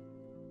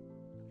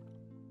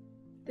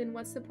 Then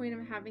what's the point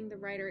of having the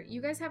writer?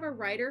 You guys have a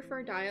writer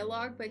for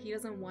dialogue, but he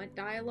doesn't want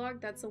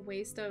dialogue? That's a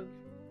waste of...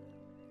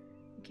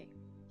 Okay.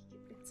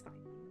 It's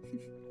fine.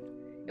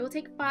 It will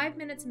take 5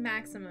 minutes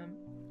maximum.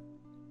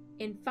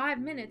 In 5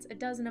 minutes, a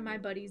dozen of my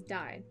buddies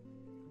died.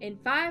 In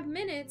 5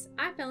 minutes,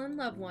 I fell in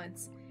love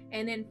once.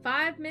 And in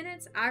 5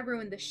 minutes, I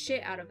ruined the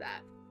shit out of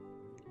that.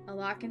 A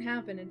lot can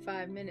happen in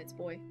 5 minutes,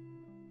 boy.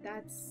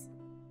 That's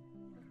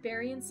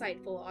very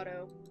insightful,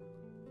 Otto.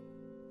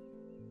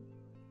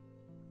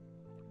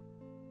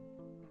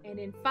 And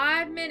in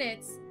 5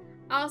 minutes,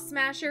 I'll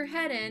smash your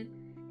head in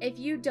if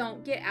you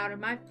don't get out of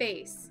my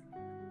face.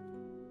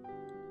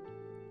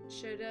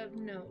 Should have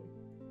known.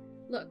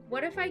 Look,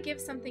 what if I give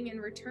something in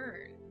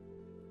return?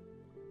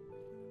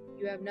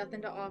 You have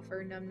nothing to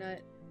offer,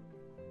 numbnut.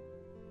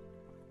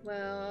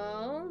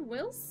 Well,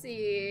 we'll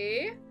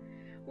see.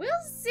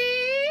 We'll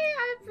see.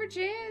 I'm for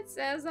chance,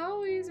 as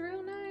always,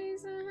 real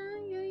nice.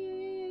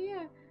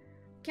 Yeah.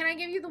 Can I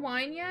give you the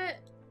wine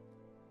yet?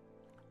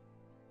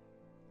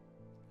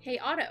 Hey,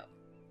 Otto.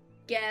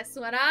 Guess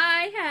what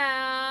I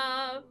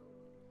have?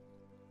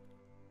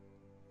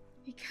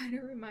 He kind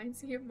of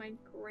reminds me of my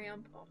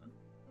grandpa.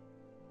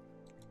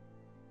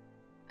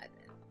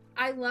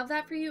 I love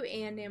that for you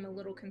and am a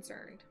little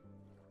concerned.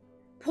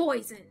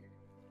 Poison.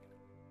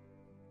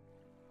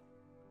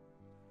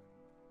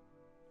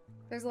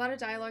 There's a lot of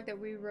dialogue that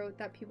we wrote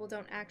that people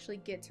don't actually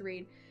get to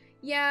read.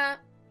 Yeah,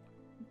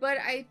 but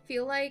I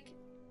feel like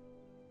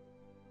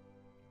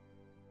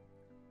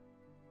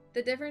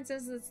the difference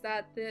is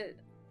that the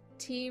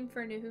team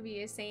for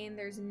Nahubi is saying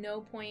there's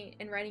no point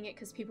in writing it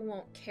because people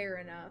won't care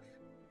enough.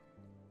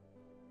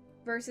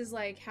 Versus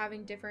like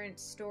having different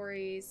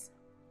stories.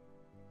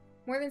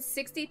 More than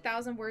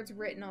 60,000 words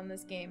written on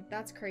this game.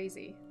 That's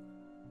crazy.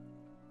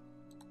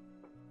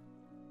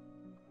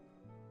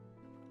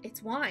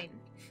 It's wine.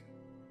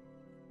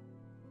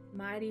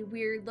 Mighty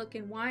weird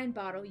looking wine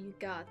bottle you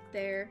got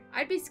there.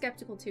 I'd be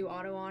skeptical too,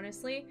 Otto,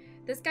 honestly.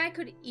 This guy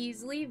could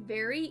easily,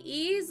 very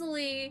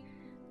easily,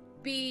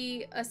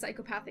 be a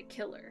psychopathic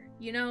killer.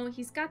 You know,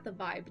 he's got the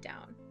vibe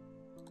down.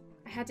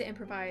 I had to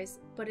improvise,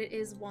 but it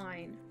is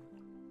wine.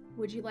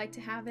 Would you like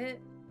to have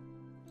it?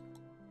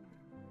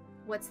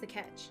 What's the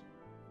catch?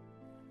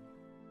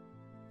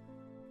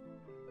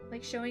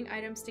 Like showing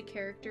items to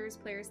characters,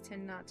 players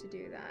tend not to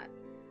do that.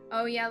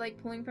 Oh yeah,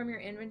 like pulling from your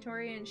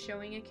inventory and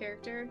showing a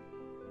character.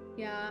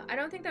 Yeah, I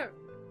don't think that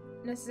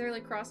necessarily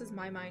crosses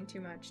my mind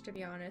too much, to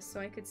be honest, so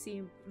I could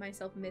see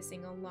myself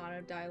missing a lot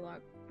of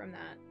dialogue from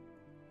that.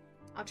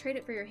 I'll trade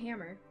it for your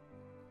hammer.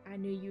 I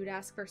knew you'd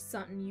ask for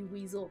something, you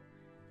weasel.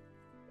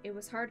 It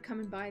was hard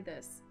coming by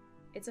this.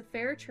 It's a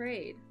fair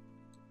trade.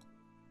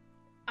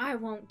 I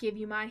won't give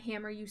you my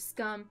hammer, you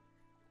scum,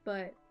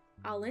 but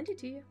I'll lend it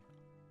to you.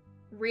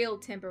 Real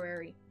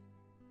temporary.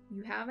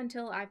 You have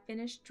until I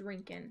finish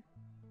drinking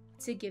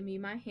to give me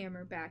my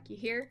hammer back, you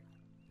hear?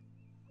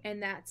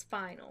 And that's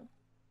final.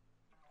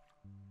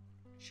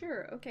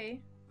 Sure, okay.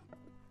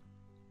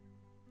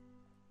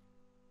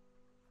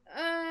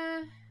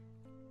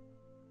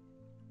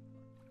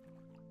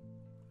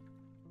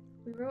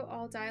 We wrote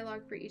all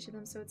dialogue for each of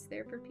them, so it's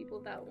there for people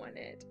that want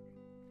it.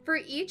 For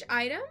each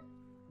item?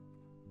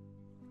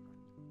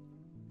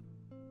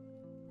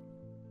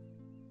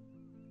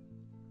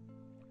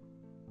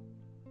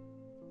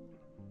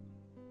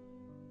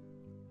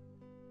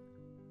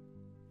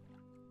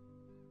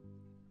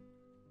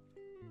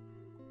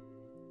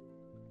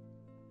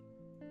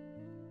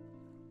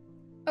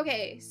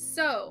 Okay,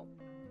 so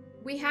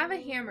we have a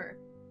hammer.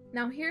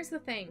 Now here's the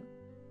thing.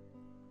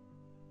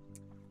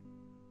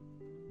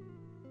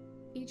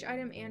 Each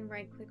item and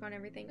right click on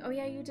everything. Oh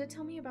yeah, you did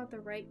tell me about the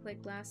right click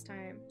last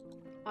time.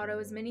 Otto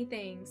is many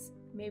things.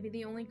 Maybe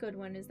the only good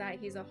one is that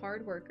he's a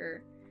hard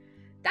worker.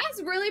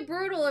 That's really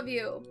brutal of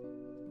you.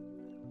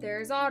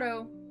 There's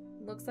Otto.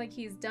 Looks like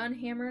he's done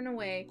hammering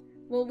away.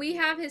 Well, we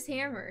have his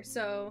hammer,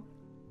 so...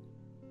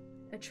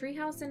 A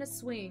treehouse and a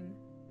swing.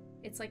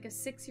 It's like a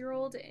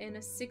 6-year-old in a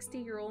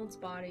 60-year-old's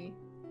body.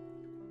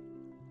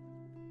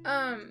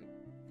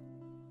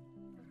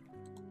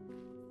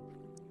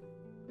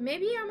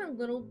 Maybe I'm a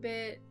little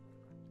bit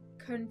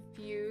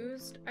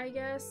confused, I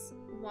guess,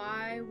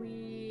 why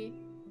we...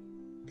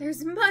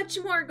 There's much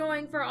more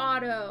going for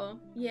Otto.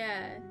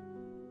 Yeah.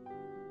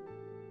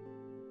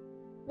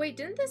 Wait,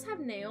 didn't this have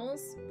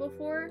nails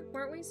before?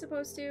 Weren't we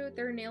supposed to?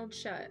 They're nailed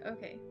shut.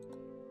 Okay.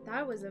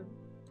 That was a...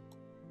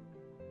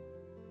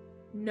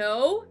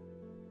 No?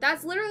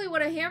 That's literally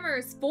what a hammer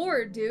is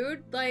for,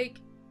 dude. Like,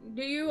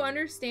 do you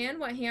understand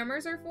what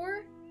hammers are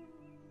for?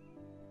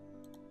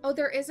 Oh,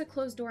 there is a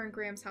closed door in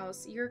Graham's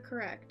house. You're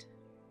correct.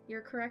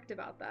 You're correct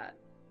about that.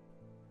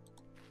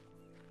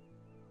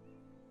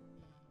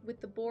 With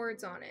the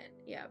boards on it.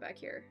 Yeah, back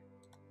here.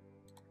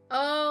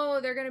 Oh,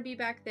 they're gonna be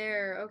back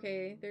there.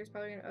 Okay, there's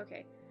probably gonna...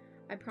 Okay.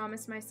 I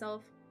promised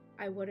myself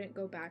I wouldn't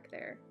go back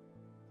there.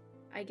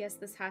 I guess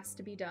this has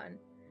to be done.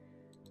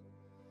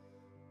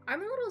 I'm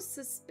a little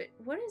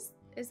what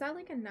is that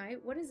like a knife?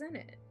 What is in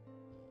it?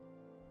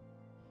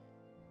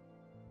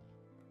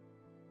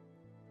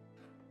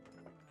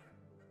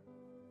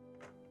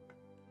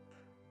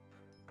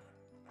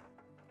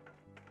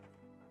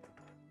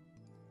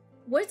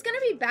 What's gonna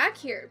be back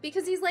here?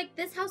 Because he's like,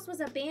 this house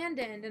was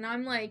abandoned, and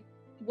I'm like,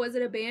 was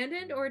it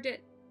abandoned or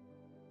did...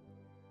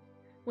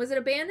 Was it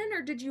abandoned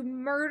or did you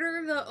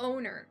murder the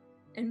owner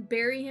and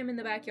bury him in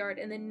the backyard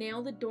and then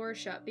nail the door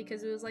shut?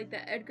 Because it was like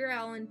the Edgar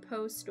Allan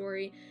Poe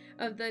story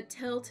of the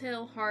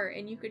telltale heart,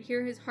 and you could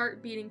hear his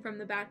heart beating from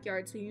the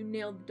backyard, so you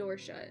nailed the door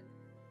shut.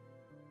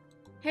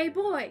 Hey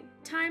boy,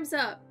 time's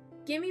up.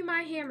 Give me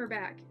my hammer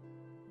back.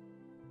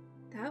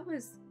 That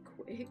was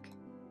quick.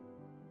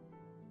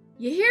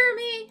 You hear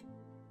me?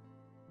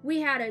 We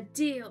had a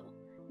deal.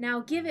 Now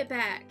give it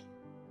back.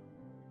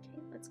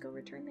 Okay, let's go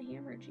return the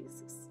hammer,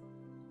 Jesus.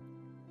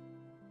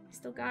 I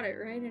still got it,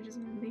 right? I just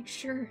want to make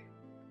sure.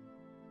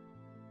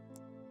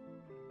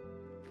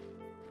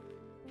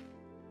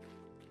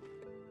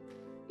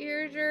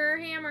 Here's your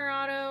hammer,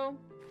 Otto.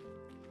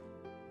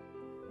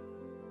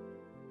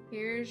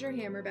 Here's your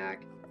hammer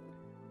back.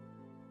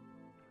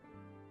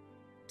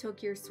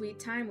 Took your sweet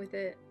time with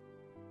it.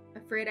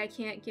 Afraid I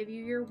can't give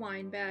you your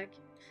wine back.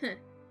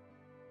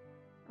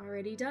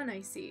 Already done,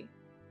 I see.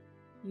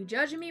 You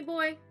judging me,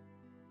 boy?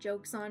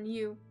 Joke's on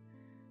you.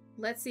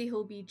 Let's see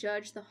who'll be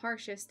judged the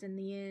harshest in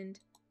the end.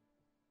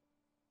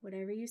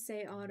 Whatever you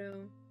say,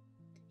 Otto.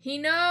 He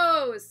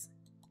knows!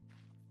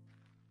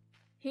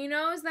 He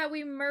knows that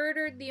we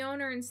murdered the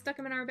owner and stuck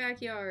him in our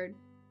backyard.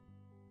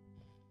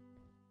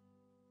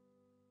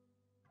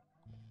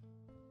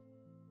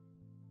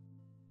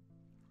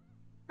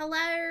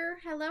 Hello,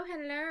 hello,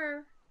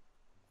 hello.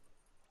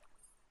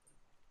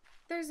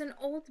 There's an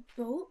old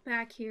boat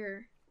back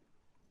here.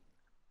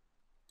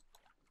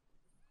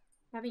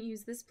 Haven't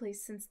used this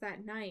place since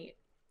that night.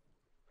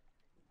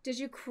 Did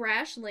you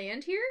crash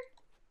land here?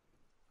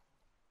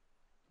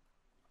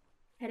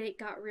 Headache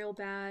got real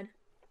bad.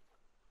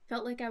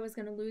 Felt like I was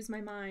gonna lose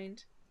my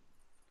mind.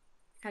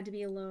 Had to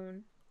be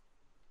alone.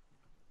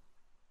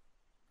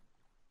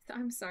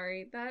 I'm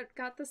sorry, that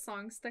got the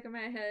song stuck in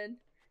my head.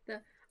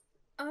 The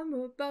I'm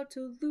about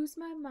to lose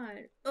my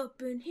mind.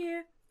 Up in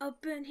here,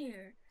 up in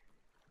here.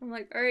 I'm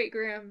like, alright,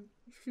 Graham.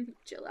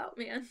 Chill out,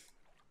 man.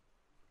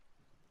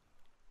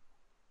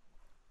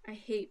 I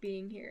hate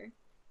being here.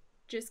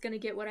 Just gonna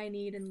get what I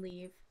need and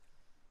leave.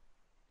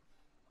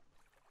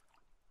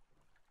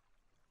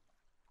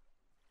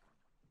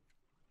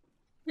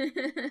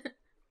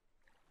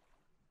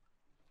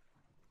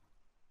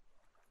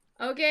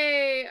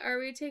 Okay, are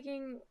we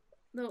taking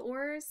the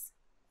oars?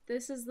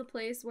 This is the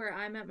place where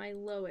I'm at my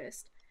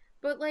lowest.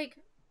 But, like,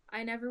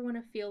 I never want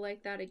to feel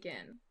like that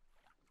again.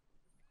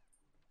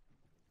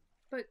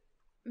 But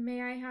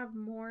may I have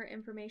more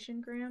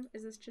information, Graham?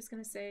 Is this just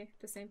gonna say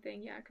the same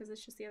thing? Yeah, because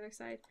it's just the other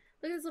side.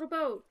 Look at this little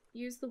boat.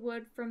 Use the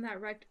wood from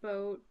that wrecked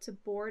boat to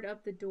board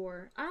up the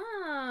door.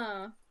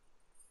 Ah!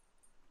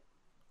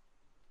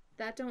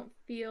 That don't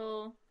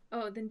feel...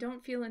 Oh, then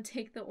don't feel and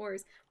take the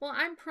oars. Well,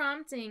 I'm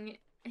prompting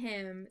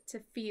him to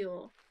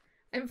feel.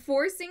 I'm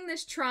forcing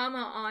this trauma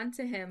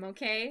onto him,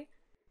 okay?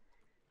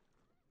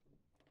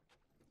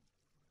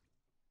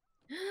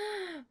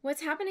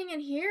 What's happening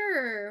in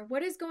here?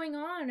 What is going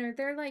on? Are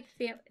there like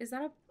is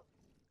that a...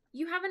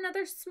 You have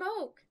another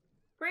smoke.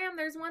 Graham,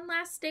 there's one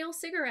last stale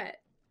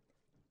cigarette.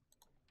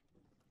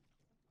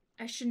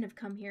 I shouldn't have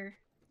come here.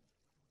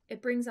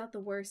 It brings out the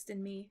worst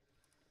in me.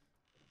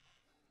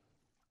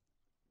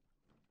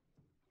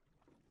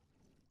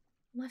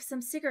 Left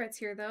some cigarettes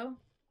here, though.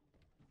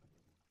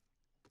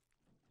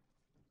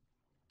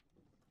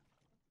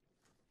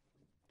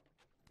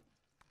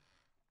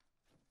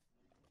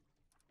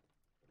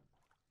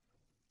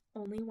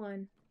 Only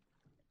one.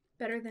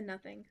 Better than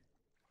nothing.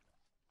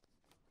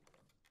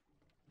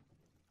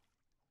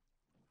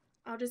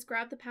 I'll just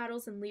grab the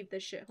paddles and leave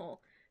this shithole.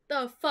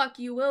 The fuck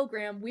you will,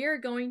 Graham. We are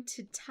going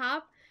to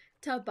top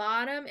to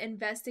bottom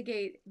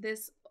investigate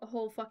this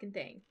whole fucking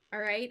thing.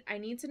 Alright? I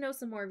need to know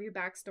some more of your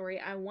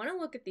backstory. I want to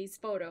look at these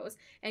photos,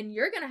 and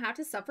you're gonna have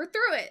to suffer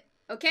through it.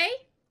 Okay?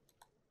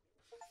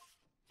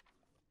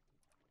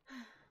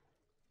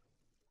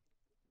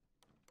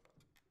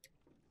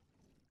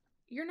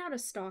 You're not a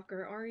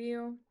stalker, are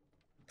you?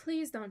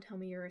 Please don't tell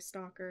me you're a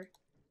stalker.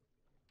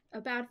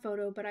 A bad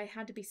photo, but I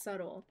had to be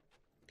subtle.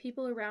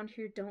 People around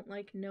here don't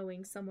like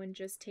knowing someone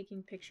just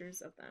taking pictures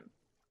of them.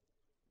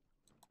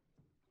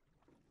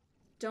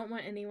 Don't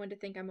want anyone to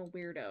think I'm a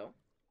weirdo.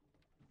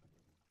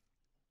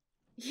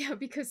 Yeah,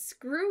 because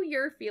screw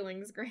your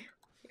feelings, Graham.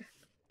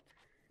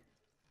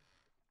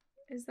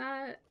 Is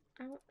that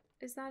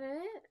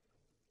it?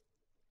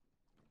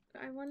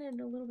 I wanted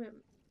a little bit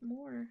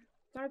more.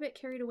 Got a bit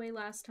carried away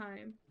last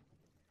time.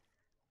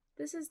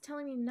 This is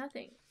telling me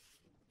nothing.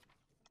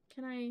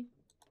 Can I...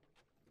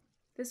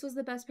 This was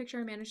the best picture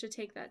I managed to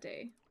take that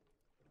day.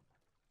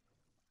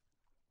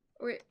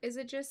 Or is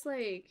it just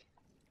like...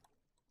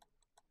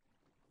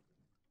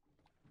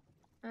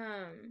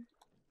 a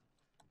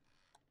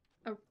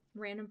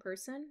random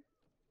person?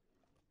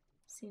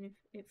 Seeing if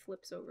it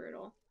flips over at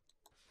all.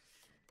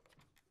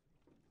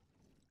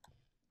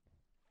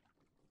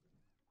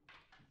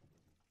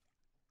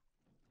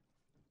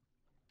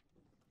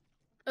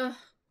 Ugh.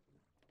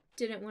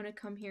 Didn't want to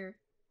come here.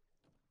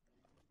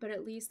 But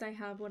at least I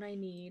have what I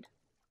need.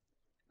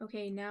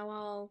 Okay,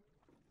 now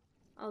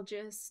I'll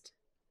just...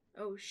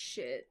 Oh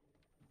shit.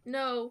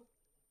 No.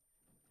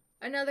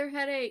 Another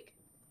headache.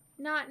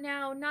 Not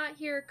now, not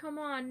here, come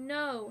on,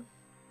 no.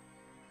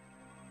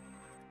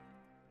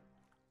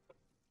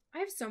 I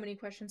have so many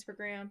questions for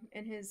Graham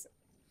and his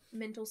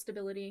mental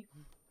stability.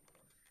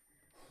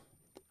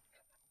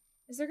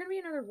 Is there gonna be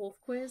another wolf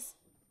quiz?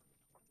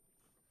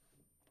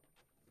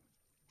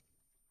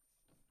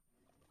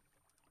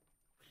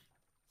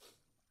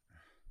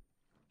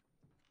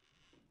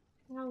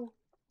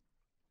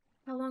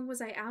 How long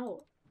was I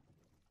out?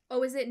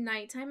 Oh, is it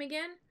nighttime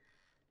again?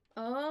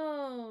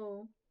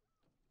 Oh.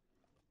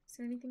 Is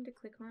there anything to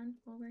click on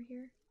while we're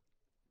here?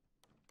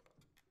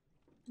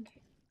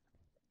 Okay.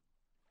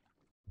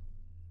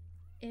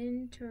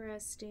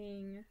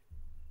 Interesting.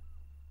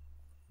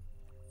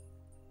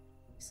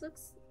 This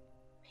looks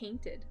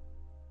painted.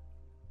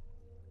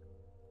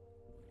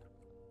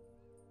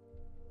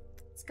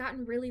 It's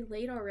gotten really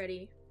late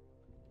already.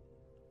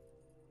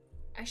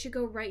 I should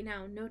go right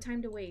now. No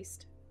time to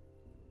waste.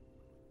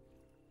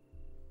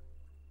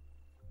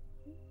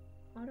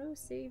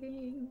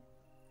 Auto-saving.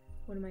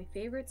 One of my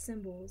favorite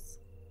symbols.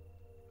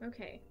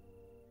 Okay.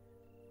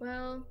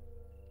 Well.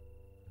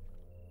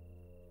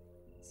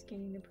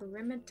 Scanning the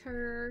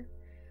perimeter.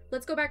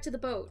 Let's go back to the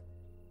boat.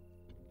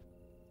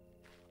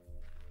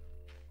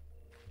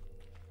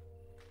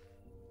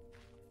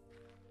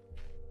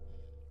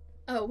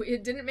 Oh,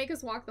 it didn't make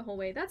us walk the whole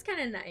way. That's kind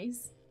of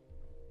nice.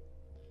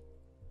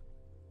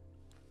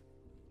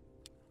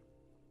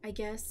 I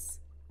guess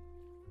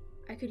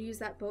I could use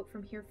that boat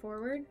from here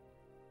forward.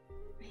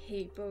 I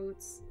hate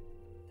boats.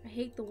 I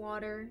hate the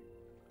water.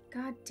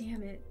 God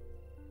damn it.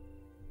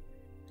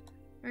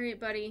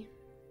 Alright, buddy.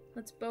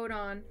 Let's boat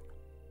on.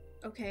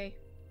 Okay.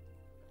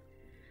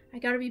 I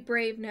gotta be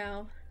brave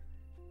now.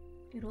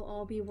 It'll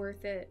all be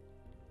worth it.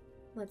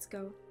 Let's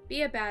go.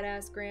 Be a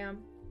badass, Graham.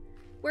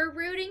 We're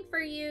rooting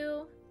for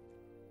you.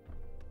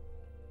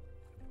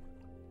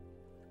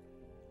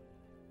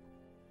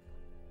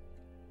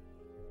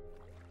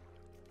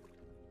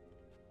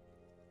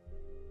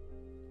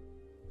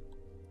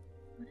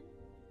 What?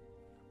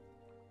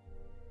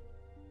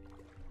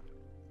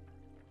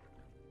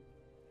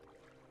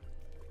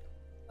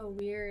 Oh,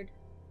 weird.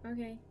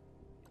 Okay.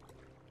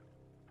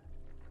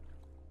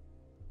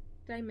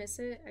 Did I miss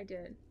it? I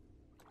did.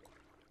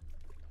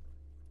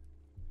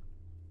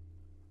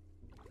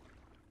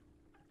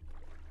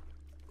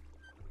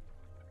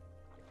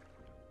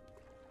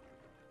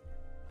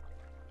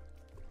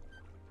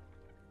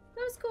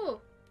 That was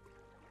cool.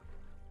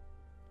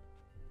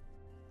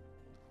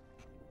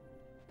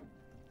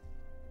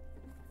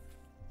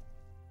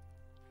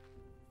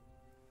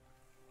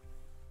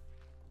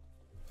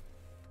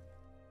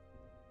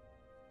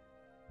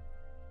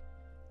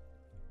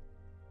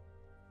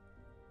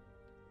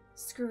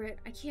 Screw it.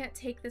 I can't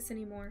take this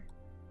anymore.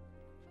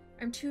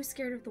 I'm too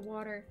scared of the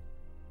water.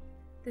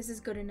 This is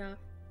good enough.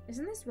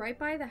 Isn't this right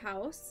by the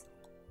house?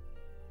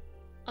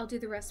 I'll do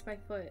the rest by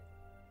foot.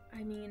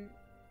 I mean,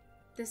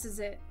 this is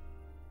it.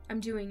 I'm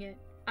doing it.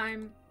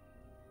 I'm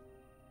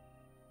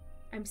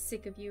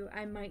sick of you.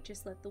 I might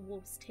just let the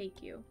wolves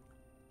take you.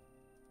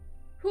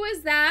 Who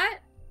is that?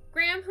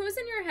 Graham, who's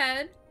in your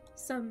head?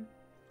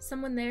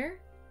 Someone there?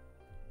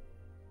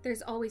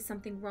 There's always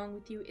something wrong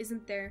with you,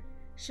 isn't there?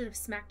 Should have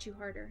smacked you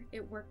harder.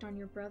 It worked on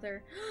your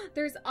brother.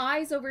 There's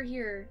eyes over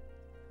here.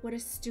 What a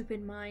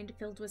stupid mind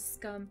filled with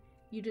scum.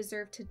 You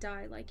deserve to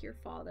die like your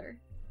father.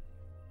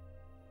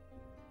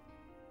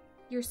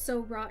 You're so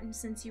rotten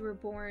since you were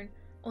born.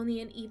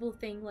 Only an evil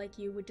thing like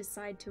you would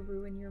decide to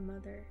ruin your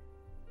mother.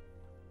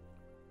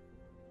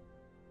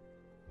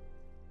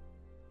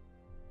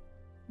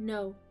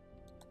 No.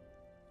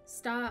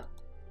 Stop.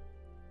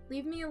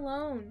 Leave me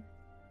alone.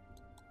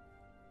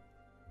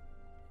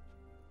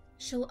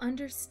 She'll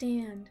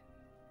understand.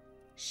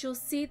 She'll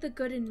see the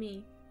good in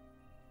me.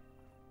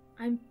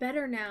 I'm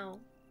better now.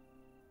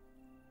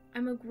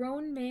 I'm a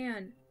grown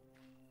man.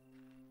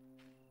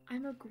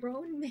 I'm a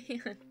grown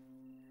man.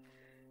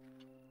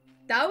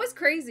 That was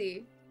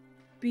crazy.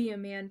 Be a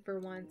man for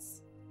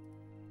once.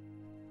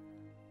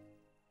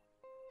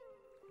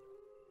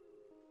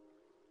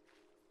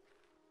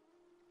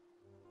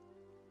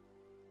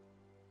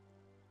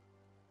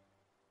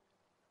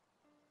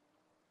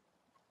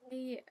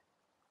 It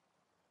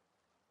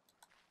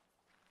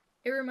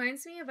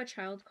reminds me of a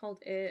child called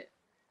It.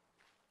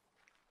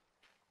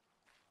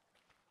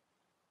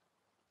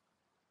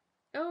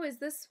 Oh, is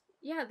this...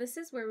 Yeah, this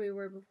is where we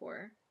were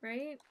before,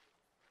 right?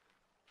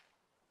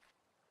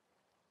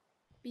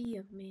 Be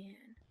a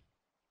man.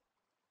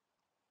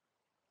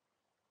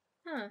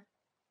 Huh.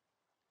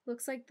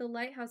 Looks like the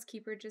lighthouse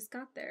keeper just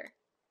got there.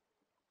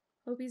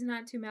 Hope he's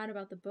not too mad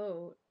about the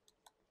boat.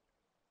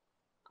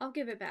 I'll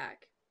give it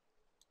back.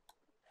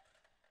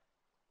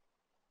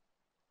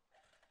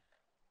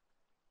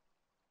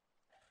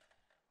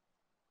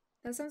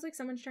 That sounds like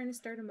someone's trying to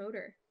start a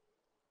motor.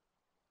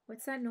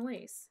 What's that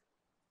noise?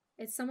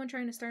 It's someone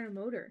trying to start a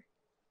motor.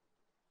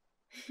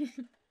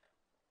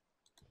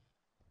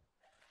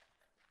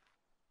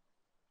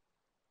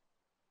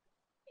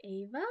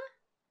 Ava?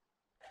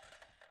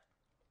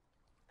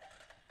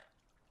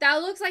 That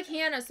looks like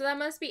Hannah, so that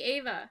must be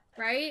Ava,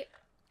 right?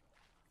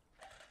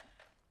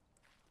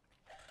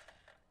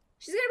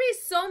 She's gonna be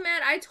so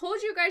mad. I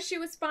told you guys she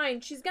was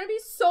fine. She's gonna be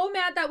so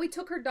mad that we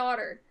took her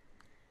daughter.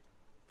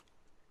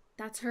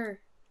 That's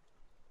her.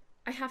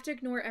 I have to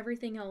ignore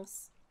everything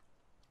else.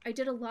 I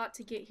did a lot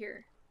to get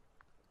here.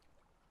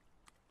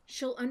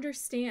 She'll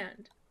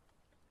understand.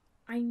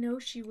 I know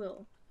she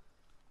will.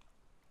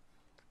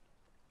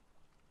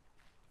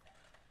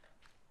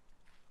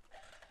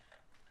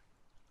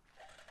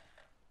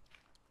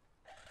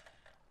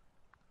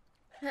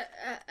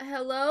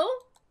 Hello?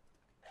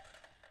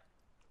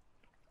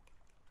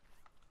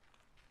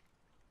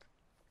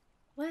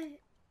 What?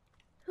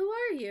 Who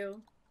are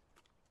you?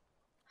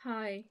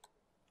 Hi.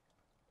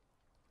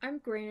 I'm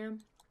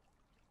Graham.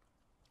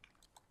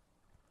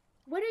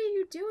 What are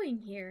you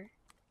doing here?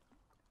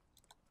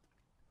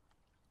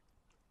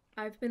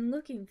 I've been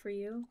looking for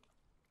you.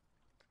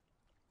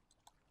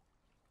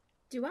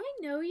 Do I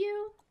know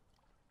you?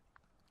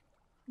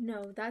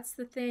 No, that's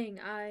the thing.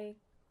 I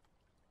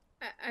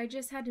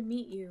just had to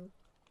meet you.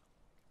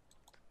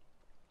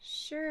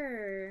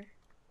 Sure.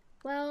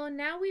 Well,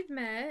 now we've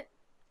met.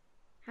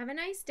 Have a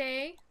nice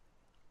day.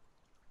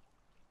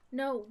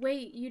 No,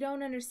 wait, you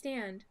don't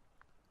understand.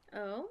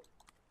 Oh?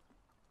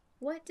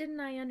 What didn't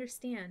I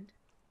understand?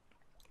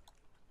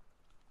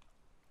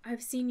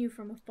 I've seen you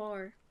from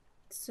afar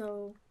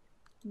so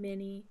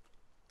many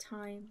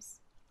times.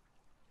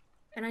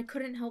 And I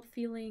couldn't help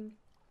thinking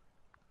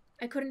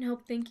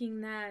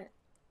that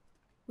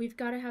we've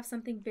got to have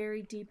something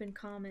very deep in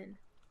common.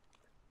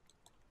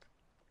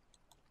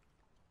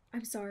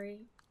 I'm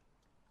sorry.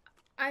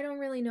 I don't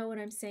really know what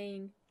I'm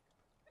saying.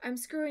 I'm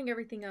screwing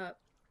everything up.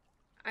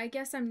 I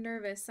guess I'm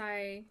nervous.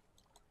 I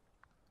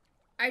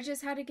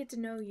just had to get to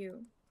know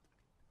you.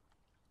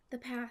 The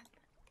path.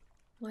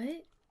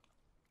 What?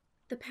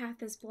 The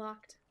path is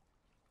blocked.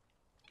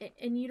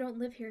 And you don't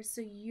live here,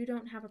 so you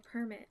don't have a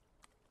permit.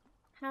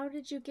 How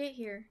did you get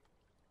here?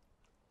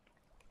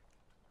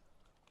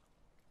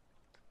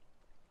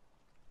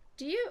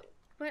 Do you...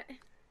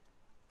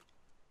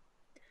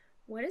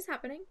 What is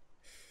happening?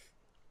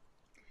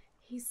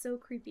 He's so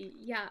creepy.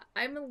 Yeah,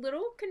 I'm a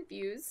little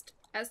confused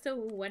as to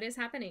what is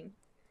happening.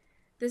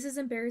 This is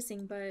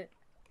embarrassing, but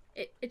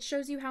it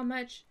shows you how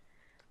much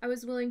I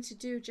was willing to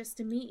do just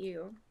to meet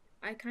you.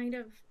 I kind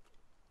of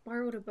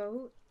borrowed a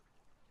boat,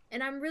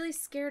 and I'm really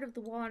scared of the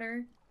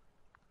water,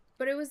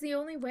 but it was the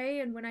only way,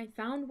 and when I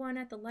found one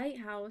at the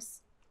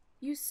lighthouse,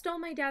 you stole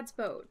my dad's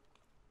boat.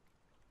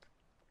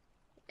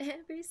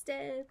 Every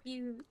step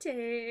you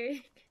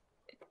take.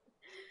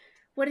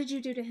 What did you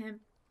do to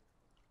him?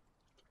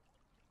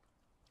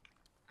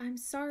 I'm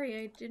sorry,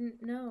 I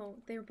didn't know.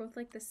 They were both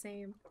like the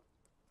same.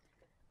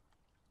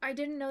 I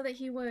didn't know that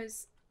he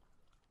was...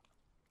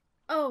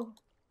 Oh.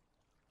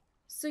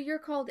 So you're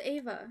called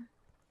Ava.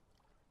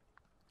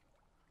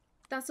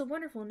 That's a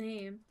wonderful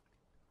name.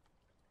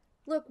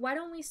 Look, why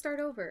don't we start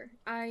over?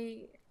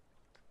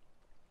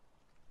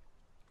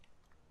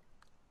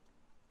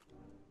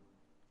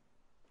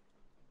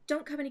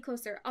 Don't come any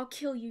closer. I'll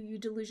kill you, you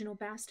delusional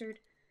bastard.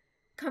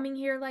 Coming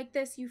here like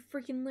this, you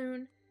freaking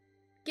loon.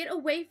 Get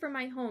away from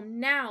my home,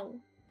 now!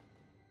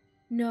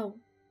 No.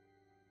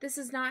 This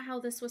is not how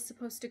this was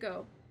supposed to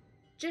go.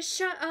 Just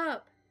shut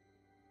up!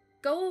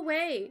 Go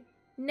away!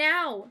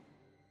 Now!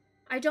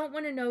 I don't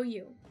want to know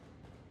you.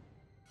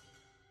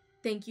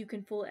 Think you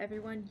can fool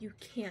everyone? You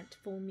can't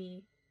fool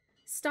me.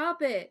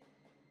 Stop it!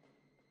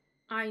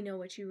 I know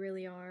what you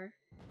really are.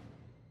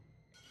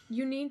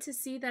 You need to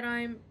see that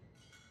I'm...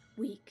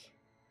 weak.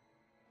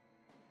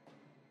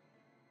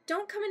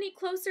 Don't come any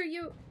closer,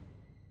 you...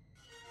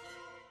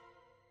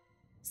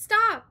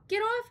 Stop!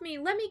 Get off me!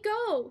 Let me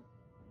go!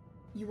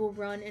 You will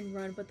run and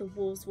run, but the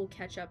wolves will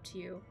catch up to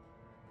you.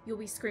 You'll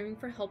be screaming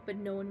for help, but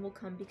no one will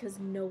come because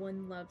no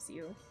one loves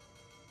you.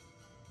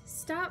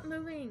 Stop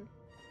moving!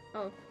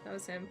 Oh, that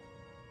was him.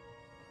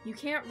 You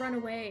can't run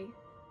away.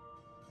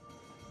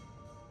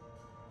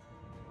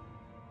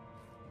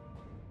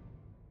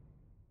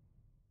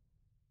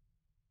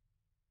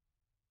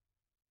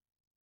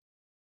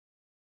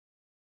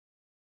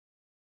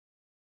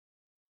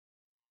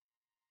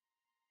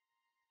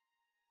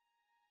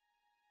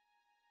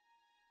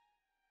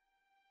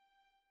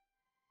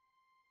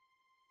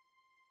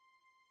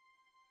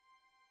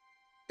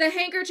 The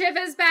handkerchief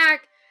is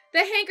back!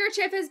 The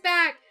handkerchief is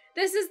back!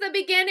 This is the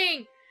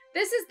beginning!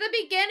 This is the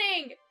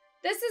beginning!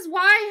 This is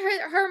why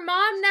her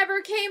mom never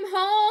came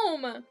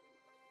home!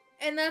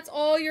 And that's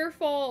all your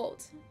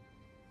fault.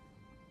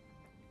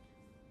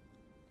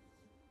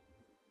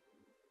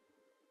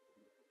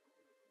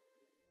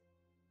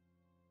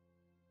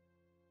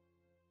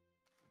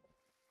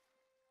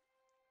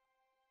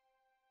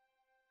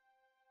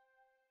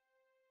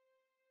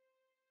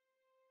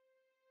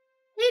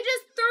 He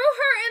just threw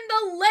her in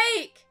the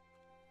lake!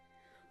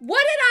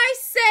 What did I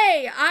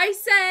say? I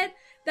said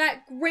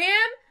that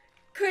Graham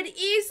could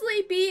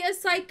easily be a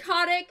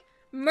psychotic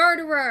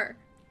murderer.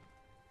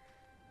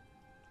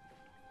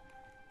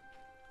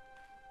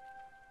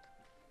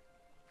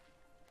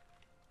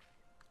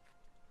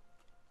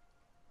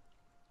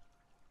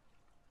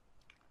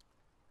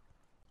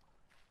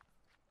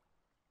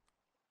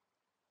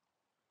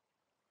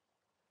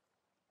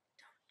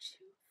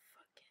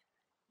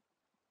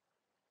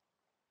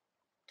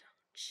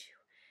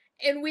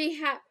 And we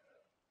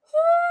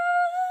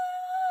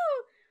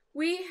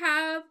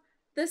have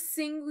the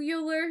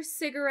singular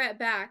cigarette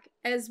back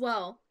as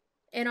well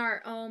in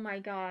our, oh my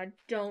god,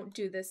 don't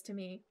do this to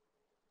me.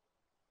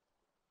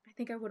 I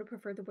think I would have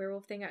preferred the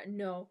werewolf thing.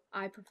 No,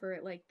 I prefer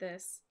it like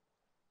this.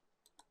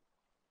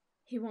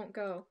 He won't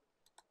go.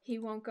 He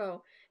won't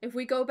go. If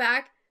we go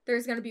back,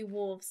 there's gonna be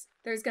wolves.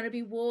 There's gonna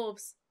be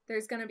wolves.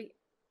 There's gonna be...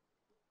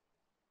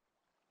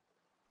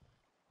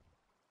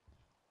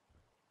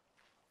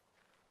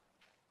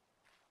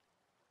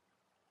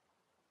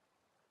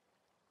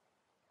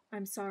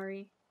 I'm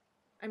sorry.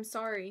 I'm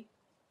sorry.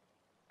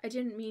 I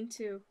didn't mean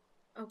to.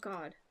 Oh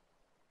god.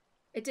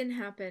 It didn't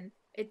happen.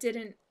 It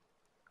didn't...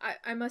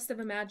 I must have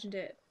imagined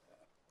it.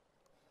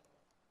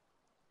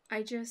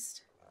 I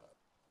just...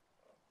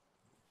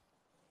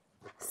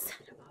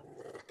 Son of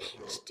a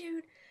bitch,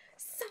 dude.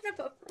 Son of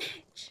a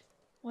bitch.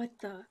 What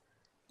the...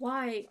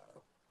 Why...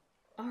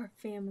 Our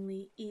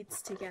family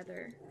eats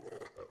together.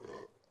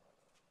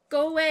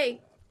 Go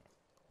away!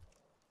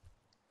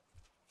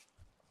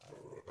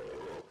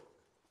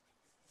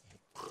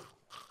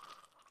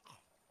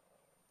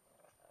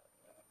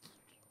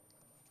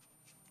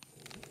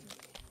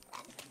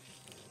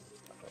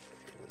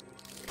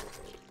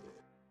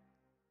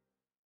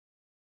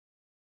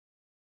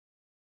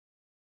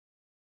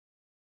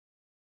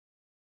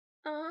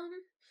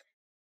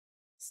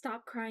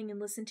 Stop crying and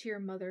listen to your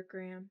mother,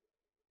 Graham.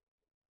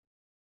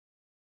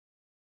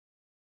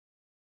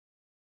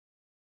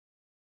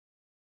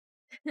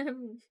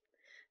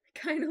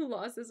 Kind of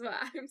lost as well.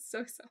 I'm so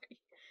sorry.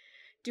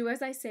 Do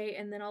as I say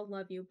and then I'll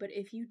love you, but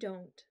if you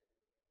don't...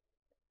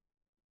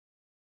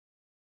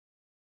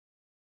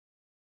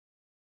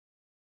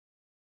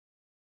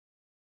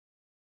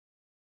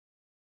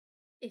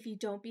 If you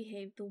don't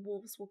behave, the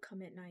wolves will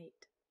come at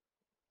night.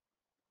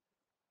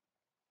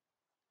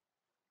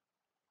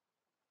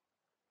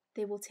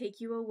 They will take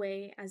you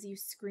away as you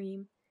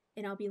scream,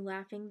 and I'll be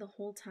laughing the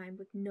whole time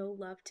with no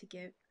love to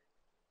give.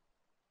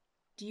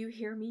 Do you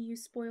hear me, you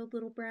spoiled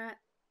little brat?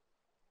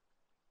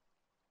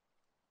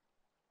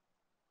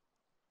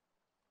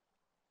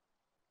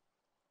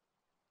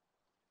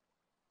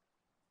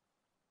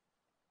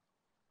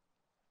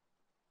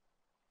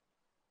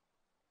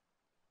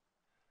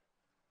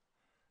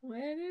 What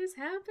is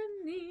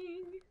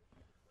happening?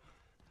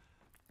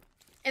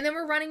 And then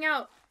we're running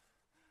out.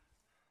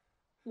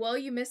 Well,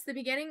 you missed the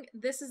beginning.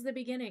 This is the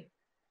beginning.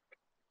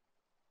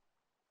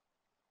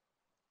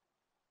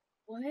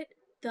 What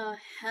the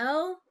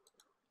hell?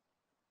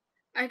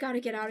 I gotta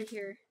get out of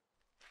here.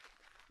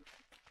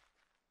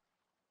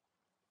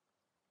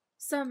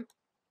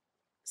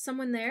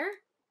 Someone there?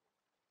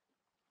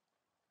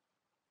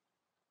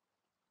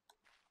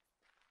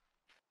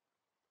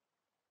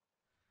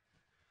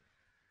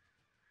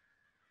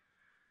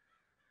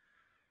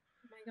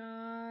 Oh my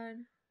god.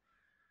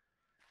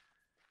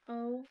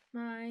 Oh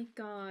my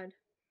god.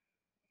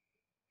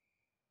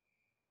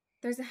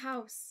 There's a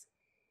house.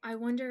 I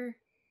wonder...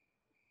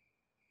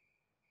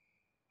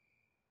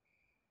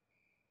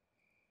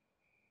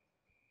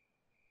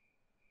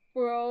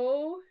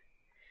 Bro.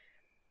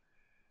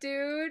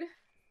 Dude.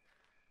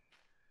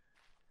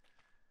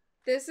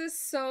 This is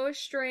so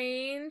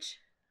strange.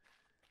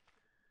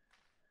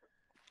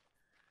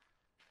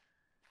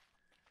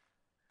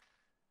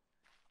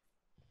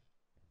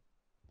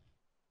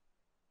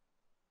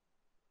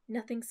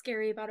 Nothing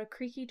scary about a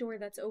creaky door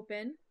that's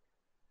open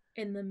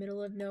in the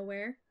middle of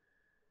nowhere.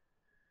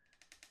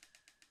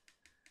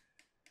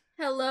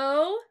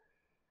 Hello?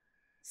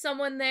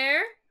 Someone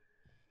there?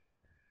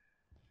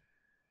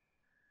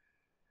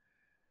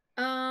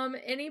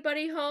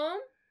 Anybody home?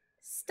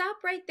 Stop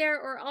right there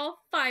or I'll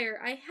fire.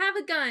 I have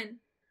a gun.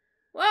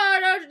 Whoa,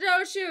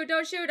 don't shoot,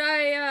 don't shoot.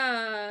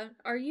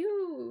 Are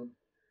you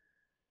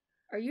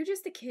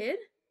just a kid?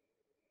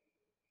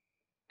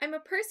 I'm a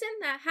person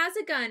that has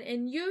a gun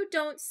and you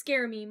don't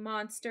scare me,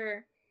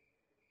 monster.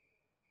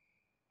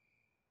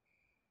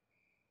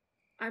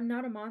 I'm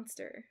not a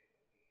monster.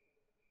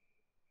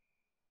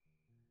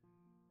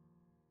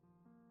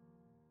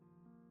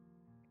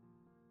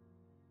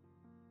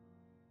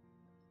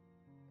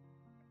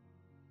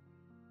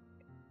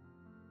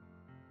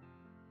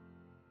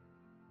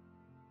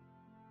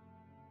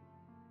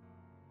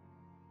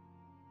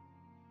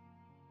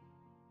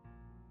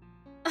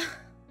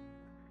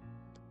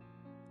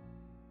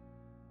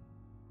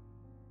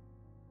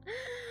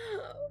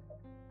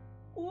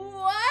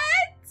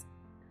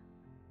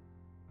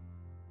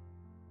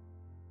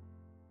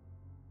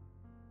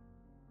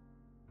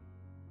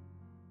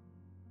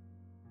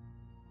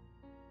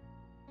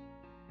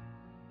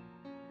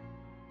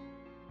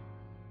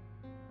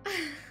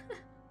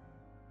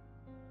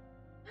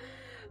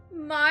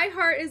 My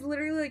heart is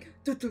literally like,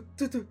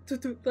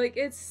 like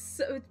it's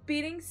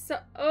beating so.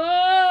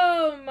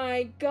 Oh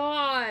my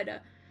god.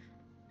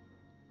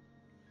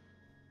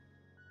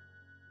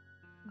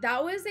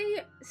 That was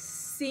a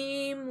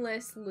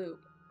seamless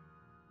loop.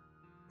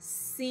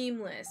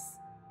 Seamless.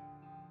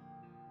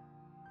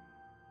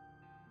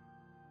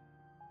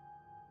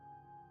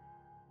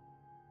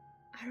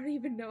 I don't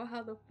even know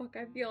how the fuck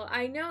I feel.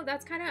 I know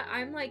that's kind of,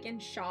 I'm like in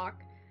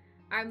shock.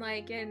 I'm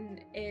like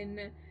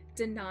in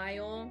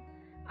denial.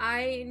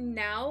 I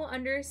now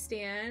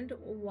understand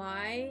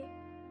why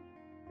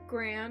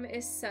Graham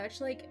is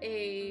such like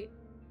a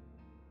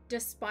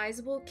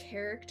despisable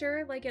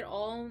character. Like it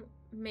all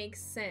makes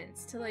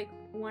sense to like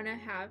want to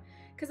have,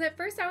 because at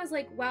first I was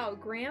like, wow,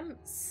 Graham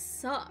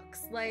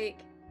sucks, like,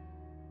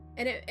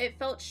 and it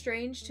felt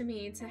strange to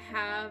me to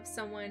have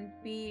someone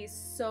be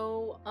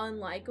so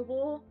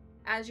unlikable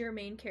as your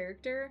main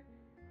character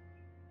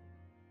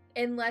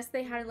unless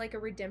they had like a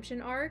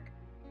redemption arc,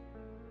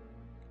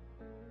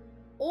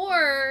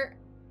 or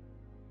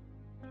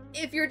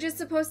if you're just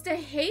supposed to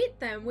hate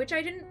them, which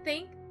I didn't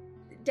think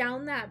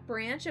down that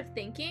branch of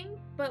thinking,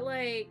 but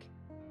like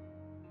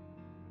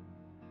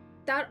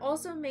that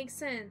also makes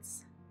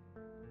sense.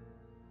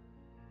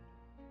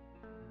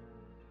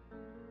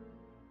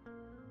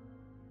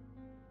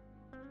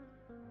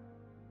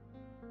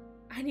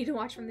 I need to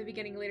watch from the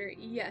beginning later.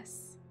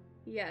 Yes.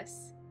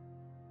 Yes.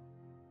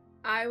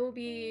 I will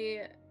be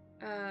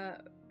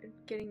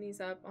getting these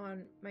up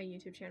on my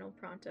YouTube channel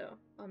pronto.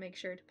 I'll make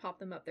sure to pop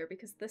them up there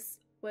because this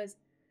was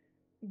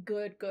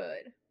good.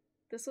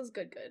 This was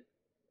good.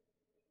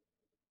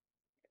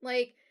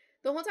 Like,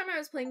 the whole time I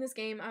was playing this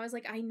game, I was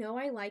like, I know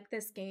I like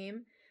this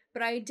game,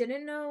 but I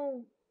didn't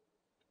know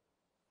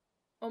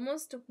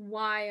almost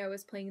why I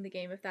was playing the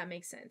game, if that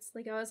makes sense.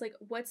 Like, I was like,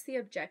 what's the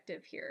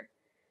objective here?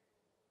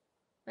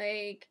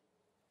 Like,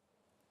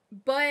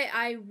 but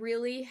I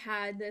really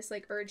had this,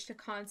 like, urge to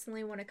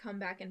constantly want to come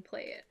back and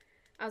play it.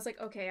 I was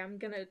like, okay, I'm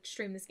gonna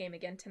stream this game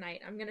again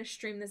tonight. I'm gonna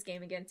stream this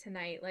game again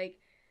tonight. Like,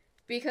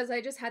 because I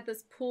just had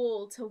this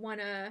pull to want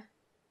to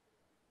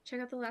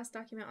check out the last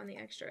document on the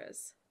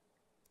extras.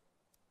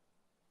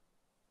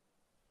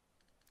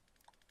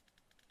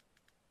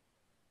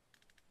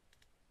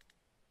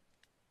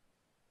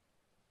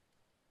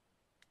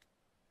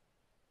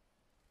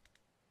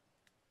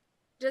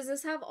 Does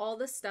this have all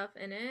the stuff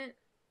in it?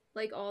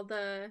 Like all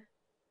the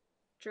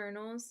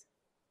journals?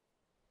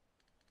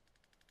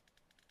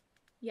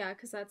 Yeah,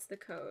 because that's the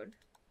code.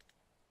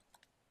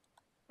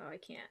 Oh, I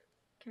can't.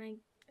 Can I?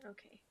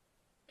 Okay.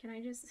 Can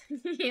I just...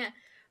 yeah.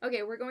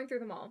 Okay, we're going through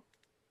them all.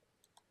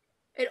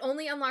 It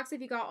only unlocks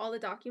if you got all the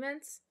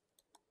documents?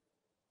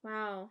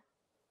 Wow.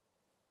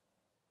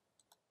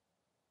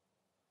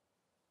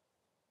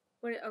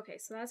 What? Okay,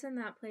 so that's in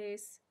that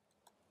place.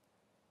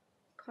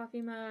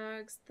 Coffee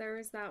mugs. There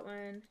was that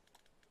one.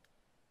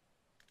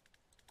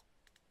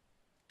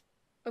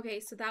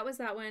 Okay, so that was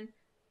that one.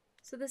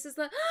 So this is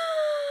the...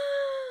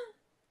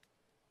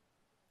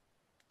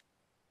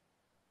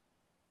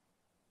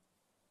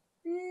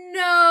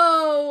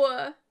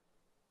 No!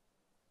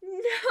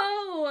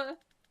 No!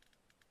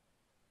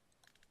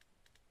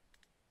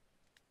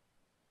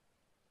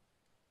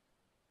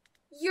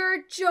 You're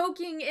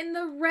joking. In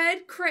the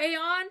red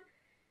crayon?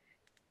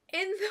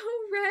 In the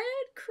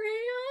red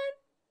crayon?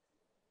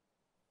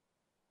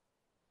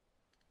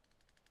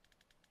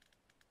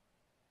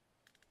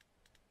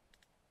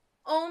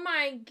 Oh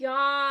my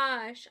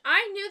gosh.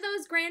 I knew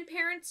those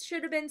grandparents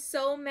should have been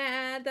so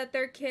mad that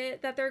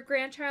their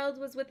grandchild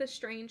was with a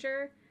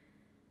stranger.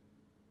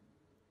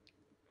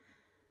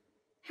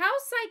 How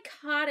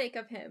psychotic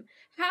of him.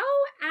 How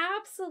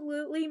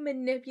absolutely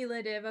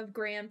manipulative of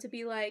Graham to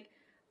be like,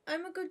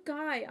 I'm a good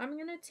guy. I'm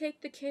gonna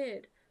take the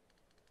kid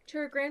to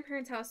her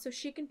grandparents' house so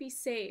she can be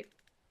safe.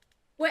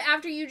 What,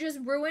 after you just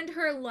ruined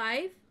her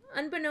life?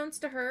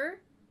 Unbeknownst to her?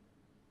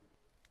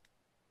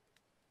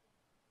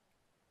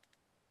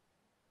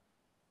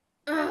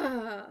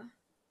 Ugh.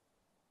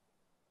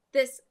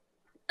 This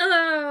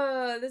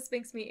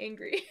makes me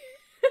angry.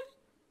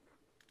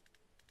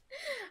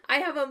 I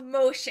have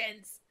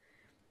emotions.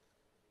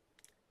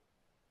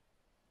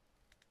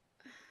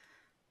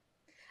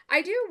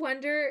 I do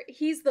wonder,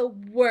 he's the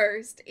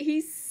worst. He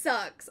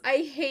sucks. I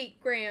hate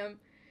Graham.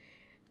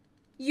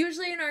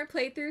 Usually in our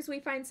playthroughs,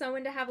 we find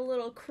someone to have a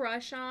little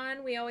crush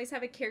on. We always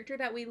have a character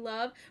that we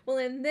love. Well,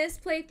 in this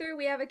playthrough,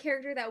 we have a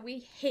character that we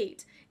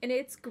hate, and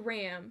it's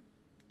Graham.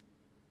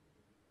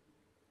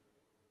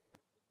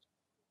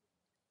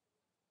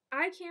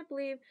 I can't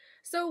believe...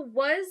 So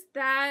was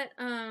that,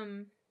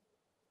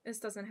 this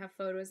doesn't have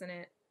photos in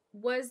it.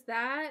 Was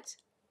that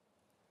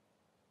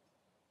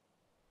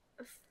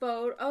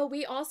photo... Oh,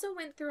 we also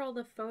went through all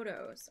the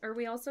photos. Or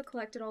we also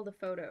collected all the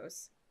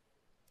photos.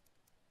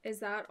 Is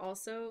that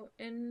also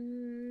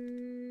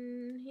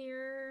in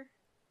here?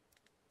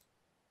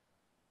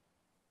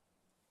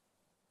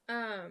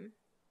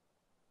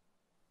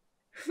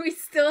 We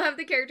still have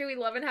the character we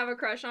love and have a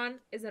crush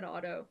on. Is it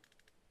Otto?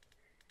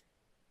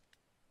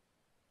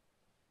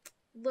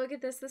 Look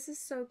at this. This is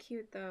so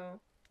cute,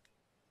 though.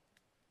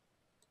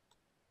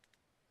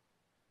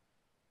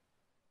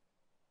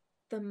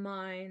 The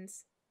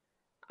mines.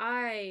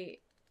 I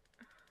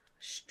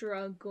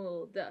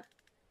struggled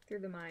through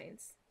the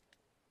mines.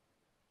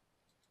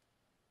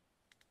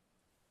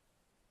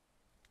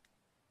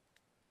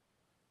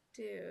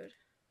 Dude.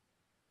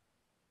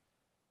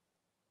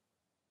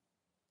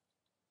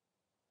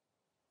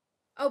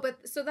 Oh,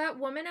 but so that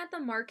woman at the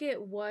market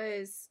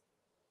was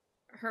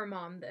her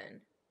mom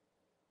then.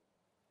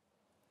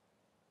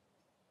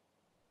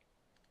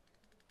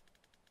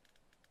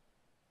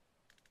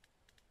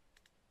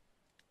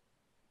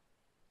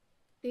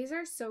 These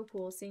are so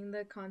cool, seeing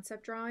the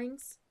concept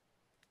drawings.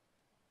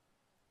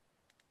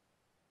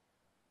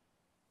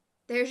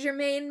 There's your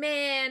main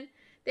man.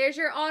 There's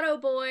your auto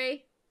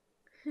boy.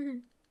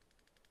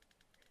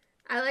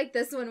 I like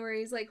this one where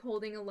he's like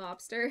holding a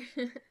lobster.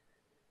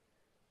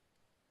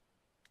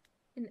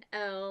 An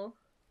L.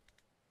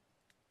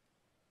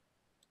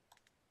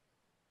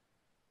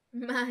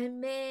 My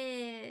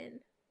man.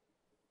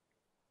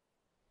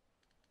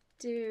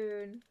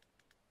 Dude.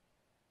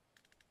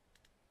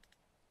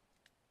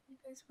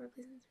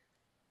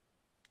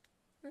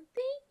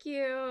 Thank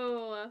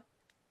you.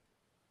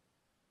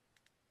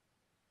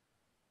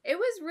 It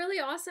was really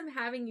awesome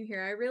having you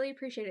here. I really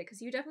appreciate it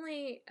because you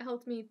definitely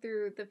helped me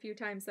through the few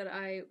times that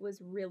I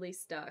was really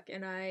stuck,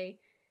 and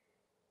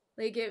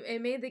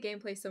it made the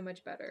gameplay so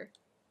much better.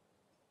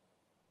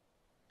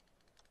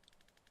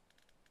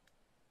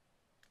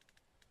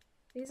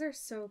 These are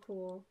so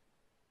cool.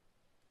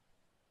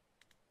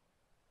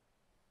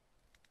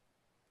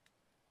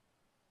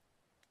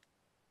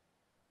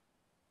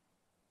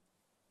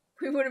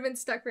 We would have been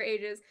stuck for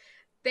ages.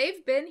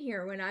 They've been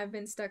here when I've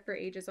been stuck for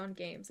ages on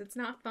games. It's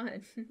not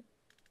fun.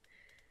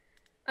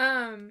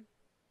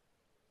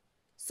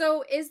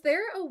 So is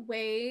there a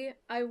way,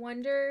 I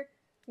wonder,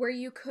 where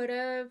you could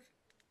have,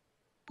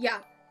 yeah,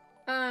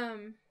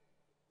 Minecraft?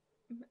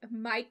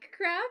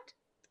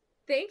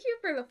 Thank you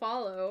for the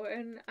follow,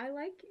 and I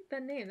like the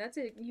name. That's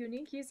a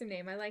unique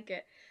username. I like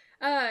it.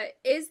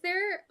 Is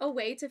there a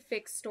way to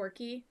fix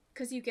Storky?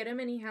 Because you get him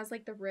and he has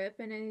like the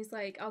rip, and then he's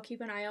like, I'll keep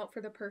an eye out for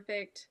the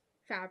perfect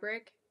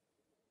fabric.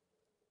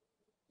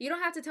 You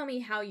don't have to tell me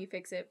how you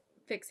fix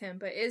him,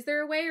 but is there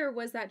a way, or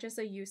was that just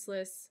a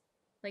useless,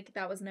 like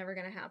that was never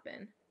gonna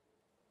happen?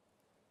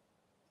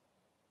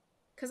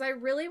 Because I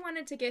really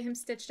wanted to get him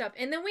stitched up,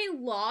 and then we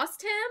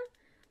lost him?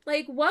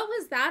 Like, what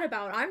was that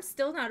about? I'm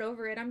still not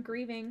over it. I'm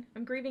grieving.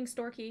 I'm grieving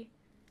Storky.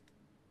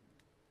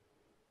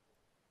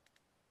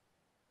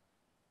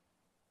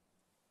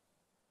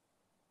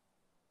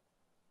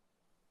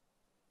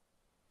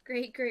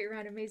 Great, great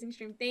run. Amazing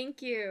stream.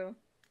 Thank you.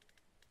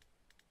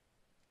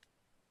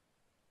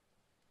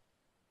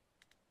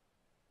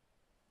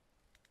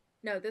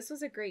 No, this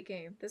was a great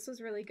game. This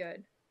was really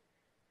good.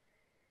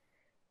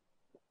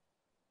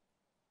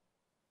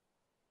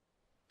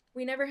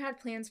 We never had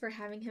plans for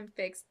having him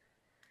fixed.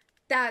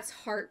 That's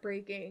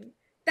heartbreaking.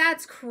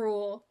 That's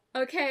cruel.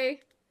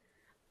 Okay?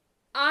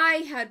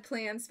 I had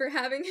plans for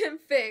having him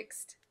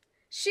fixed.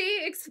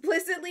 She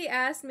explicitly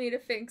asked me to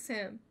fix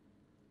him.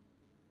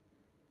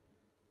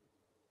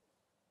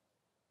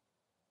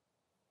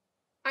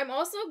 I'm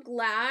also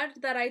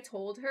glad that I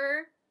told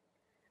her.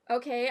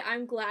 Okay,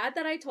 I'm glad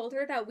that I told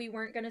her that we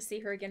weren't going to see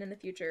her again in the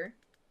future.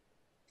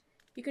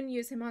 You can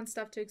use him on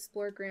stuff to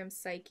explore Graham's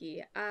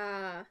psyche.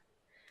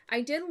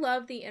 I did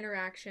love the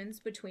interactions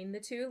between the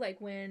two,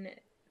 like when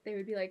they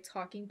would be like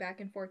talking back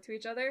and forth to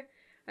each other.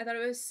 I thought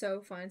it was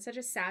so fun. Such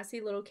a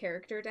sassy little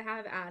character to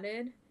have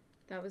added.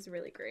 That was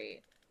really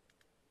great.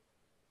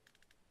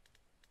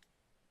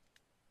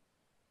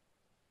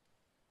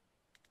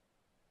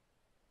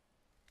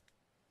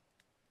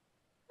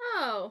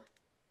 Oh.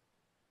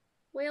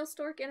 Whale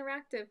Stork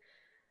Interactive.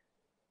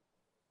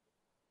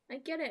 I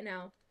get it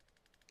now.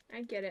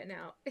 I get it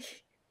now.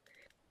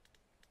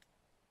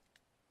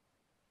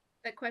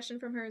 That question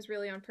from her is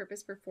really on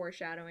purpose for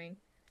foreshadowing.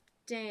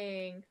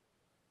 Dang.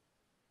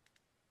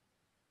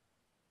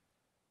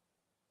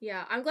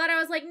 Yeah, I'm glad I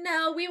was like,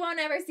 no, we won't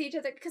ever see each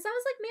other. Because I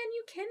was like, man,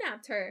 you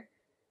kidnapped her.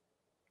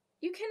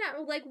 You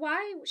kidnapped, like,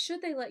 why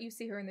should they let you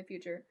see her in the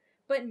future?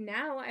 But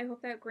now I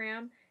hope that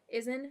Graham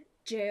is in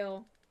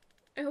jail.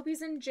 I hope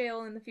he's in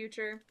jail in the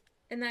future.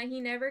 And that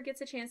he never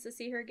gets a chance to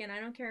see her again. I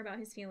don't care about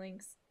his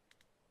feelings.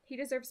 He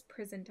deserves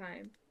prison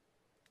time.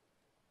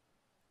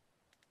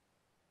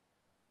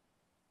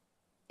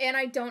 And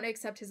I don't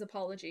accept his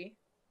apology.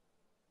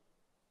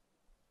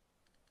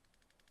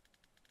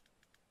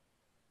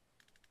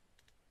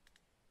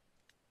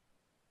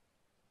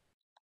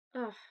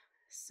 Oh,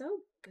 so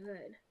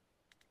good.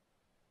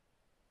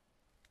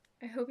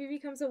 I hope he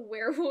becomes a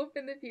werewolf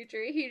in the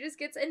future. He just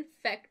gets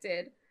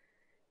infected.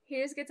 He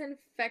just gets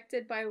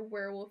infected by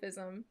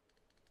werewolfism.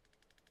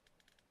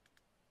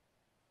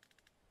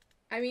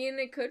 I mean,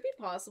 it could be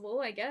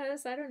possible, I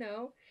guess. I don't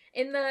know.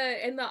 In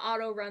the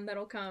auto run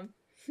that'll come.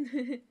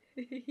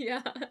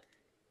 Yeah.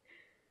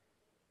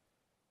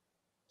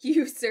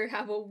 You, sir,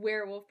 have a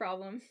werewolf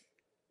problem.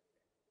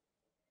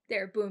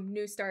 There, boom,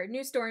 new start.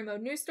 New story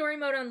mode. New story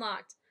mode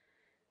unlocked.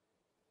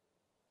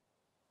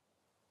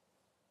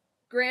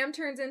 Graham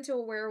turns into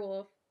a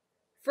werewolf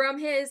from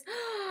his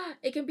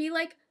it can be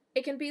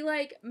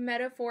like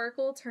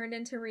metaphorical turned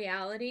into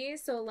reality.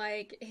 So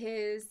like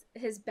his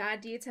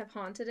bad deeds have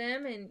haunted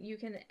him, and you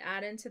can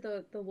add into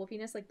the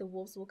wolfiness, like the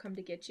wolves will come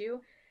to get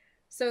you.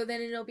 So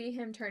then it'll be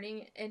him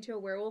turning into a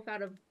werewolf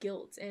out of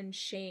guilt and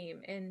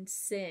shame and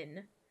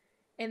sin.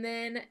 And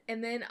then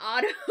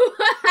Otto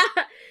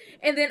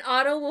and then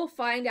Otto will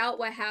find out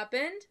what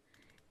happened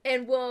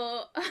and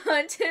will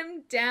hunt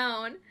him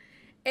down,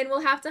 and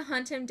will have to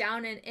hunt him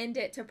down and end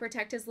it to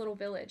protect his little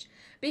village.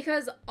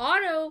 Because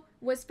Otto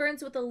was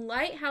friends with a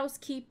lighthouse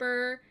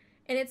keeper,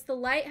 and it's the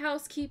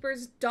lighthouse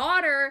keeper's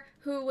daughter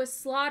who was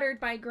slaughtered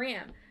by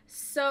Graham.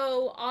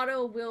 So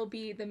Otto will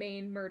be the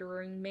main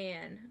murdering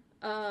man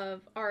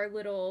of our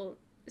little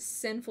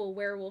sinful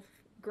werewolf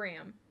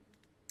Graham.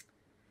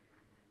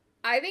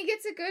 I think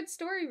it's a good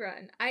story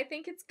run. I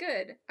think it's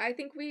good. I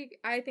think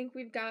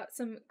we've got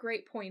some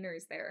great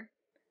pointers there.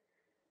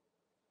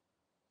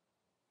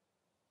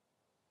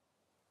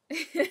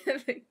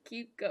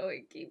 Keep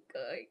going, keep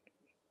going.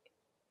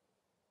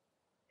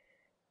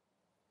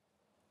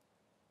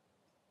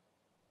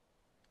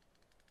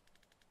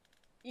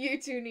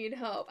 You two need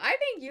help. I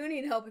think you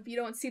need help if you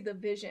don't see the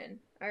vision,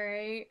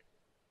 alright?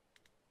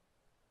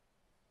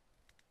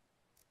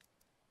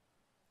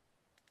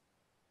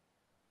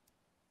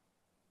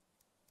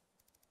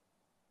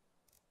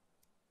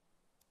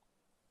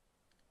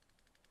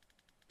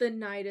 The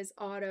night is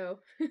Otto.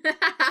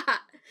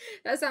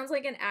 That sounds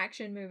like an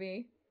action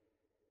movie.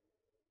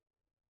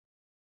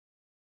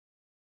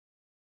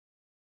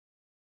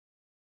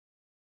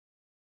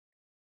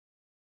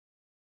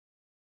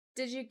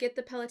 Did you get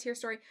the Pelletier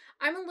story?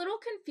 I'm a little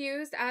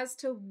confused as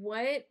to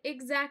what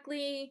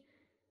exactly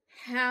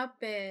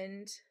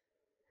happened.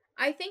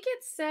 I think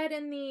it said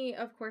in the...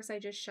 Of course, I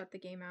just shut the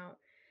game out.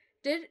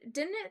 Didn't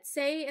it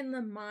say in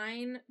the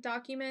mine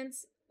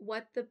documents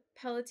what the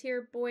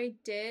Pelletier boy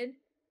did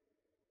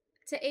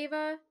to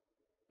Ava?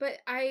 But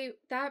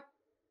that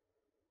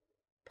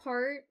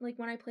part, like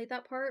when I played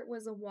that part,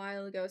 was a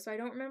while ago, so I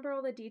don't remember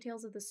all the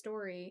details of the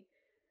story.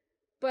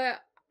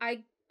 But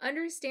I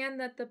understand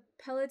that the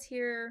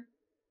Pelletier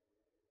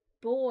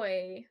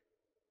boy,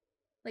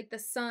 like the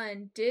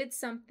son, did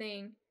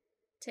something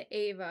to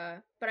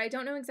Ava, but I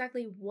don't know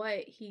exactly what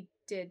he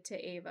did to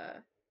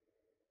Ava.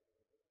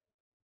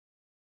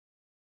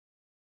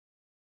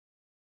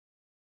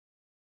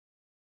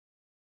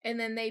 And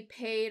then they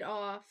paid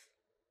off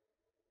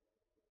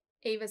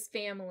Ava's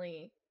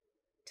family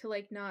to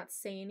like not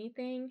say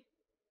anything.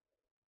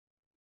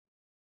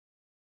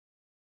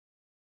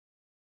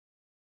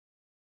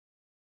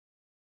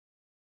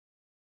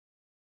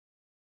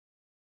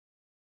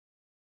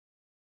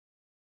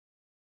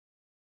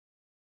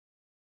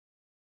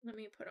 Let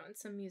me put on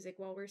some music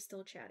while we're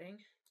still chatting.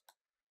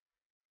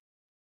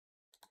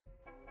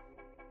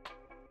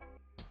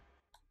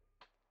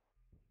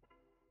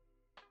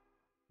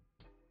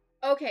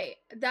 Okay,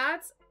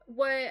 that's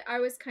what I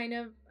was kind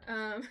of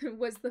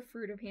was the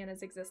fruit of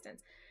Hannah's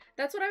existence.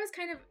 That's what I was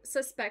kind of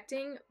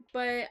suspecting,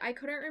 but I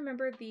couldn't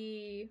remember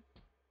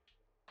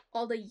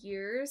all the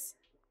years.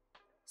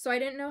 So I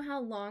didn't know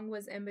how long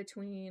was in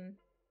between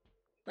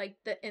like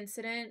the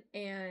incident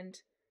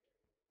and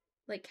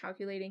like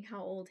calculating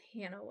how old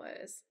Hannah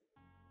was.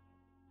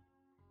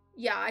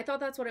 Yeah, I thought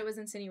that's what it was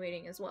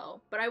insinuating as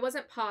well, but I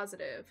wasn't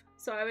positive.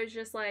 So I was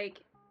just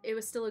like, it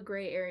was still a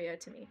gray area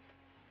to me.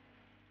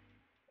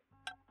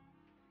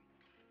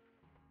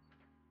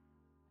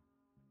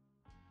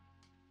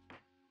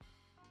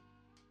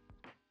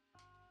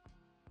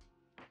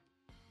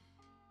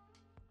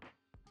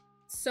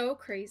 So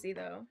crazy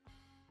though.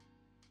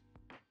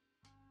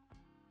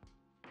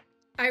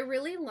 I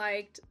really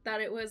liked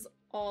that it was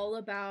all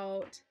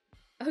about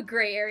a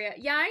gray area.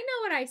 Yeah, I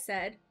know what I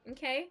said,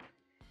 okay?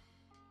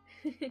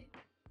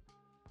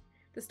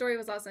 The story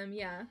was awesome,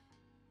 yeah.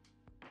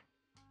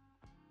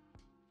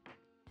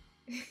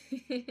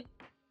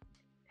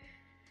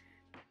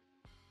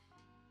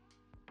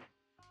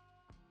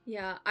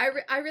 Yeah,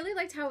 I really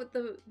liked how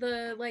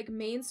the like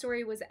main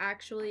story was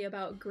actually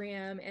about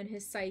Graham and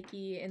his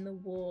psyche and the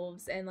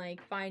wolves and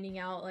like finding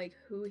out like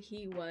who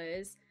he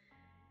was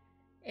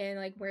and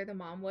like where the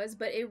mom was,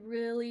 but it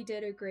really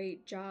did a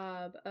great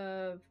job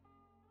of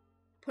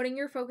putting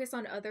your focus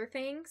on other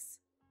things,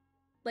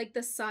 like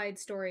the side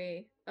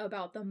story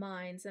about the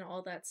mines and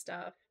all that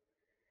stuff.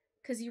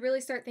 Cuz you really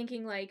start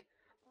thinking like,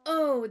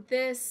 "Oh,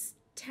 this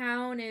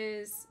town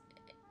is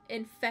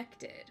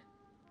infected."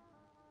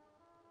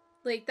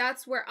 Like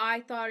that's where I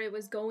thought it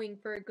was going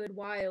for a good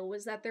while,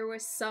 was that there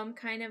was some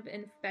kind of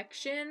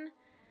infection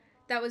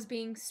that was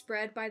being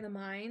spread by the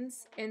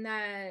mines and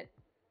that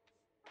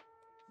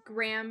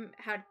Graham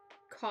had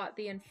caught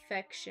the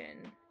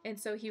infection, and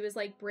so he was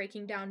like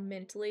breaking down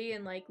mentally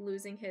and like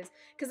losing his,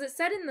 because it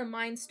said in the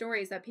mine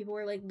stories that people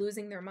were like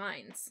losing their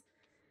minds.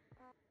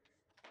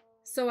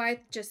 So I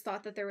just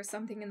thought that there was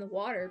something in the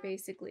water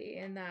basically,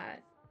 and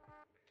that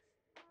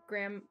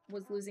Graham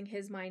was losing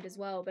his mind as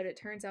well, but it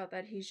turns out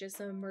that he's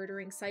just a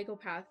murdering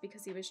psychopath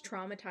because he was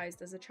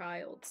traumatized as a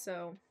child.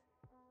 So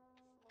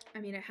I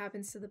mean, it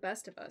happens to the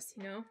best of us,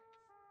 you know?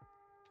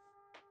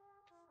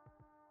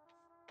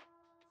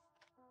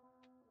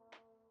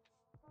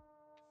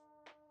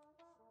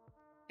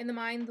 In the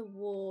mind, the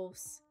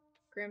wolves,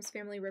 Graham's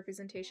family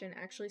representation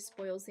actually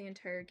spoils the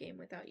entire game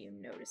without you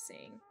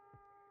noticing.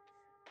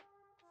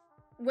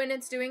 When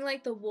it's doing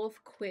like the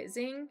wolf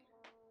quizzing,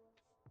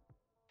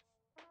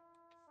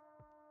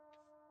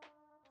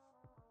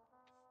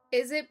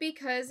 is it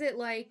because it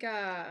like,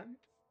 yeah,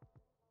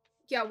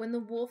 when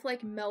the wolf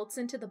like melts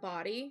into the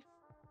body,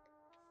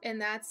 and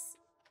that's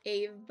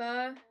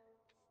Ava.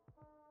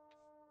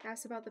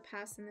 Ask about the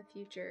past and the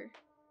future.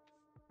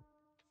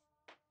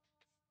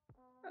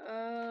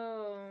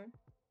 Oh.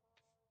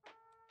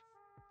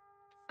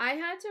 I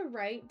had to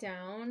write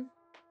down.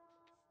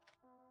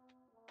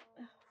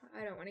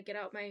 I don't want to get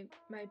out my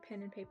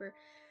pen and paper.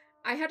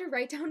 I had to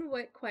write down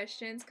what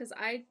questions because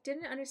I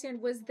didn't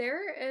understand. Was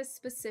there a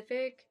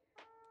specific,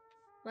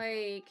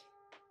 like,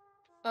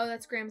 oh,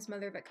 that's Graham's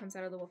mother that comes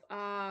out of the wolf.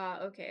 Ah,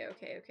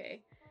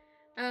 okay.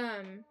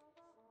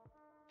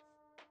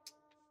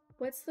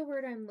 What's the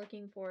word I'm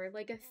looking for?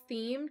 Like a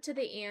theme to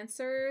the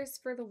answers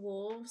for the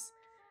wolves?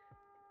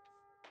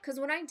 Because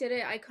when I did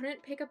it, I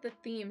couldn't pick up the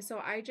theme, so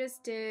I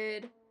just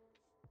did,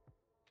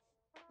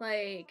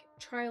 like,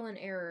 trial and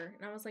error.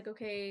 And I was like,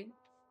 okay,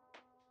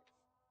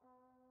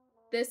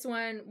 this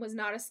one was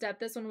not a step,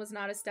 this one was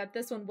not a step,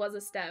 this one was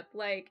a step.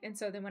 Like, and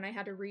so then when I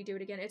had to redo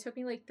it again, it took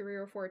me like 3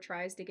 or 4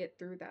 tries to get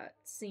through that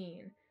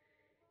scene.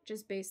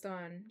 Just based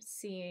on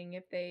seeing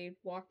if they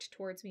walked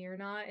towards me or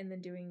not, and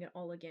then doing it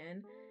all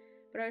again.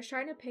 But I was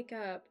trying to pick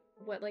up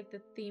what, like,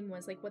 the theme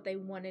was, like, what they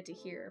wanted to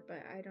hear,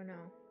 but I don't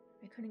know.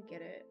 I couldn't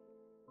get it.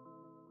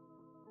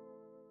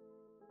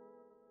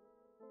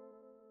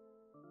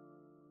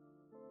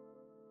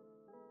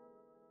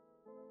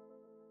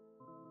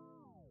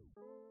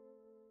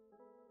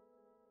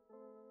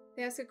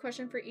 They ask a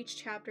question for each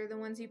chapter, the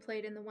ones you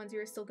played and the ones you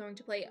are still going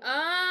to play.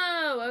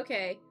 Oh,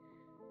 okay.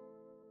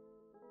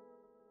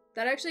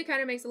 That actually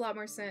kind of makes a lot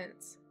more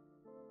sense.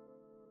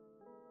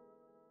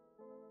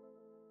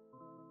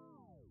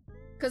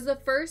 Because the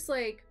first,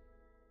 like,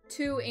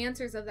 2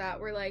 answers of that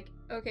were like,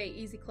 okay,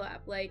 easy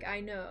clap. Like,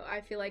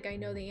 I feel like I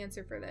know the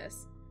answer for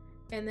this.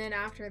 And then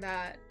after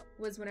that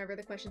was whenever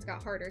the questions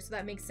got harder. So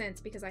that makes sense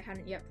because I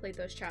hadn't yet played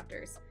those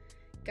chapters.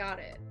 Got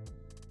it.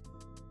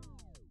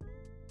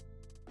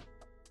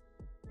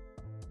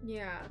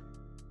 Yeah.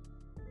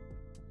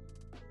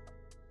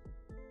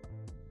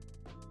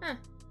 Huh.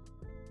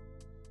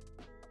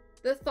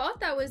 The thought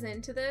that was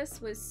into this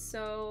was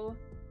so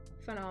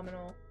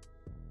phenomenal.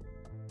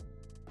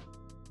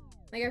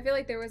 Like, I feel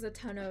like there was a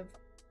ton of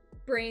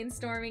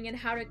brainstorming and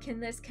how to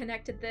this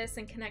connect to this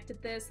and connect to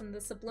this and the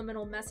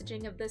subliminal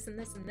messaging of this and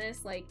this and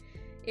this. Like,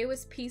 it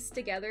was pieced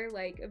together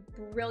like a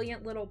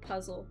brilliant little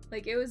puzzle.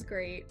 Like, it was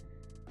great.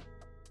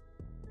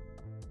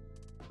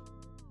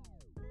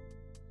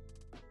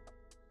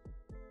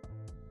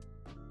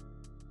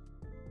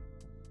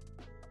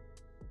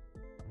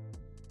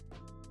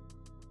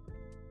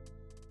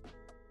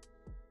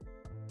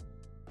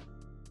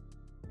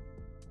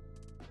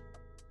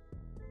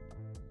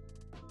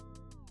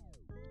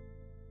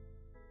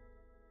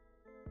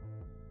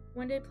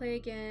 One day play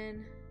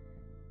again.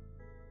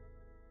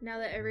 Now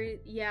that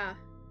yeah.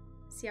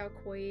 See how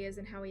coy he is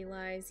and how he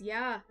lies.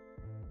 Yeah.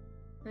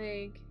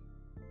 Like,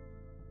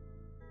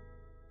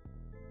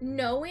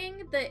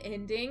 knowing the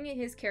ending,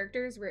 his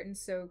character is written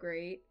so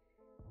great.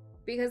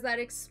 Because that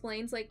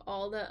explains, like,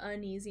 all the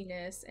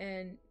uneasiness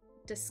and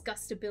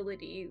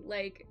disgustability.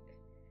 Like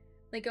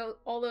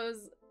all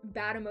those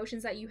bad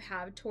emotions that you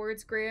have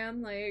towards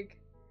Graham. Like,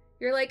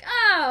 you're like,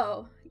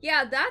 oh,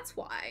 yeah, that's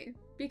why.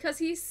 Because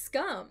he's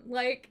scum.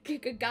 Like,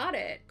 got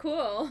it.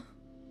 Cool.